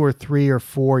 2 or 3 or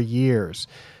 4 years.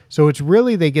 So it's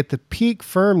really, they get the peak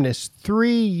firmness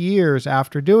 3 years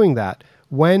after doing that,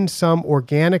 when some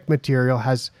organic material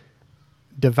has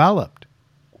developed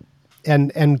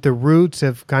and the roots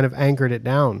have kind of anchored it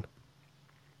down.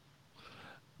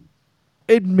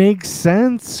 It makes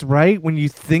sense, right? When you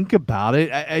think about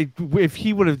it, if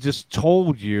he would have just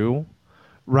told you,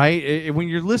 right? When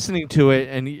you're listening to it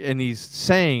and he's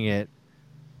saying it,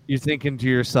 you're thinking to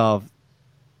yourself,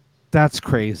 that's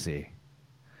crazy.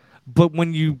 But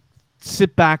when you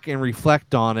sit back and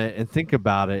reflect on it and think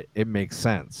about it, it makes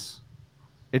sense.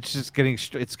 It's just getting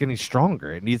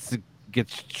stronger. It needs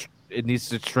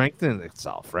to strengthen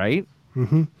itself, right?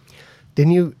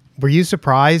 Mm-hmm. Were you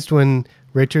surprised when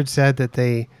Richard said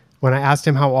that when I asked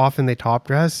him how often they top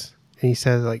dress, and he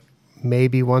said like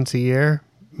maybe once a year,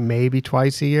 maybe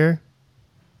twice a year?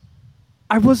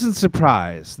 I wasn't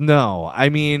surprised. No, I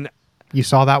mean, you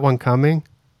saw that one coming?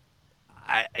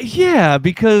 Yeah,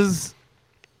 because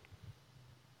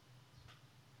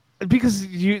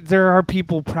there are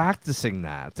people practicing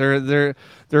that. There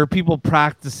are people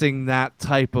practicing that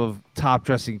type of top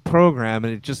dressing program,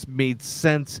 and it just made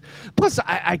sense. Plus,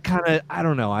 I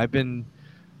don't know.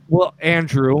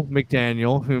 Andrew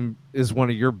McDaniel, whom is one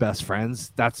of your best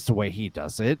friends, that's the way he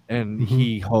does it, and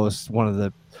he hosts one of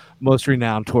the most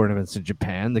renowned tournaments in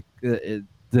Japan,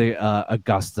 the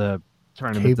Augusta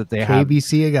tournament that they have,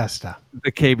 KBC Augusta,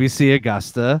 the KBC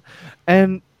Augusta,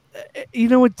 and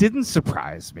it didn't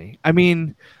surprise me. I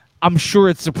mean, I'm sure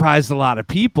it surprised a lot of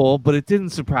people, but it didn't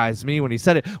surprise me when he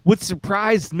said it. What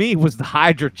surprised me was the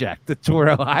hydroject, the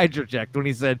Toro hydroject, when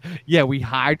he said, yeah, we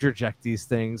hydroject these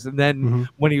things. And then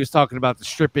when he was talking about the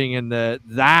stripping and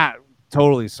that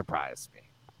totally surprised me.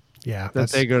 Yeah.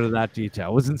 That they go to that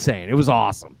detail. It was insane. It was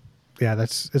awesome. Yeah,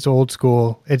 it's old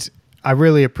school. I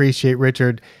really appreciate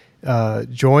Richard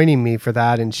joining me for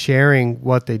that and sharing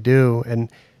what they do.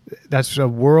 And that's a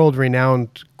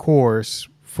world-renowned course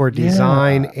for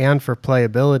design and for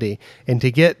playability. And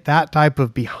to get that type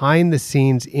of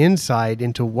behind-the-scenes insight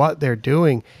into what they're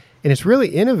doing, and it's really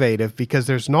innovative because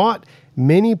there's not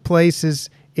many places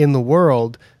in the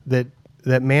world that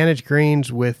manage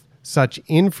greens with such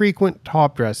infrequent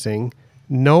top dressing,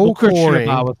 no coring. Chris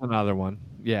was another one.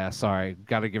 Yeah, sorry.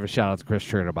 Got to give a shout out to Chris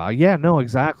Tritabaugh. Yeah, no,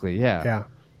 exactly. Yeah. Yeah.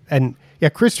 And yeah,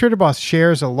 Chris Tritabaugh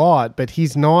shares a lot, but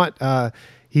he's not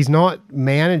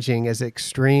managing as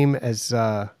extreme as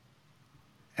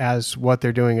what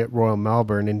they're doing at Royal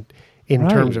Melbourne in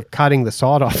terms of cutting the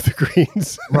sod off the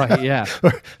greens. Right, yeah.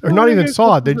 or not even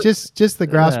sod, they're just the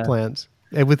grass plants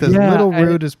with as little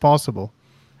root as possible.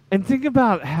 And think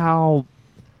about how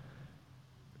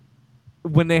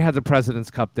when they had the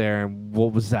President's Cup there, and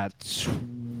what was that?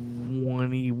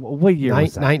 20? What year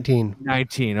was that? 19.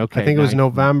 19. Okay, I think it was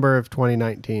November of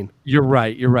 2019. You're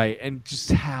right. And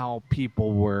just how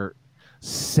people were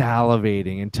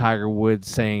salivating, and Tiger Woods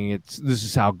saying this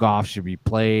is how golf should be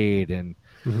played, and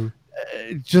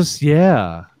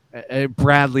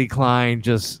Bradley Klein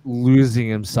just losing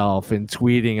himself and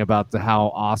tweeting about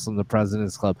how awesome the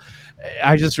President's Club.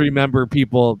 I just remember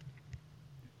people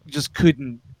just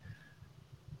couldn't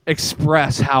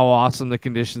express how awesome the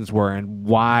conditions were and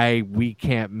why we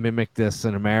can't mimic this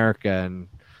in America. And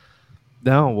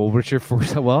what's your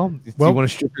first? Well, do you want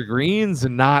to strip your greens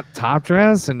and not top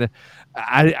dress? And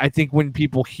I think when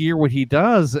people hear what he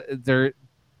does, they're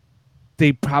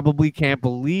they probably can't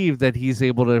believe that he's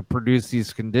able to produce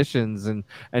these conditions and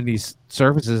these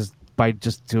surfaces by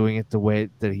just doing it the way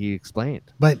that he explained.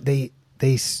 But they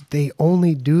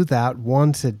only do that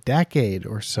once a decade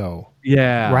or so,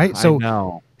 Yeah, right? I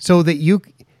know. So that you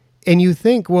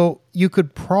think, well, you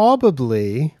could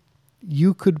probably,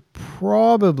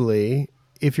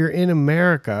 if you're in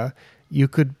America,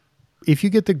 if you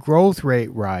get the growth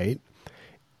rate right,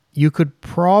 you could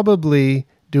probably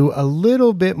do a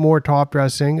little bit more top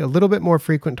dressing, a little bit more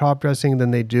frequent top dressing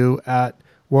than they do at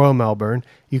Royal Melbourne.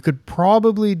 You could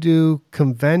probably do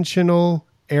conventional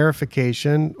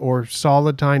aerification or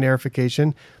solid tine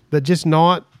aerification, but just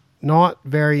not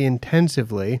very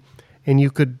intensively. And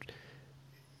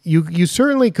you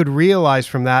certainly could realize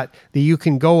from that you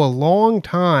can go a long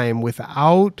time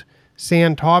without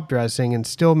sand top dressing and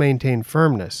still maintain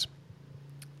firmness.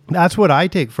 That's what I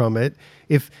take from it.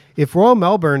 If Royal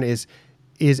Melbourne is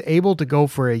able to go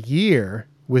for a year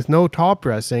with no top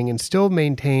dressing and still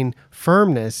maintain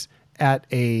firmness at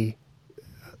a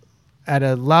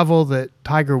level that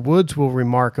Tiger Woods will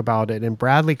remark about it and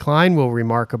Bradley Klein will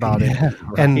remark about it, Right?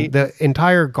 and the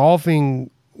entire golfing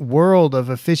world of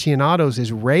aficionados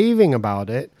is raving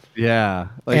about it. Yeah.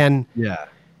 And yeah.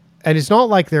 And it's not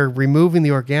like they're removing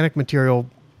the organic material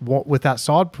with that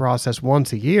sod process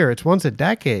once a year. It's once a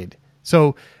decade.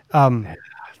 So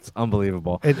It's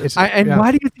unbelievable. Yeah.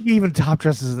 Why do you think he even top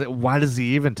dresses? Why does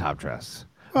he even top dress?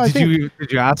 Well, did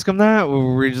you ask him that,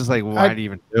 or were you just like, why do you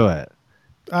even do it?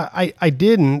 I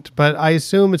didn't, but I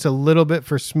assume it's a little bit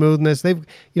for smoothness. They've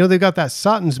got that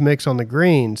Sutton's mix on the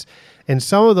greens, and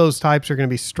some of those types are going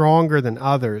to be stronger than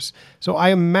others. So I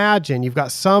imagine you've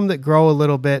got some that grow a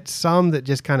little bit, some that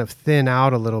just kind of thin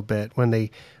out a little bit when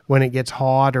it gets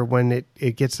hot or when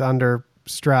it gets under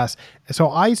stress. So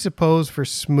I suppose for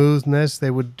smoothness,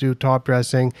 they would do top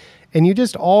dressing, and you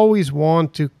just always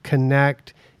want to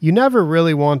connect. You never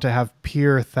really want to have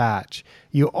pure thatch.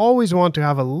 You always want to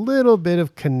have a little bit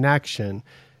of connection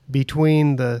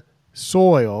between the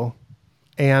soil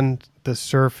and the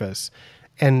surface,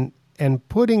 and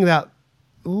putting that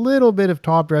little bit of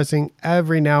top dressing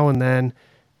every now and then.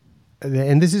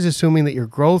 And this is assuming that your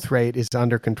growth rate is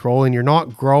under control and you're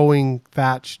not growing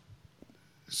thatch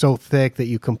so thick that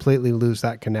you completely lose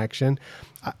that connection.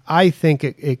 I think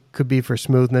it could be for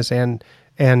smoothness and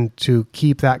to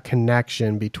keep that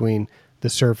connection between the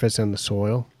surface and the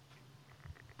soil.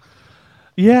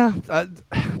 Yeah.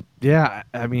 Yeah.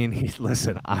 I mean,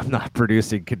 listen, I'm not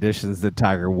producing conditions that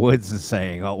Tiger Woods is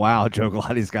saying, oh, wow, Joe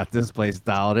Glotti's got this place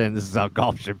dialed in. This is how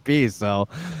golf should be. So,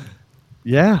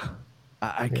 yeah,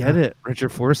 I get it.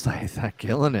 Richard Forsythe,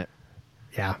 killing it.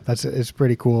 Yeah, it's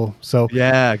pretty cool. So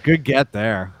yeah, good get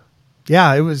there.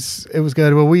 Yeah, it was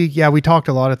good. Well, we talked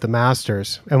a lot at the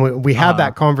Masters, and we had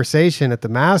that conversation at the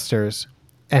Masters,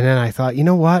 and then I thought, you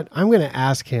know what, I'm going to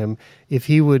ask him if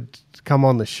he would come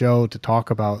on the show to talk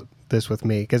about this with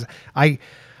me, because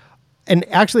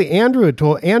actually Andrew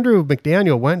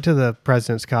McDaniel went to the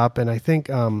President's Cup, and I think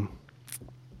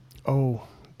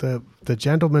the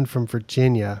gentleman from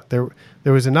Virginia, there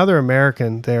was another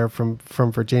American there from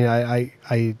Virginia.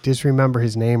 I just remember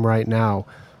his name right now.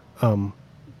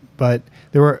 But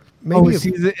there were maybe he's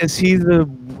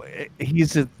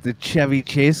at the Chevy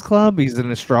Chase Club? He's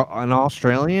an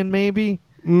Australian, maybe?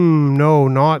 No,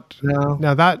 not no.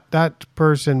 Now that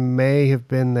person may have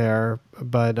been there,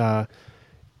 but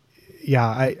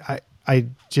yeah, I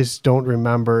just don't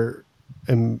remember,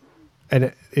 and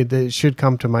it should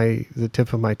come to the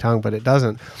tip of my tongue, but it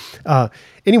doesn't.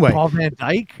 Anyway, Paul Van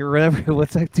Dyke or whatever.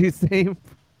 What's that dude's name?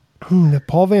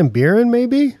 Paul Van Buren,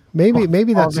 maybe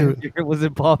that's who. Was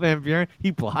it Paul Van Buren? He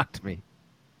blocked me.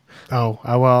 Oh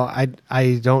well,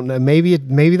 I don't know. Maybe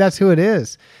that's who it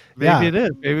is. Maybe it is.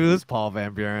 Maybe it was Paul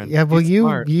Van Buren. Yeah, well,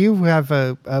 you have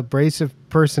a abrasive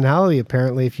personality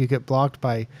apparently. If you get blocked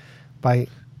by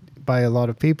a lot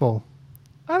of people,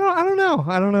 I don't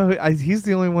know. He's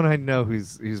the only one I know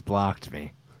who's blocked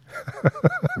me.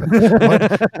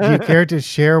 Do you care to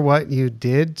share what you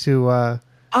did to?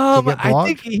 I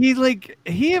think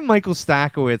he and Michael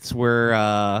Stakowitz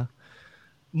were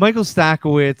Michael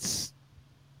Stakowitz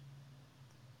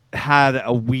had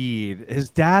a weed. His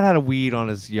dad had a weed on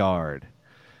his yard,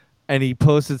 and he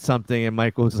posted something, and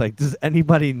Michael was like, does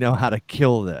anybody know how to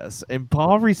kill this? And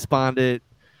Paul responded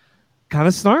kind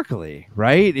of snarkily,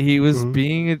 right? He was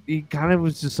he kind of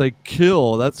was just like,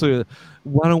 kill.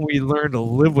 Why don't we learn to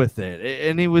live with it?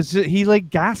 And it was he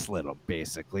like gaslit him,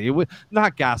 basically. It was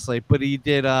not gaslight, but he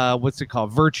did what's it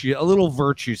called? A little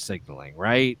virtue signaling,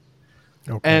 right?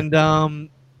 Okay. And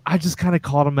I just kind of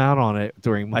called him out on it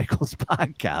during Michael's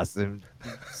podcast and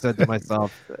said to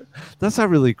myself, "That's not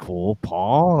really cool,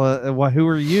 Paul. Who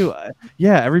are you?"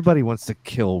 Yeah, everybody wants to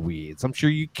kill weeds. I'm sure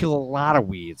you kill a lot of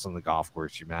weeds on the golf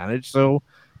course you manage. So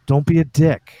don't be a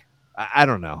dick. I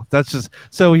don't know. That's just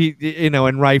so he,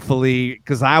 and rightfully,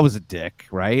 because I was a dick,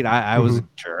 right? I was a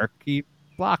jerk. He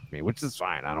blocked me, which is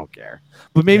fine. I don't care.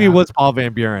 But maybe it was Paul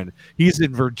Van Buren. He's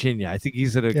in Virginia. I think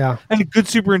he's at a good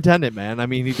superintendent, man. I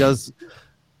mean, he does.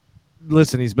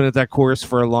 Listen, he's been at that course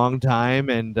for a long time,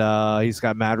 and he's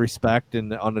got mad respect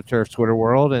on the turf Twitter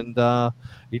world, and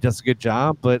he does a good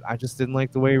job. But I just didn't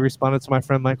like the way he responded to my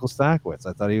friend Michael Stackwitz.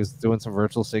 I thought he was doing some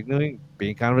virtual signaling,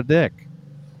 being kind of a dick.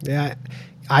 Yeah,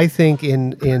 I think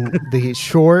in the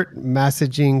short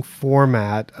messaging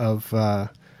format of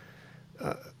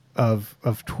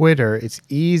Twitter, it's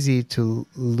easy to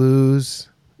lose.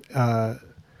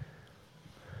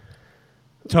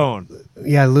 Tone.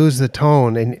 Yeah, lose the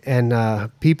tone,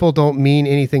 and people don't mean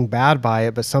anything bad by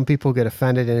it, but some people get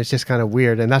offended, and it's just kind of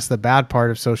weird. And that's the bad part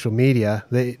of social media.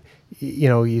 A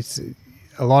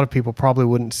lot of people probably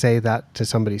wouldn't say that to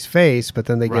somebody's face, but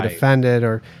then they get offended,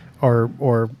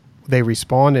 or they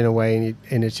respond in a way,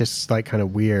 and it's just like kind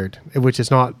of weird, which is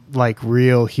not like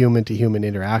real human to human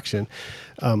interaction.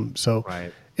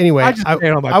 Anyway,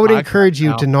 I would encourage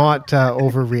you to not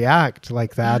overreact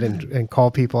like that and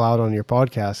call people out on your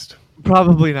podcast.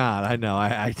 Probably not. I know.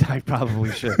 I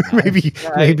probably should.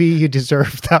 maybe you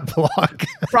deserve that block.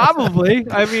 Probably.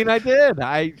 I mean, I did.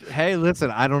 Hey,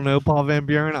 listen. I don't know Paul Van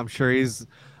Buren. I'm sure he's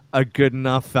a good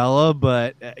enough fella,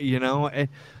 but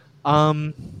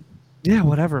yeah,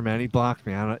 whatever, man. He blocked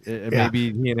me.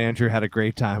 Maybe he and Andrew had a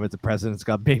great time at the President's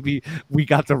Cup. Maybe we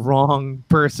got the wrong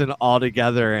person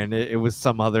altogether, and it was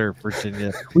some other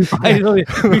Virginia. We finally,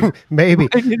 maybe,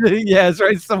 yeah, it's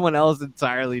right. Someone else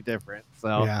entirely different.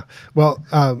 So yeah. Well,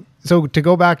 so to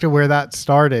go back to where that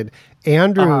started,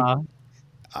 Andrew.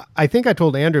 I think I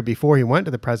told Andrew before he went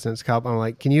to the President's Cup. I'm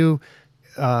like, can you?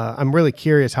 I'm really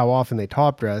curious how often they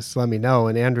top dress. Let me know.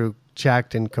 And Andrew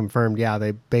checked and confirmed, yeah,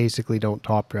 they basically don't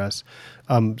top dress.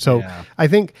 I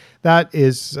think that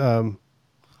is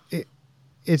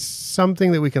it's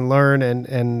something that we can learn,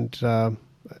 and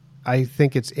I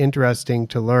think it's interesting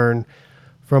to learn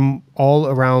from all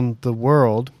around the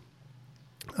world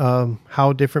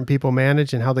how different people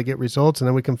manage and how they get results, and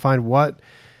then we can find what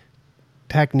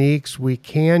techniques we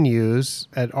can use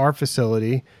at our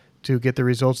facility to get the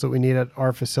results that we need at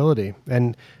our facility.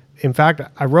 And in fact,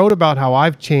 I wrote about how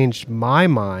I've changed my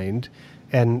mind,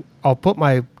 and I'll put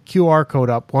my QR code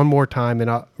up one more time. And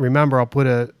I'll put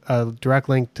a direct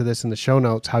link to this in the show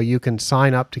notes, how you can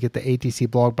sign up to get the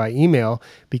ATC blog by email.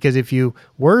 Because if you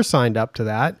were signed up to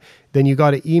that, then you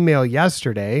got an email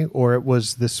yesterday, or it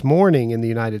was this morning in the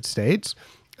United States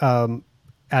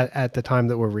at the time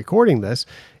that we're recording this.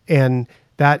 And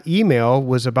that email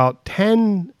was about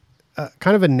 10,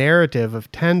 kind of a narrative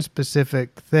of 10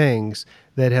 specific things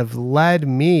that have led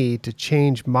me to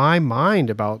change my mind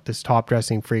about this top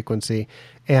dressing frequency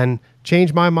and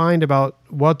change my mind about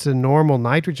what's a normal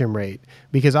nitrogen rate.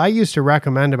 Because I used to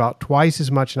recommend about twice as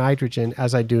much nitrogen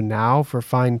as I do now for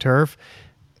fine turf.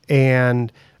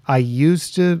 And I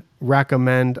used to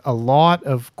recommend a lot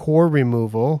of core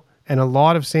removal and a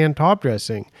lot of sand top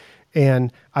dressing.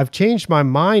 And I've changed my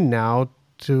mind now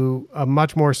to a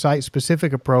much more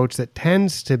site-specific approach that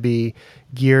tends to be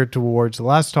geared towards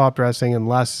less top dressing and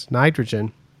less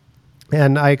nitrogen.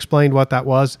 And I explained what that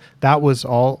was. That was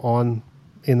all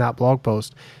in that blog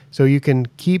post. So you can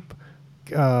keep...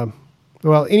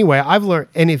 anyway, I've learned...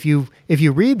 And if you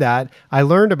read that, I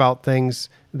learned about things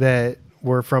that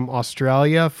were from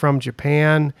Australia, from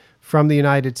Japan, from the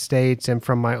United States, and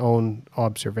from my own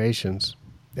observations.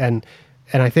 And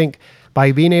I think...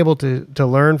 by being able to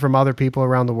learn from other people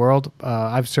around the world,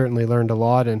 I've certainly learned a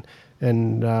lot,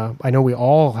 and I know we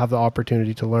all have the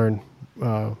opportunity to learn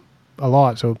a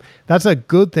lot. So that's a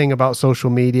good thing about social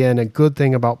media and a good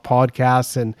thing about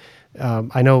podcasts. And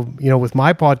I know, with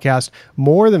my podcast,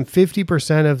 more than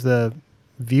 50% of the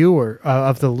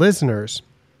of the listeners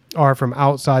are from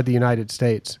outside the United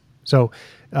States. So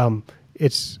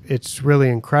it's really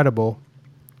incredible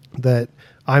that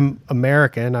I'm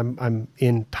American, I'm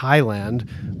in Thailand,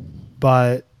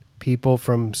 but people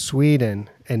from Sweden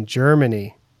and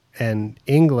Germany and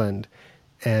England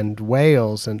and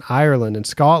Wales and Ireland and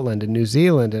Scotland and New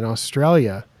Zealand and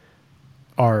Australia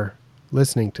are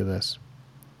listening to this.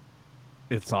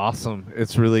 It's awesome.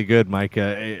 It's really good,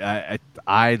 Micah.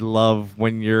 I love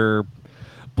when your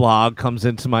blog comes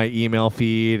into my email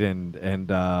feed,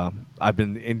 and I've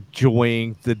been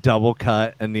enjoying the double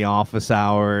cut and the office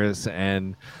hours,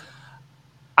 and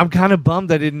I'm kind of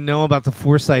bummed I didn't know about the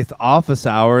Forsyth office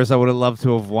hours. I would have loved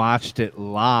to have watched it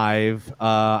live.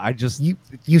 I just, You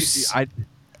you s-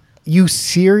 you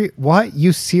what?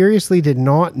 You seriously did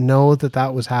not know that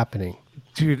that was happening?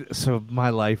 dude, so my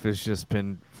life has just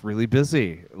been really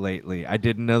busy lately. I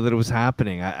didn't know that it was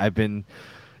happening. I've been,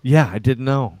 yeah, I didn't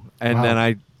know. And then Wow.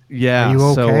 Are yeah, you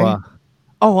so, okay?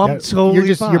 oh, I'm Yeah, you're totally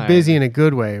just you're busy fine. in a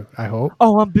good way, I hope.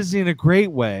 Oh, I'm busy in a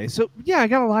great way. So yeah, I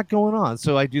got a lot going on.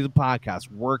 So I do the podcast.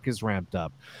 Work is ramped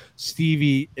up.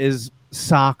 Stevie is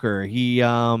soccer. He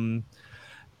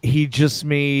just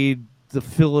made the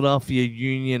Philadelphia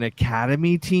Union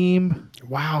Academy team.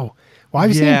 Wow. Well,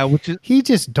 I've seen Yeah, which is he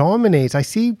just dominates. I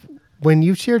see when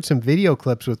you shared some video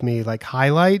clips with me, like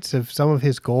highlights of some of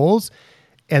his goals,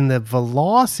 and the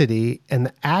velocity and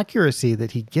the accuracy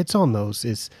that he gets on those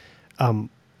is,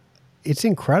 it's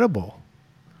incredible.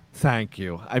 thank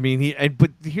you. I mean,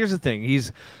 but here's the thing.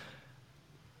 He's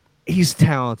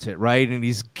talented, right? And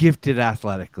he's gifted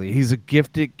athletically. He's a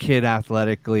gifted kid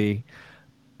athletically.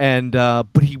 And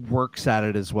but he works at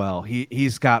it as well.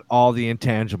 He's got all the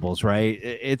intangibles, right?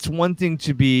 It's one thing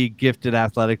to be gifted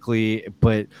athletically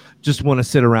but just want to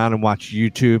sit around and watch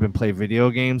YouTube and play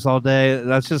video games all day.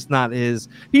 That's just not his.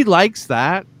 He likes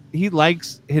that. He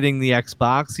likes hitting the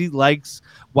Xbox. He likes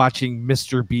watching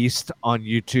Mr. Beast on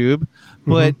YouTube,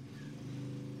 Hmm. but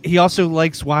he also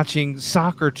likes watching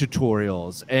soccer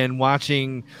tutorials and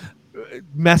watching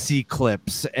Messi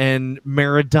clips and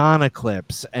Maradona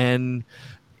clips, and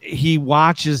he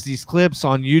watches these clips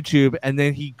on YouTube, and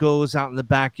then he goes out in the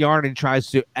backyard and tries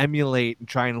to emulate and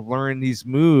try and learn these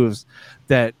moves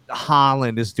that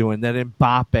Holland is doing, that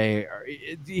Mbappe.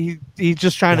 He's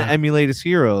just trying to Yeah. emulate his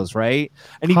heroes, right?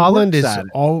 And he Holland works is, at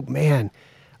it. oh man,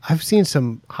 I've seen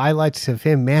some highlights of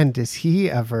him. Man, does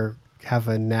he ever have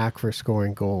a knack for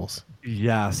scoring goals?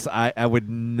 Yes, I would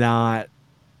not.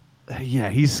 Yeah,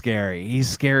 he's scary. He's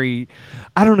scary.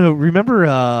 I don't know.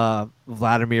 Remember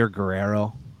Vladimir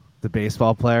Guerrero, the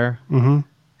baseball player, Mm-hmm.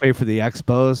 played for the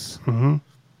Expos? Mm-hmm.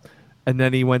 And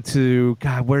then he went to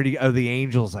God. Where did he? Oh, the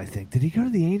Angels. I think. Did he go to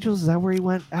the Angels? Is that where he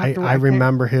went after? I I can't.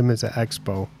 remember him as an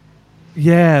expo.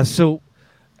 Yeah. So,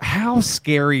 how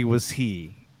scary was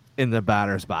he in the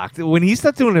batter's box? When he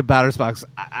stepped into the batter's box,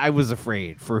 I was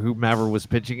afraid for whomever was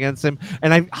pitching against him.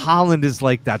 And Holland is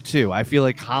like that too. I feel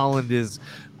like Holland is.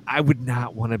 I would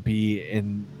not want to be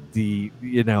in the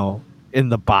in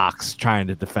the box trying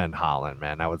to defend Holland.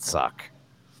 Man, that would suck.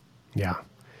 Yeah.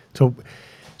 So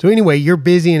so anyway, you're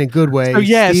busy in a good So way.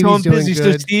 yeah, so Stevie's I'm doing busy. So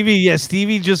good.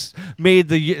 Stevie just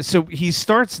made so he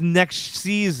starts next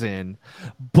season,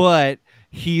 but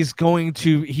he's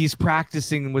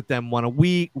practicing with them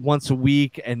once a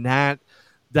week, and that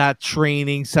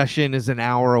training session is an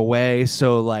hour away.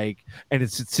 So like, and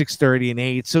it's at 6:30 and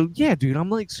 8. So yeah, dude, I'm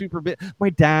like super bit. My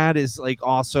dad is like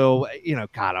also,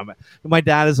 God, my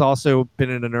dad has also been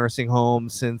in a nursing home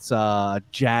since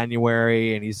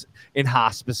January, and he's in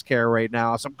hospice care right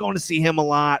now. So I'm going to see him a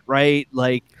lot, right?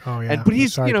 Like, Oh and yeah. but I'm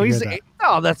he's sorry to hear that.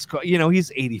 oh, that's cool.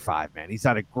 He's 85, man. He's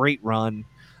had a great run.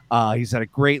 He's had a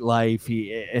great life.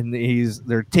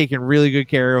 They're taking really good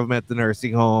care of him at the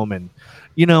nursing home, and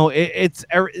it's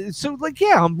so like,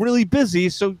 yeah, I'm really busy.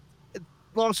 So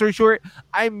long story short,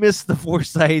 I missed the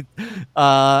Foresight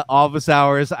office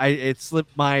hours. It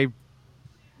slipped my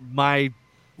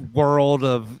world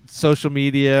of social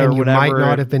media or And you might whatever. not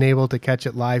have And been able to catch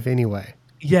it live anyway.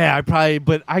 yeah,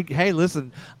 hey,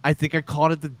 listen, I think I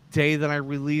caught it the day that I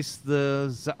released the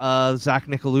Zach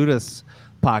Nicoludis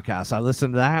podcast. I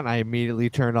listened to that and I immediately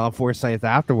turned on Forsyth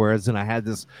afterwards, and I had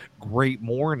this great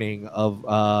morning of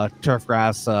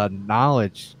turfgrass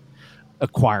knowledge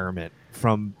acquirement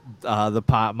from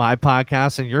my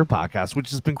podcast and your podcast,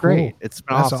 which has been great. Cool. It's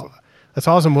been That's all. awesome. That's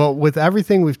awesome. Well, with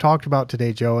everything we've talked about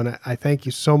today, Joe, and I thank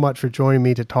you so much for joining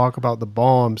me to talk about the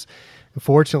bombs.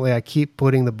 Unfortunately, I keep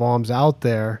putting the bombs out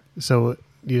there, so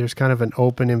there's kind of an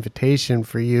open invitation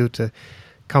for you to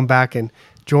come back and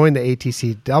join the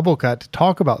ATC Double Cut to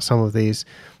talk about some of these,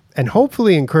 and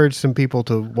hopefully encourage some people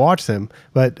to watch them,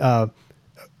 but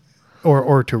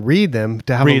or to read them,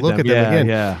 to have a Read look them. at them Yeah, again.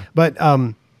 yeah. But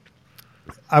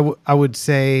I would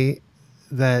say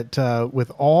that with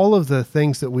all of the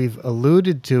things that we've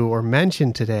alluded to or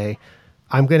mentioned today,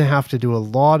 I'm going to have to do a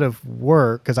lot of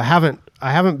work because I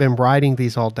haven't been writing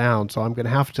these all down. So I'm going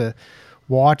to have to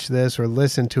watch this or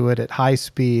listen to it at high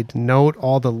speed, note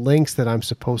all the links that I'm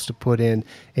supposed to put in,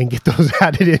 and get those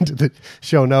added into the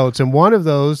show notes. And one of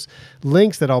those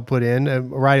links that I'll put in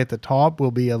right at the top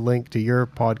will be a link to your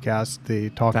podcast, the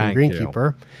Talking Thank you.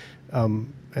 Greenkeeper.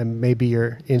 And maybe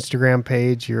your Instagram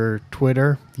page, your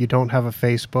Twitter. You don't have a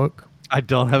Facebook. I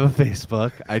don't have a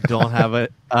Facebook. I don't have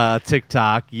a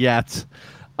TikTok yet,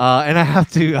 and I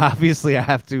have to. Obviously, I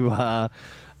have to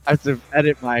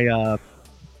edit my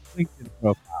LinkedIn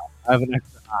profile. I have an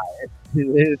extra I.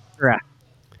 It is correct.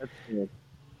 That's good.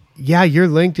 Yeah, your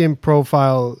LinkedIn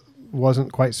profile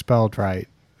wasn't quite spelled right.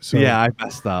 So Yeah, I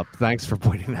messed up. Thanks for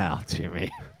pointing that out,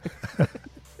 Jimmy.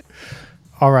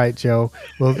 all right, Joe.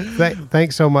 Well,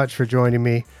 thanks so much for joining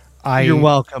me. You're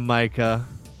welcome, Micah.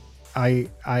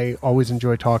 I always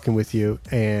enjoy talking with you,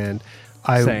 and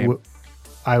Same.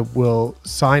 I will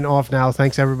sign off now.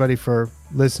 Thanks everybody for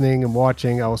listening and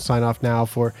watching. I will sign off now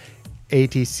for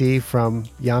ATC from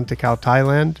Yantakau,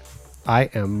 Thailand. I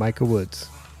am Micah Woods.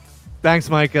 Thanks,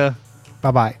 Micah.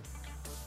 Bye bye.